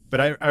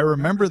But I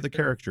remember the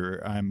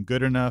character. I'm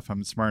good enough.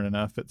 I'm smart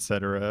enough,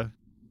 etc.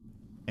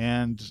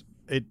 And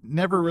it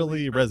never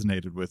really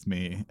resonated with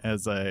me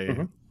as I.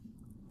 Mhm.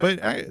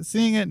 But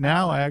seeing it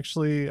now, I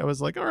was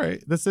like, all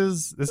right, this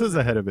is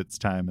ahead of its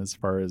time as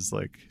far as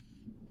like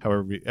how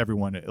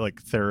everyone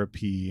like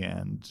therapy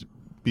and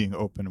being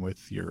open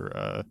with your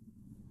I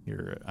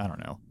don't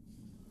know,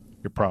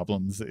 your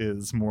problems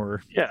is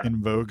more yeah,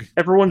 in vogue.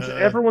 everyone's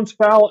everyone's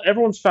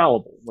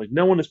fallible. Like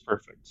no one is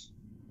perfect.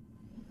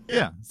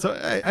 Yeah, so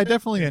I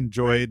definitely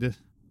enjoyed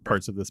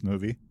parts of this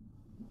movie.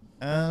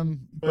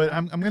 But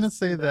I'm gonna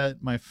say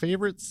that my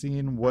favorite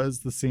scene was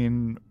the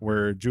scene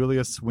where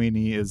Julius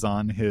Sweeney is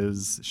on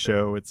his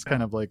show. It's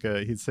kind of like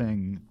he's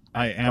saying,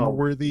 "I am a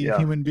worthy yeah.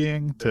 human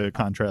being," to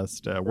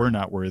contrast, "We're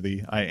not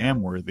worthy. I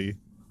am worthy."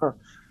 Huh.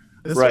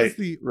 This Right, was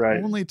the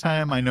right. only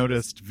time I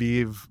noticed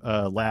Vive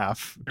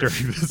laugh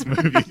during this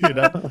movie. You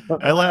know?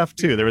 I laughed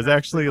too. There was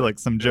actually like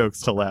some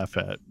jokes to laugh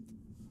at.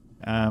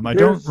 I don't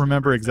There's-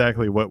 remember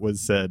exactly what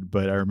was said,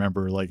 but I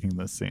remember liking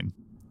this scene,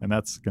 and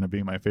that's going to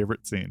be my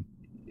favorite scene.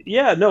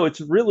 Yeah, no,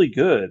 it's really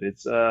good.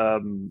 It's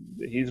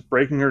he's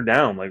breaking her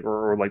down, like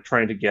or like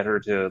trying to get her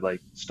to like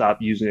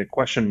stop using a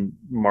question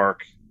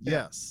mark.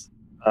 Yes,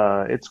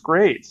 It's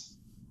great.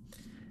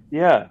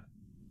 Yeah,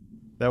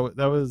 that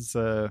was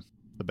the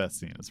best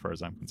scene as far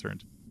as I'm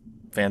concerned.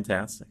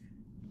 Fantastic.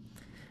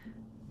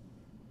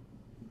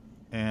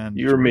 And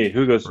you or me?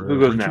 Who goes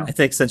now? I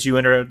think since you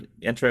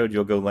introed,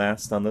 you'll go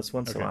last on this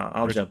one, so Okay.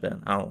 I'll jump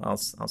in. I'll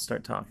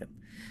start talking.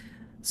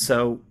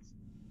 So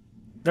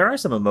there are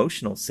some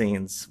emotional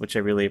scenes which I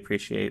really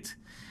appreciate.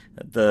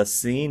 The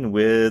scene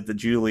with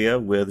Julia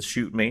with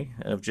 "Shoot Me"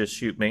 of "Just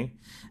Shoot Me,"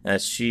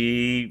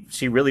 she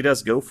really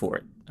does go for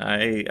it.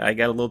 I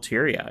got a little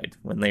teary-eyed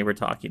when they were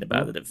talking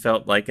about it. It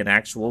felt like an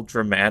actual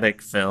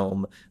dramatic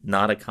film,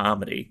 not a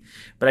comedy.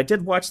 But I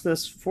did watch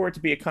this for it to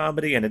be a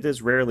comedy, and it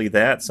is rarely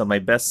that. So my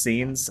best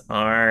scenes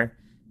are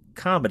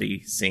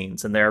comedy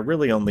scenes, and there are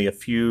really only a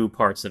few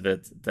parts of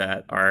it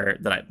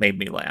that made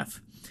me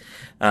laugh.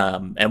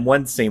 And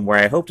one scene where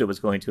I hoped it was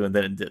going to, and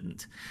then it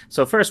didn't.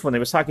 So first, when they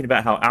was talking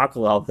about how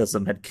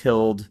alcoholism had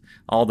killed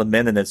all the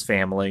men in his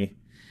family,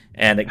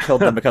 and it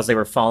killed them because they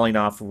were falling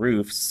off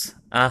roofs,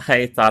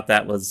 I thought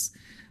that was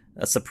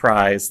a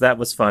surprise. That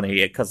was funny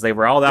because they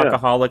were all Yeah.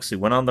 alcoholics who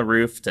went on the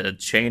roof to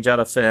change out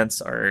a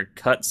fence or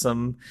cut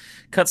some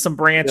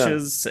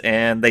branches,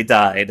 and they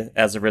died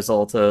as a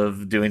result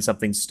of doing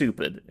something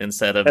stupid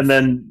instead of. And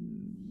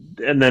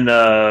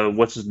then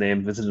what's his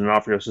name? Vincent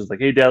D'Onofrio says like,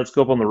 "Hey, Dad, let's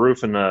go up on the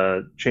roof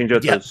and change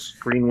out Yeah. the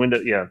screen window."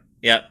 Yeah,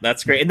 Yeah,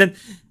 that's great. And then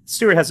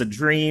Stuart has a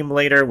dream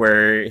later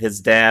where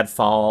his dad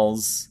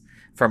falls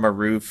from a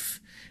roof,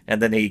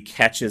 and then he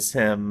catches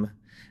him,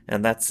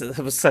 and that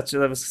was such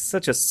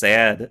a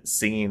sad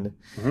scene.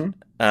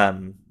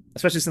 Mhm.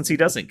 Especially since he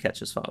doesn't catch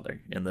his father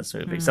in this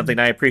movie. Something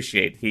I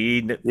appreciate. He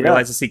Yeah.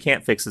 realizes he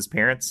can't fix his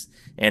parents,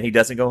 and he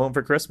doesn't go home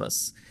for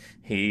Christmas.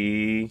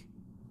 He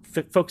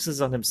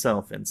focuses on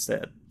himself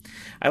instead.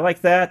 I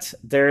like that.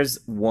 There's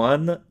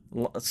very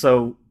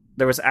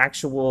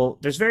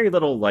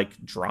little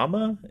like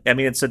drama. I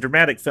mean, it's a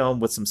dramatic film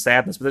with some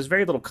sadness, but there's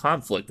very little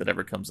conflict that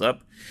ever comes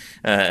up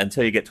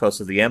until you get close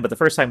to the end. But the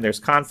first time there's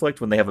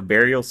conflict when they have a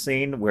burial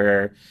scene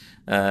where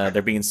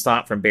they're being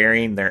stopped from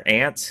burying their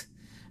aunt,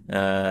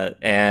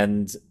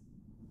 and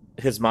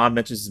his mom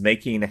mentions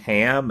making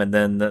ham, and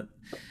then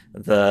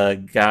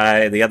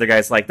the other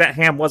guy's like, that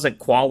ham wasn't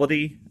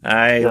quality.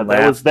 I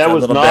laughed that a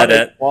was little not bit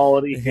a at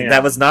quality ham.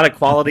 that was not a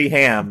quality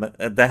ham.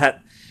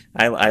 That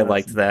I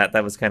liked that.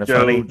 That was kind of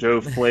funny.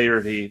 Joe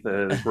Flaherty,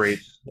 the great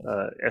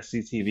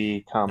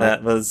SCTV comic.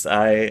 That was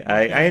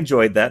I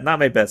enjoyed that. Not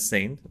my best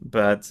scene,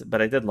 but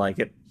I did like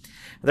it.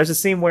 There's a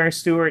scene where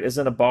Stewart is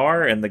in a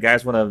bar and the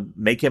guys want to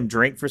make him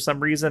drink for some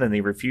reason and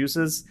he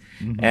refuses.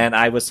 And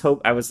I was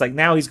like,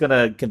 now he's going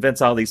to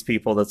convince all these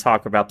people to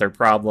talk about their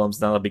problems.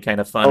 That'll be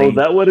kind of funny. Oh,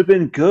 that would have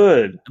been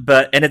good.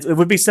 And it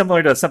would be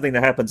similar to something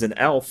that happens in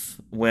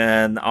Elf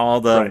when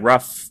all the Right.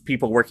 rough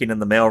people working in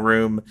the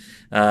mailroom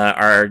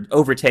are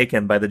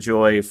overtaken by the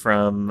joy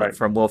from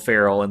Will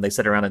Ferrell, and they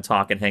sit around and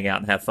talk and hang out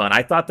and have fun.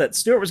 I thought that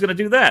Stewart was going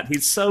to do that.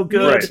 He's so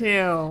good, Me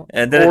too.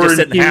 and then it just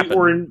didn't happen.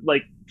 Or in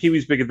like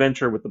Pee-wee's Big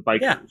Adventure with the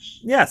bikers. Yeah.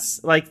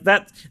 Yes, like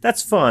that.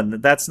 That's fun.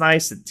 That's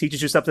nice. It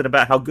teaches you something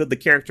about how good the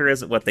character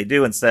is at what they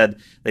do.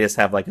 Instead, they just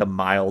have like a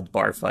mild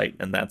bar fight,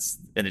 and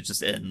it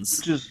just ends.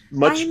 Which is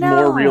much I know.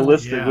 more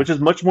realistic. Yeah. Which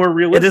is much more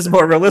realistic. It is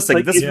more realistic.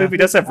 Like, This it- movie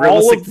does have all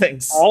realistic of-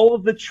 things. All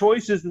of the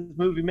choices this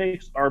movie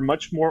makes are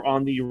much more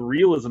on the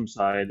realism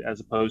side as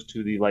opposed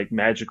to the like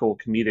magical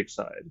comedic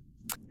side.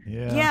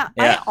 Yeah,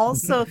 Yeah. I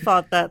also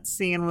thought that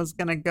scene was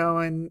going to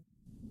go in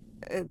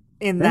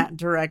that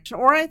direction,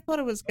 or I thought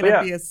it was going to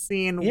Yeah. be a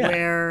scene Yeah.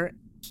 where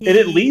And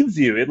it leads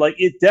you.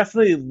 It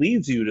definitely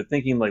leads you to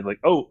thinking like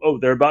oh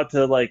they're about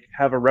to like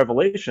have a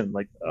revelation.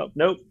 Like oh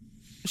nope.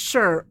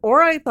 Sure.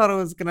 Or I thought it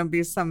was going to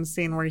be some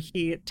scene where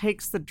he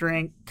takes the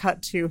drink,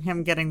 cut to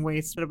him getting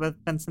wasted with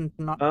Vincent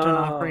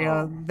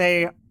D'Onofrio.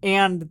 They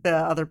and the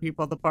other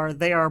people at the bar,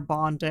 they are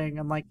bonding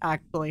and like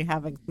actually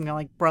having some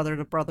like brother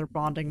to brother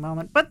bonding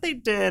moment. But they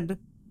did,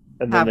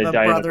 And Have then they the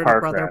die in a brother to car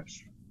brother-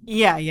 crash.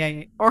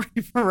 yeah. Or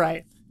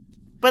right.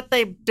 But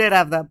they did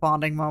have that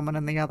bonding moment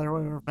in the other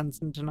way where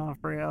Vincent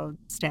D'Onofrio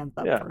stands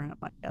up Yeah. for him,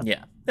 I guess.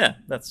 Yeah,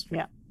 that's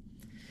Yeah.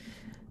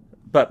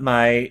 But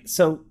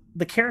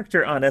the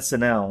character on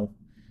SNL,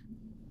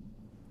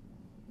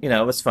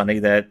 it was funny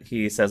that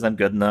he says I'm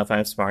good enough,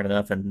 I'm smart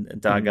enough, and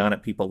doggone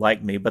it, people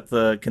like me. But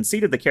the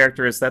conceit of the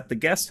character is that the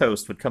guest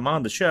host would come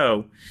on the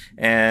show,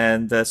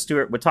 and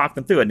Stewart would talk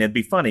them through it, and it'd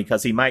be funny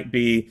because he might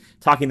be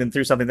talking them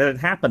through something that had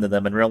happened to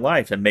them in real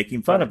life and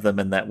making fun of them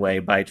in that way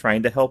by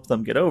trying to help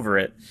them get over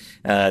it.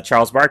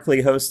 Charles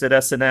Barkley hosted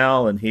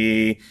SNL, and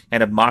he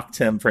kind of mocked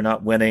him for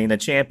not winning a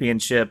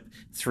championship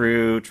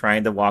through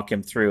trying to walk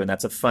him through, and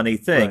that's a funny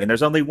thing. Right. And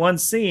there's only one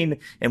scene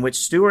in which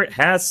Stewart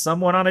has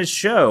someone on his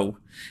show,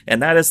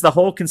 and that is the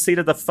whole conceit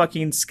of the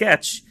fucking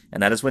sketch.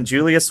 And that is when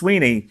Julia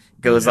Sweeney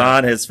goes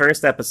on his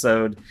first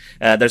episode.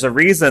 There's a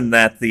reason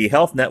that the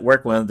Health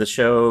Network wanted to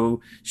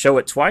show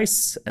it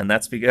twice, and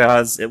that's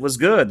because it was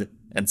good.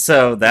 And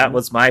so that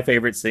was my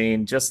favorite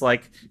scene, just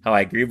like how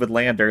I agreed with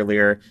Land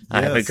earlier.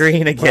 I'm Yes.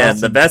 agreeing again. Ross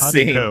The and best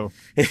scene Hanico.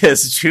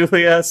 is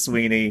Julia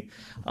Sweeney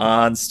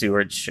on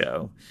Stewart's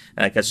show,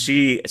 because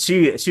she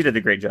did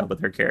a great job with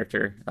her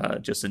character,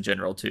 just in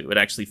general too. It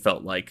actually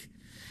felt like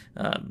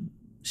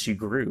she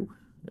grew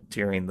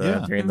during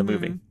the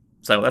movie.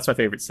 So that's my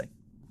favorite scene.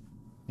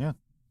 Wow.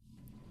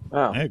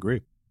 I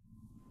agree.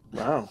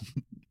 Wow.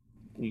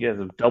 You guys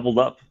have doubled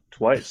up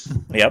twice.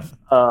 Yep.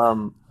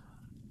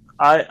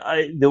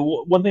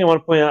 The one thing I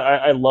want to point out,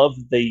 I love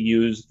that they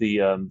use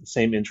the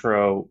same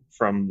intro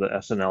from the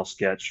SNL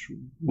sketch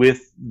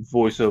with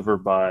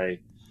voiceover by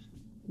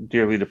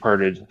dearly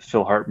departed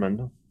Phil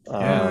Hartman.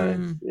 Yeah.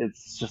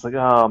 It's just like,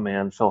 oh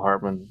man, Phil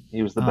Hartman,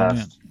 he was the Oh,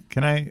 best. man.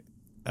 Can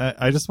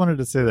I just wanted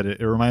to say that it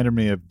reminded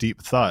me of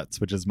Deep Thoughts,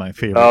 which is my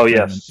favorite Oh, thing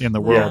yes. in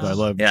the world. Yes. I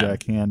love Yeah.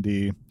 Jack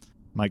Handy.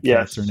 My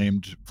Yes. cats are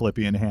named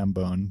Flippy and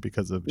Hambone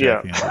because of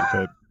Jack Yeah.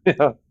 Handy.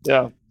 But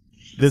Yeah.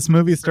 this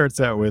movie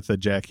starts out with a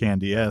Jack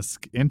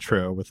Handy-esque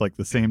intro with like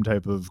the same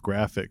type of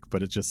graphic,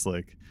 but it's just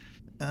like,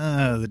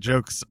 the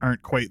jokes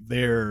aren't quite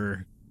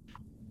there.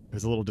 It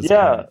was a little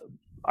disappointing. Yeah.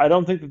 I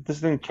don't think that this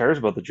thing cares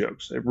about the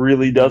jokes. It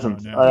really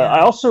doesn't. No.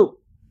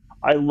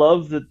 I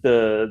love that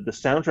the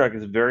soundtrack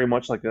is very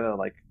much like a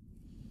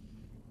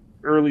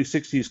early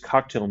 '60s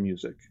cocktail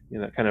music,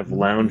 kind of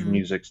lounge Mhm.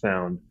 music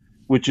sound,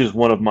 which is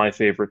one of my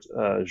favorite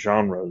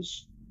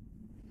genres.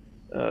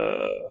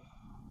 Uh,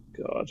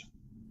 God,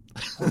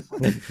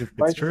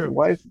 It's true.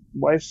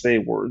 why say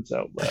words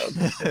out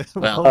loud?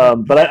 Well,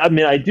 But I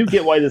mean, I do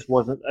get why this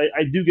wasn't.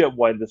 I do get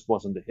why this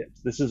wasn't a hit.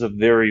 This is a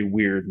very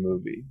weird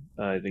movie.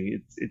 I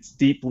think it's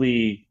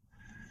deeply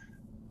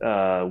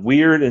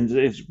weird, and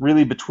it's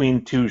really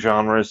between two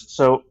genres.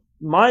 So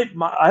my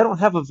I don't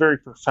have a very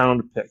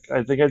profound pick.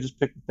 I think I just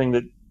picked the thing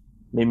that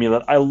made me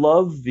laugh. I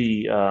love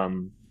the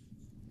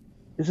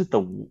is it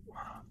the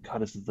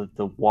God, is it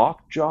the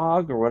walk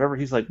jog or whatever?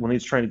 He's like when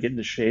he's trying to get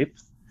into shape.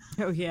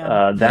 Oh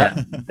yeah.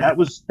 That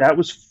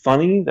was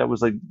funny. That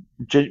was like,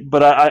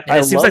 but and I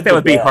it seems love like that the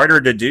would be dad.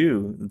 harder to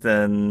do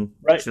than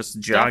Right. just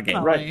jogging.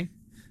 Definitely. Right.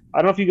 I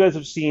don't know if you guys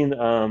have seen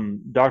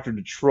Doctor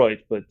Detroit,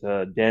 but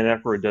Dan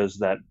Aykroyd does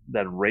that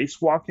race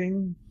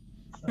walking,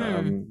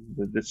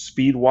 the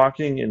speed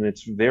walking, and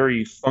it's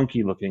very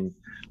funky looking.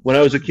 When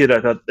I was a kid, I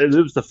thought it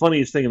was the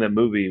funniest thing in that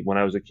movie. When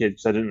I was a kid,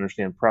 because I didn't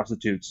understand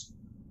prostitutes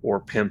or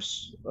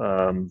pimps,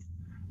 and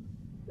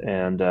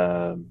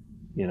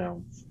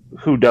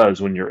who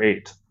does when you're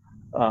 8.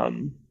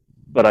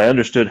 But I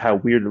understood how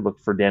weird it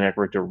looked for Dan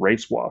Aykroyd to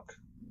race walk.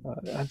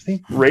 I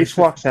think race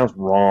walk sounds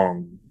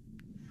wrong.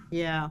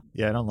 Yeah.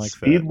 Yeah, I don't like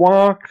Speed that.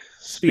 walk,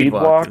 Speed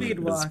walk Speed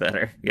is walk.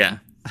 better. Yeah.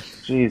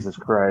 Jesus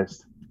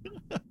Christ.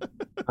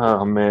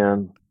 Oh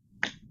man.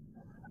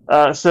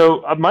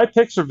 So my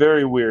picks are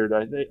very weird.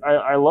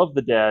 I love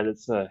the dad.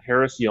 It's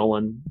Harris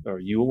Yulin or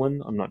Yulin.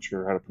 I'm not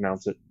sure how to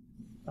pronounce it.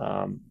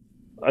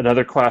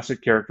 Another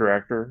classic character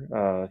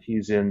actor.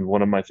 He's in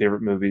one of my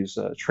favorite movies,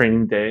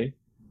 Training Day,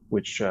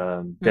 which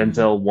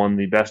Denzel won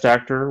the Best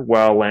Actor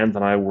while Lance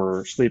and I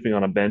were sleeping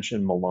on a bench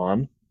in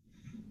Milan.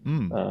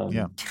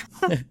 Yeah.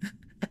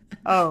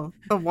 Oh,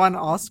 the one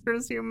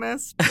Oscars you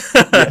missed?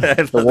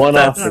 The one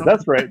That's- Oscar.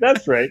 That's right.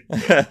 That's right.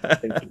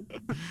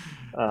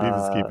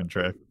 Beavis keeping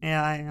track.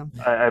 Yeah, I am.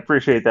 I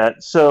appreciate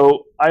that.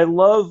 So I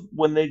love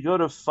when they go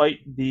to fight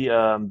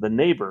the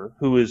neighbor,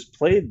 who is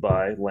played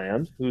by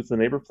Land. Who's the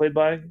neighbor played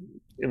by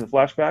in the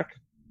flashback?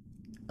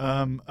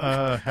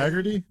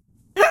 Haggerty?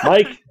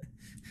 Mike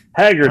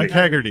Haggerty. Mike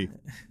Haggerty.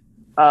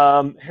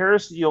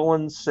 Harris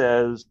Yulin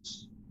says,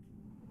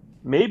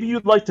 "Maybe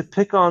you'd like to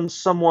pick on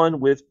someone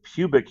with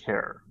pubic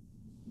hair,"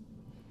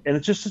 and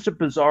it's just such a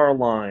bizarre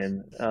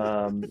line.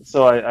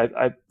 So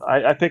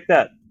I picked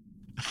that.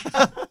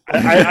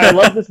 I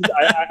love this.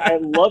 I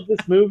love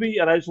this movie,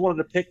 and I just wanted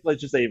to pick like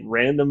just a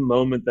random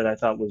moment that I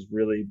thought was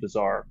really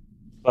bizarre.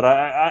 But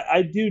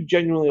I do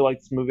genuinely like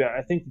this movie.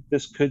 I think that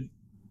this could,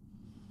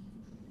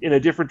 in a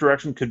different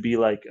direction, could be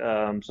like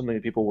something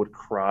that people would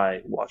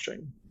cry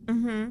watching.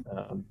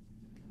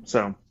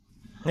 So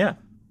Yeah.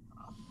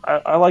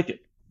 I like it.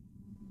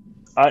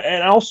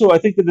 And also, I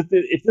think that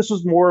if this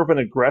was more of an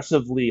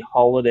aggressively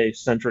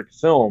holiday-centric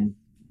film,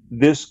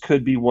 this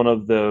could be one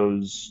of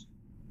those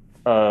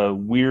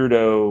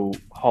weirdo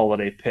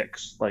holiday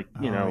picks. Like,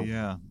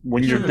 Yeah.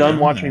 when They you're should've done done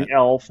watching that.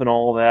 Elf and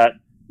all that,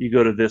 you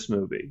go to this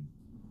movie.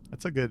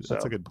 That's a good So-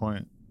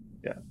 point.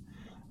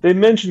 They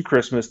mentioned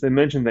Christmas, they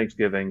mentioned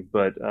Thanksgiving,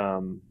 but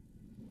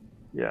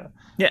yeah.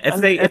 Yeah,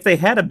 if they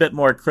had a bit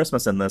more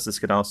Christmas in this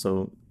could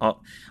also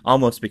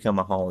almost become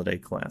a holiday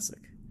classic.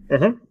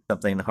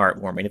 Something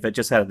heartwarming. If it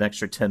just had an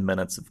extra 10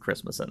 minutes of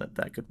Christmas in it,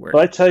 that could work.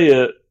 But I tell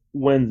you,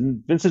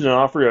 when Vincent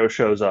D'Onofrio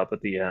shows up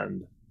at the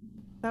end,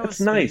 That was it's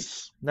sweet.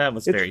 nice. That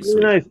was It's very really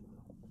sweet. nice.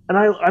 And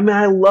I mean,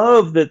 I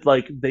love that.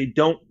 Like they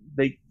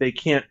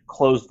can't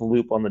close the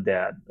loop on the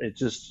dad. It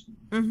just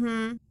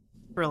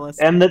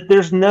Realistic. and that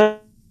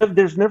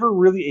there's never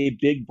really a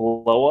big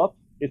blow up.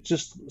 It's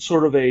just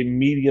sort of a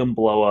medium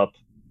blow up,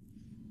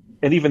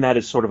 and even that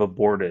is sort of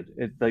aborted.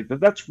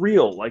 That's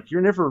real. Like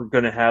you're never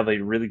going to have a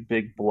really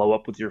big blow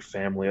up with your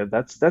family.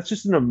 That's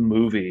just in a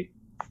movie.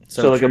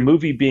 So like true. a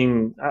movie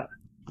being,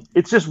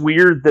 it's just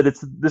weird that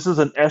this is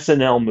an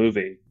SNL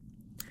movie.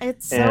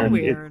 It's so and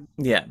weird.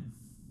 Yeah.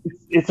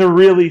 It's a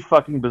really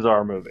fucking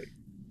bizarre movie.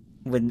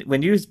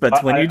 When you just I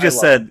love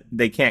said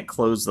they can't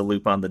close the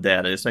loop on the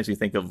dad, it just makes me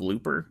think of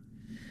Looper,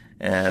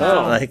 and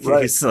right,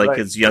 he's like right,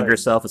 his younger right.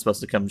 self is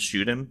supposed to come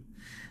shoot him,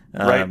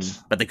 Right.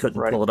 but they couldn't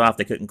Right. pull it off.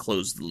 They couldn't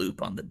close the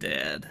loop on the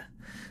dad.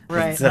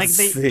 Right.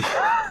 That's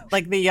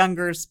Like the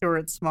younger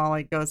Stuart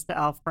Smalley goes to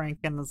Al Franken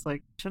and is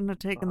like, shouldn't have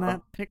taken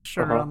that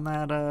picture on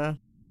that no,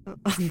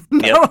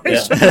 Yep, I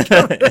yeah. shouldn't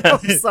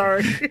have. I'm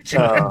sorry.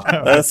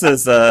 This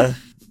is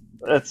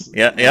That's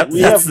yep. we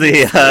That's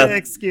have- the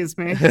Excuse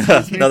me.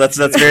 Excuse me. no. That's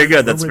very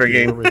good. That's We're with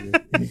you, bringing. we're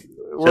with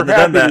you. we're Shouldn't have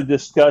happy done to that.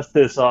 discuss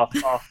this off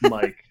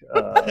mic.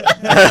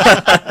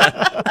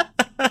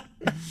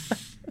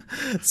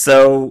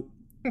 So,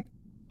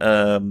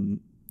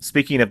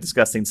 speaking of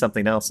discussing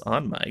something else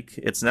on mic,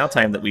 it's now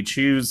time that we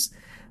choose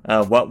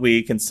what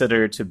we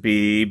consider to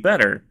be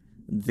better.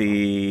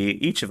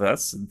 Each of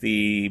us,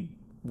 the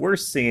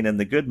worst scene in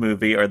the good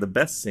movie or the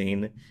best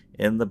scene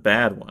in the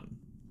bad one.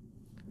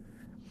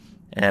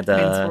 And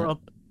Wayne's World.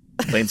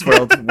 Wayne's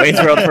World for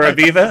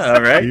Aviva.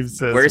 All right. Steve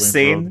says Worst Wayne's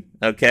scene.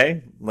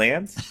 Okay.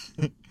 Land.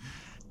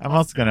 I'm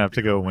also gonna have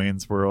to go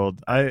Wayne's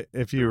World.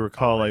 If you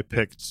recall, I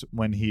picked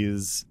when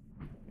he's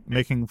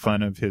making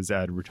fun of his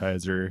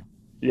advertiser.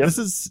 Yep. This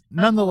is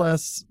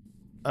nonetheless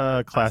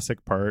a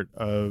classic part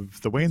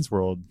of the Wayne's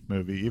World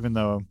movie, even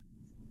though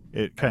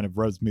it kind of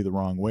rubs me the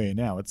wrong way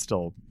now. It's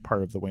still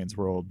part of the Wayne's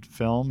World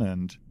film,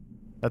 and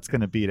that's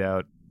going to beat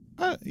out,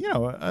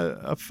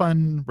 a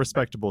fun,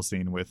 respectable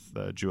scene with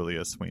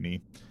Julia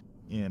Sweeney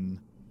in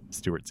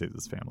Stuart Saves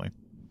His Family.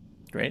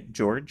 Great.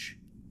 George.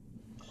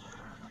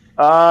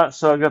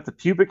 So I got the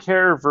pubic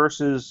hair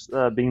versus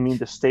being mean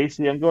to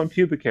Stacy. I'm going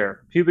pubic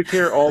hair. Pubic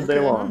hair all day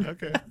long.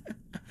 Okay.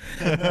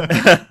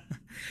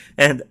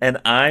 and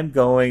I'm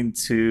going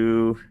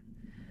to,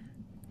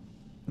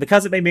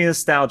 because it made me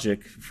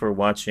nostalgic for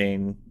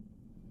watching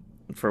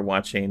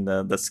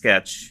the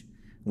sketch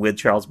with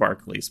Charles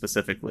Barkley,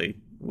 specifically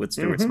with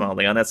Stuart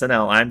Smalley on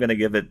SNL. I'm going to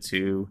give it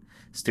to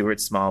Stuart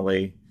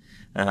Smalley,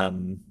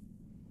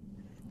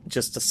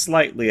 just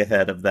slightly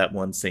ahead of that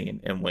one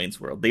scene in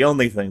Wayne's World. The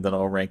only thing that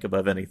I'll rank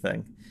above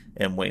anything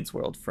in Wayne's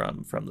World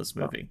from this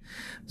movie.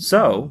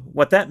 So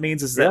what that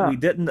means is that we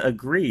didn't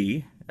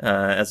agree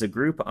as a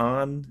group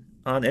on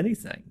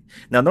anything.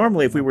 Now,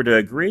 normally, if we were to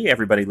agree,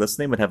 everybody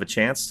listening would have a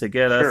chance to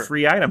get a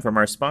free item from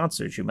our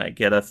sponsors. You might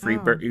get a free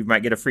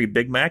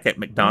Big Mac at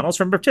McDonald's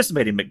from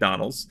participating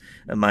McDonald's.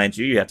 And mind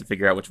you have to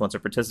figure out which ones are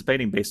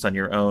participating based on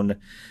your own.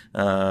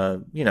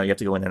 You have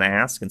to go in and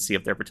ask and see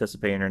if they're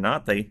participating or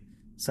not. They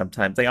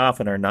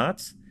often are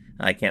not.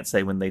 I can't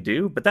say when they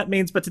do, but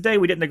today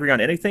we didn't agree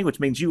on anything, which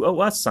means you owe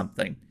us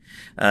something.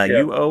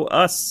 You owe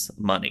us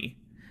money.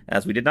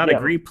 As we did not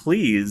agree,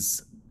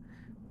 please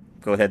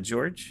go ahead,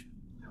 George.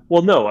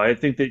 Well, no, I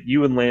think that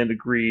you and Land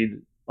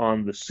agreed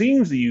on the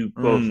scenes that you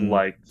both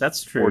liked.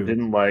 That's true. Or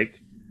didn't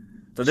like.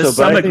 So there's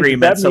some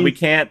agreement. So we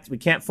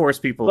can't force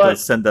people to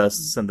send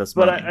us money.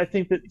 But I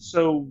think that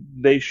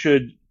they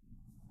should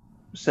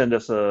send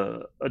us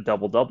a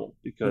double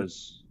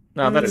because.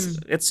 No,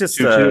 it's just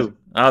 2-2.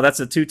 That's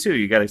a 2-2.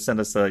 You got to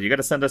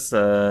send us.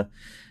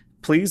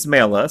 Please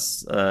mail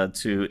us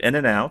to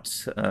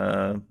In-N-Out.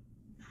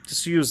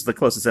 Just use the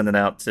closest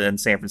In-N-Out in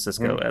San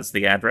Francisco as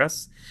the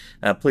address.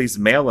 Please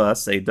mail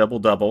us a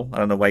double-double. I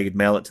don't know why you'd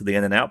mail it to the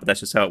In-N-Out, but that's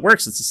just how it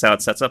works. It's just how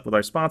it sets up with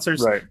our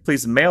sponsors. Right.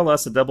 Please mail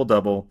us a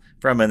double-double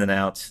from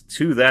In-N-Out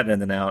to that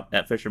In-N-Out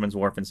at Fisherman's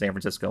Wharf in San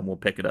Francisco, and we'll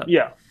pick it up.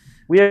 Yeah.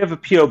 We have a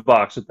P.O.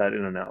 box at that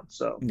In-N-Out,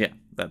 so. Yeah,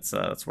 that's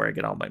where I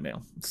get all my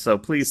mail. So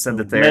please send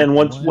it there. Man,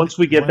 once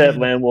we get that,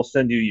 Land, we'll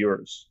send you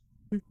yours.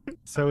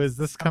 So is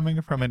this coming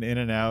from an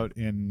In-N-Out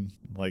in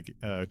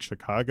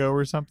Chicago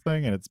or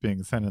something, and it's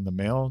being sent in the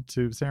mail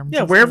to San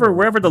Francisco? Yeah,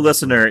 wherever the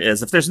listener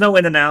is. If there's no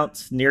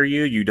In-N-Out near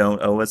you, you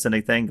don't owe us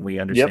anything. We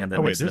understand that.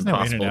 Oh wait, makes it there's no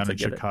impossible In-N-Out to in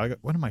get Chicago.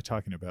 What am I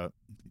talking about?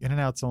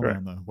 In-N-Out's only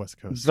on the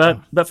West Coast.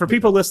 But for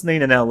people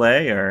listening in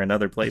LA or in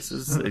other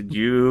places,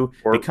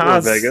 or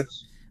because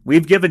Vegas.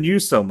 We've given you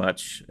so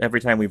much every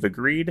time we've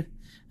agreed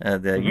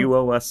that you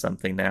owe us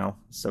something now.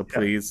 So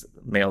please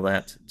mail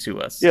that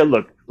to us. Yeah,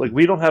 look,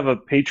 we don't have a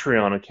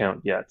Patreon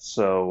account yet,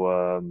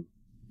 so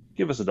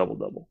give us a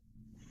double-double.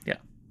 Yeah.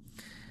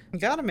 You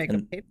gotta make a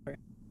Patreon.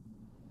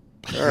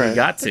 All right. You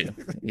got to.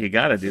 You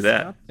got to do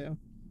that. Got to.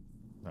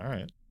 All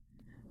right.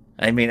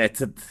 I mean,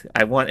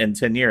 I want in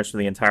 10 years for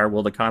the entire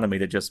world economy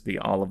to just be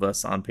all of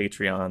us on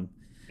Patreon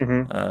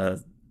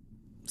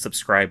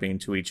subscribing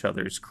to each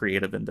other's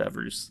creative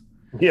endeavors.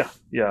 Yeah.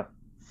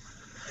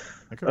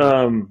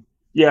 Okay.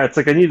 It's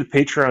like I need a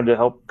Patreon to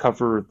help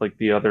cover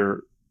the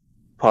other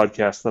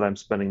podcasts that I'm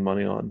spending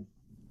money on.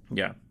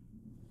 Yeah.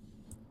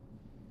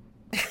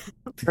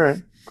 All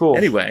right. Cool.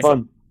 Anyway.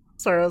 Fun.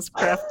 Sorry, I was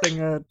crafting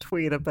a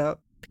tweet about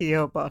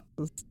P.O.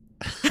 boxes.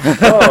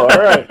 Oh,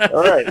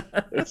 all right.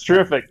 It's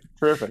terrific.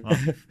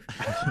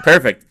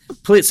 Perfect.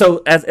 Please.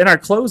 So, as in our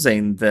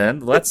closing,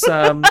 then let's.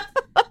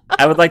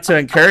 I would like to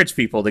encourage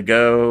people to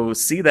go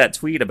see that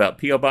tweet about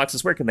P.O.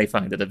 boxes. Where can they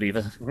find it,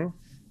 Aviva?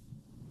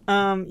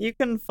 You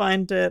can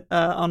find it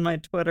on my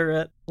Twitter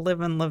at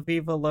Livin' La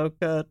Viva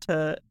Loca.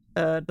 To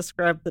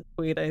describe the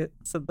tweet, I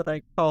said that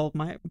I call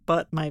my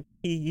butt my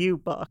PU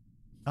box.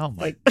 Oh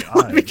my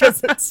god!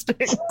 Because it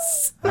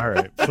stinks. All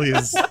right,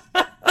 please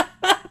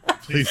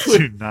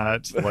do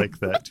not like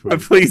that tweet.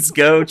 Please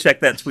go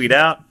check that tweet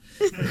out.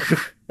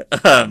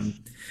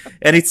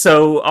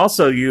 So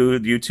also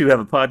you two have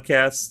a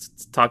podcast.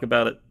 Talk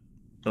about it,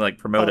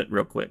 promote it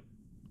real quick.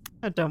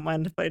 I don't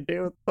mind if I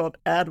do. It's called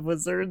Ad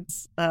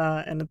Wizards,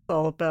 and it's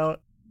all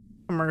about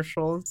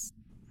commercials.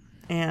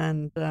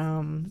 And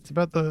it's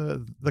about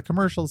the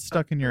commercials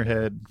stuck in your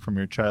head from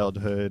your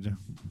childhood.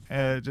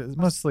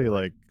 Mostly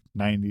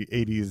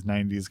 80s,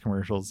 90s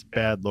commercials,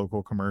 bad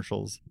local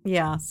commercials.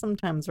 Yeah,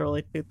 sometimes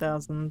early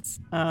 2000s.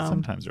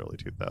 Sometimes early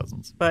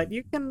 2000s. But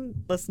you can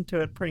listen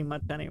to it pretty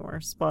much anywhere.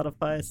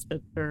 Spotify,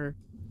 Stitcher,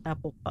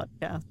 Apple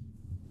Podcasts.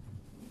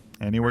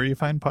 Anywhere you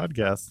find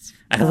podcasts.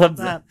 I love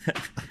that.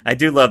 I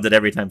do love that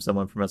every time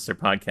someone promotes their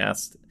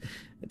podcast,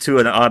 to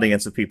an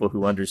audience of people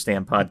who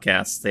understand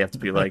podcasts, they have to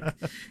be like,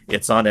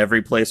 it's on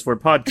every place where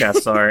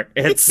podcasts are.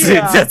 It's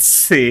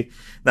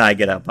no, I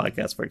get how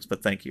podcast works,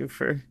 but thank you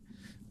for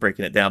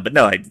breaking it down. But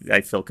no,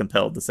 I feel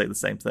compelled to say the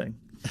same thing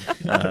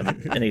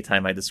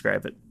anytime I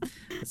describe it.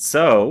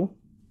 So,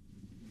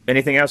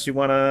 anything else you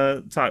want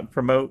to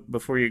promote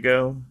before you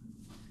go?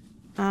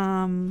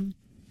 Um,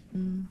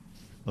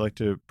 I'd like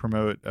to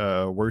promote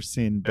Worst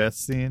Scene,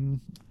 Best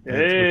Scene. Which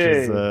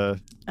Hey. is,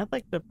 I'd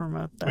like to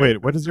promote that.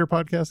 wait, what is your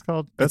podcast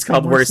called? It's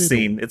called Worst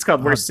Scene. It's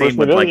called Worst Scene First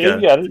with one, like you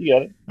got it. You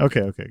got it.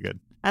 Okay, good.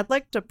 I'd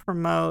like to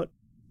promote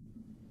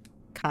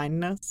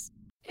kindness.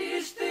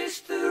 Is this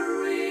the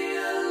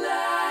real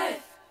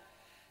life?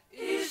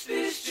 Is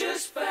this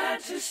just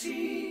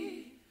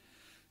fantasy?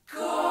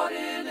 Caught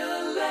in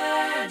a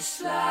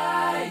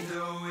landslide,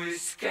 no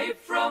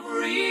escape from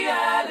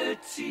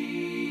reality.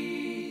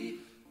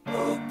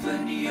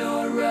 Open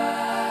your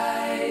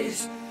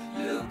eyes,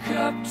 look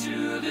up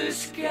to the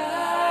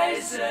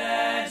skies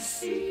and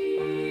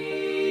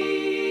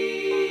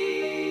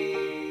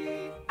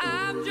see.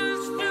 I'm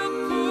just a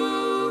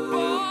poor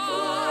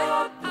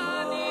boy, I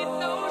need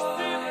no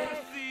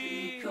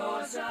sympathy,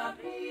 because I'm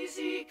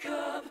easy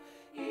come,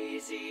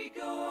 easy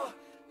go,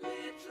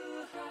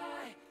 little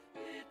high,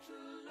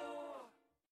 little low.